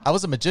 bro. I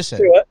was a magician.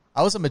 Say what?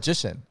 I was a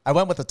magician. I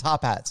went with a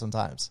top hat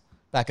sometimes.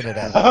 Back in the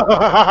day.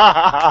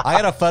 I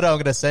got a photo I'm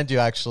going to send you,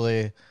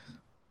 actually.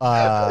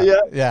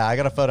 Yeah, I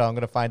got a photo. I'm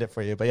going to find it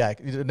for you. But yeah,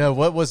 no,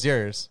 what was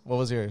yours?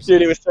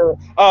 Dude, it was so...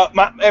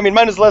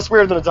 mine is less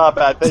weird than a top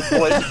hat.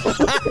 Thankfully.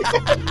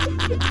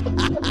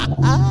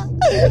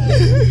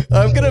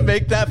 I'm going to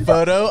make that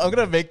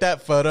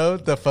photo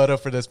the photo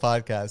for this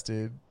podcast,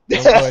 dude.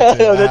 I'm going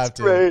to. That's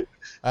great.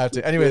 I have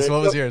to. Anyways,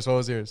 what was yours?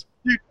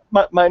 Dude,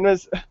 mine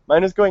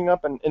was going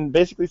up and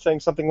basically saying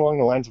something along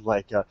the lines of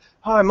like,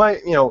 hi,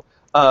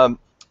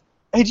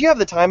 hey, do you have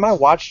the time? My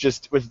watch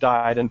just was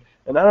died, and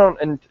I don't,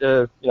 and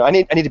I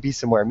need to be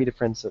somewhere, meet a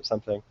friend or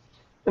something.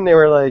 And they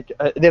were like,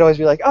 they'd always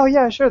be like, oh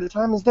yeah, sure, the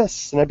time is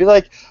this, and I'd be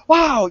like,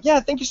 wow, yeah,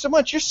 thank you so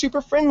much, you're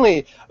super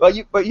friendly. Well,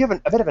 you have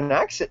a bit of an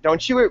accent,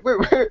 don't you?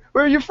 Where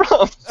are you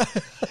from?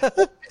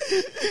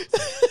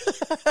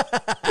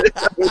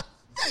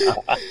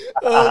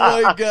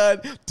 Oh my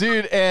god,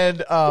 dude!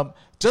 And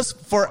just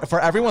for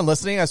everyone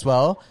listening as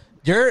well,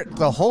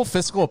 the whole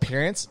physical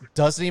appearance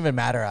doesn't even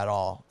matter at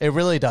all. It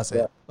really doesn't.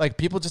 Yeah. Like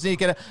people just need to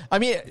get it. I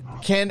mean,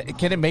 can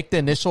it make the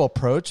initial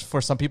approach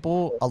for some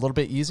people a little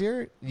bit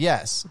easier?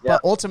 Yes, but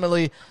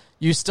ultimately,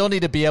 you still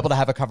need to be able to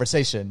have a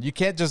conversation. You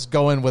can't just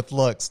go in with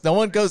looks. No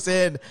one goes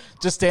in,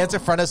 just stands in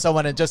front of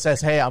someone and just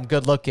says, hey, I'm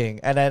good looking,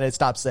 and then it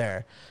stops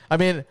there. I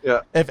mean,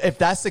 if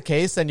that's the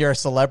case, then you're a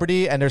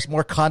celebrity and there's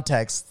more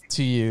context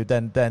to you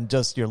than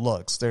just your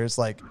looks. There's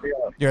like,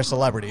 you're a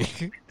celebrity.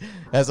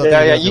 That's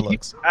your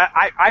looks.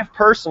 I've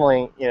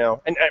personally,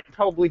 and it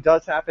probably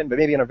does happen, but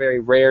maybe on a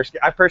very rare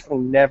scale, I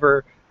personally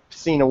never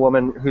seen a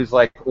woman who's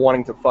like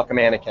wanting to fuck a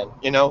mannequin.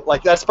 You know,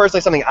 like that's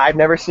personally something I've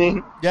never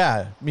seen.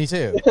 Yeah, me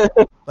too.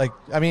 Like,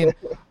 I mean,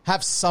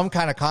 have some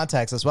kind of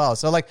context as well.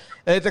 So like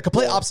the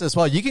complete opposite as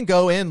well. You can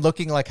go in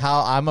looking like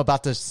how I'm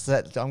about to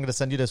I'm going to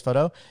send you this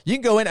photo. You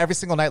can go in every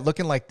single night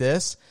looking like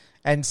this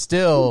and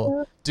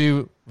still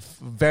do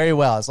very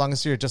well as long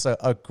as you're just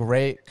a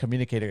great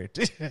communicator.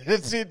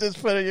 See this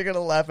photo you're going to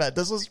laugh at.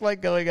 This was my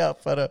going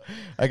out photo.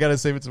 I got to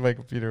save it to my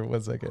computer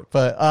 1 second.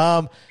 But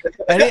how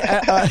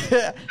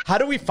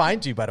do we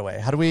find you, by the way?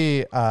 How do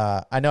we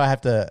I know I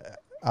have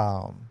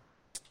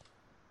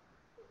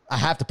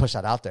to push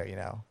that out there, you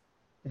know.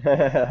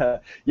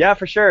 Yeah,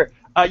 for sure.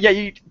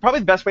 You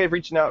probably the best way of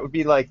reaching out would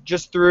be like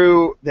just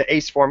through the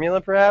ACE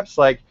formula, perhaps.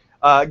 Like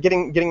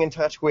getting in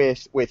touch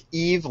with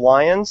Eve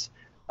Lyons.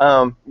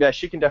 Yeah,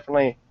 she can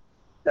definitely.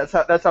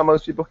 That's how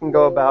most people can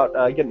go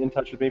about getting in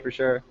touch with me for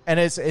sure. And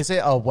is it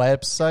a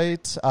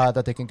website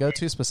that they can go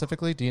to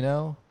specifically? Do you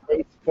know?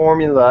 ACE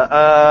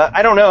formula.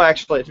 I don't know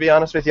actually. To be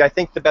honest with you, I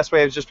think the best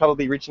way is just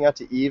probably reaching out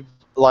to Eve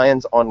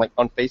Lyons on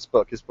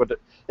Facebook is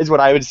what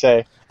I would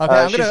say. Okay,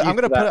 I'm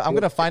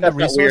gonna find a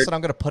resource and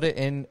I'm gonna put it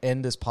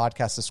in this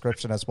podcast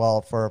description as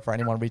well for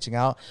anyone reaching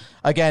out.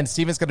 Again,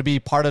 Steven's gonna be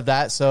part of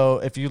that. So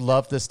if you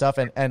love this stuff,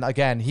 and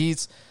again,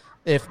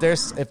 if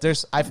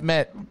there's I've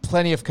met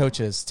plenty of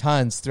coaches,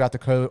 tons throughout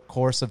the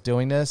course of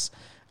doing this.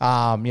 You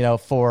know,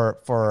 for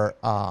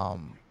a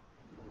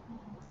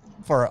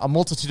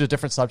multitude of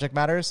different subject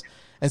matters,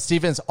 and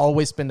Steven's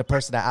always been the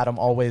person that Adam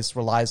always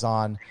relies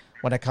on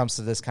when it comes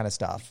to this kind of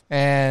stuff.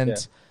 And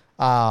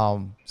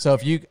so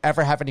if you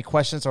ever have any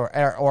questions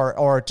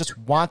or just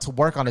want to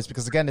work on this,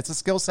 because again, it's a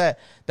skill set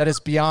that is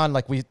beyond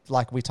like we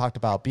talked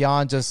about,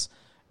 beyond just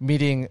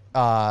meeting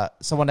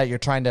someone that you're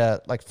trying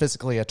to like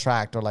physically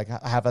attract or like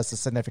have as a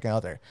significant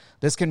other.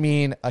 This can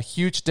mean a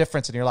huge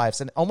difference in your lives.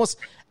 And almost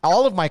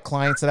all of my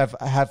clients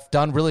that have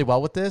done really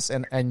well with this,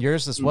 and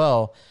yours as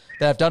well,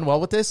 that have done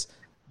well with this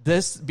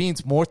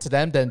means more to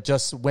them than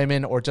just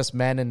women or just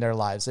men in their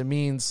lives. It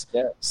means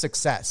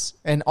success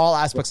in all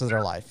aspects of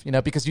their life, you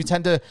know, because you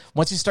tend to,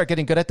 once you start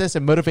getting good at this,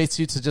 it motivates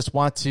you to just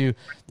want to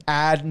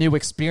add new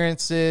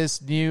experiences,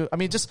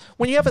 just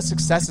when you have a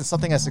success in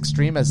something as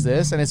extreme as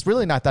this, and it's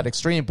really not that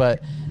extreme,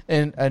 but,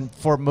 and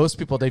for most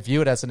people, they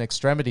view it as an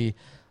extremity.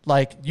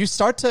 Like you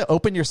start to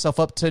open yourself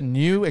up to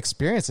new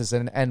experiences.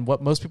 And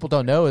what most people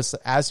don't know is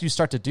as you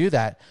start to do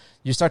that,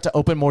 you start to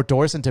open more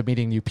doors into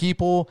meeting new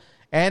people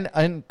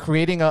and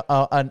creating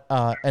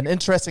an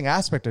interesting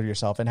aspect of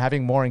yourself and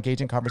having more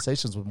engaging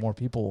conversations with more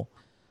people.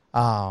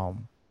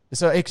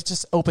 So it could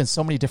just open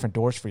so many different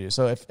doors for you.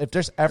 So if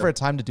there's ever a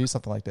time to do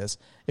something like this,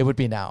 it would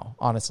be now,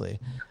 honestly.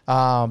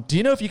 Do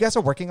you know if you guys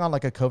are working on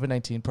like a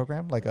COVID-19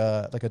 program, like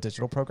a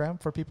digital program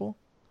for people?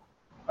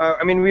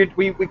 I mean, we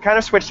kind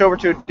of switched over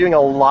to doing a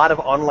lot of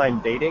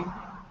online dating,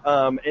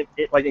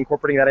 like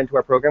incorporating that into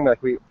our program.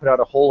 Like we put out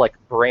a whole like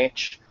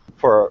branch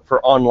for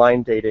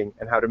online dating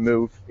and how to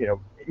move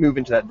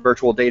into that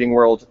virtual dating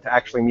world to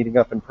actually meeting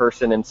up in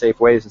person in safe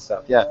ways and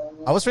stuff. Yeah.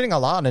 I was reading a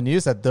lot on the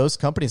news that those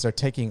companies are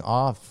taking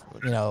off,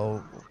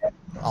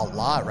 a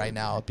lot right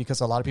now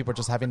because a lot of people are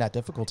just having that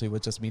difficulty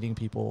with just meeting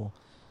people.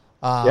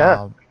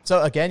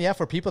 So again,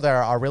 for people that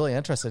are really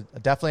interested,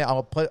 definitely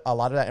I'll put a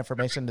lot of that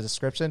information in the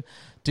description.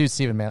 Dude,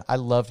 Steven, man, I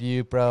love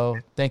you, bro.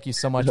 Thank you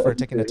so much for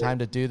taking the time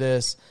to do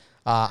this.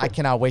 I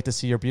cannot wait to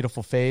see your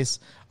beautiful face.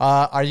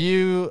 Do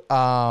you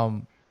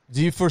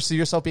foresee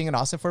yourself being in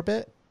Austin for a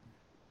bit?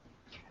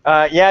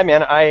 Yeah,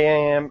 man, I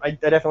am. I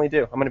definitely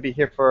do. I'm going to be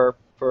here for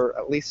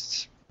at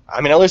least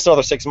another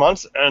 6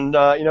 months, and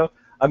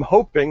I'm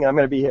hoping I'm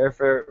going to be here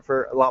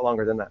for a lot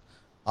longer than that.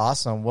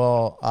 Awesome.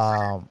 Well,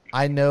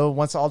 I know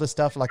once all this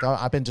stuff, like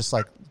I've been just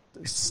like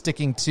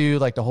sticking to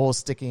like the whole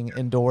sticking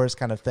indoors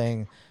kind of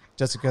thing,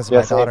 just because of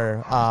my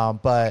daughter.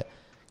 But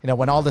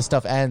when all this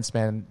stuff ends,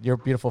 man, your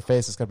beautiful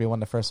face is going to be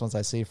one of the first ones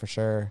I see for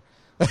sure.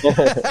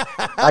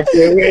 I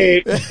can't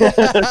wait.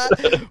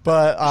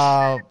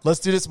 But let's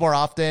do this more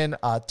often.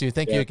 Dude,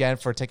 thank you again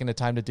for taking the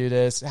time to do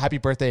this. Happy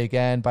birthday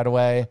again, by the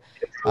way.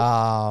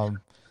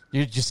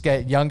 You just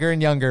get younger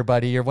and younger,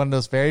 buddy. You're one of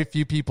those very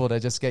few people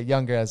that just get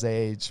younger as they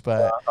age.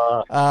 But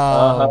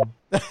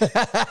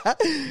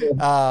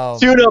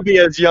soon I'll be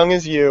as young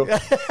as you.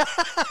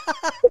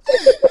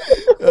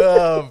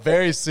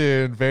 Very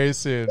soon, very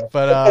soon.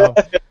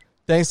 But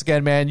thanks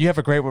again, man. You have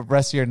a great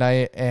rest of your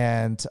night,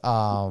 and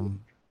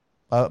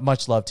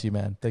much love to you,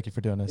 man. Thank you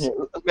for doing this.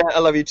 Man, I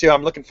love you too.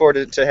 I'm looking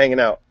forward to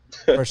hanging out.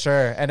 For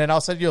sure. And then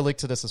I'll send you a link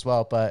to this as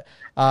well. But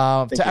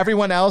to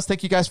everyone else,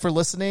 thank you guys for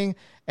listening.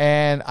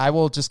 And I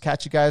will just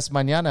catch you guys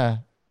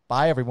mañana.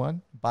 Bye,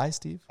 everyone. Bye,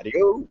 Steve.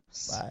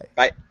 Adios. Bye.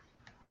 Bye.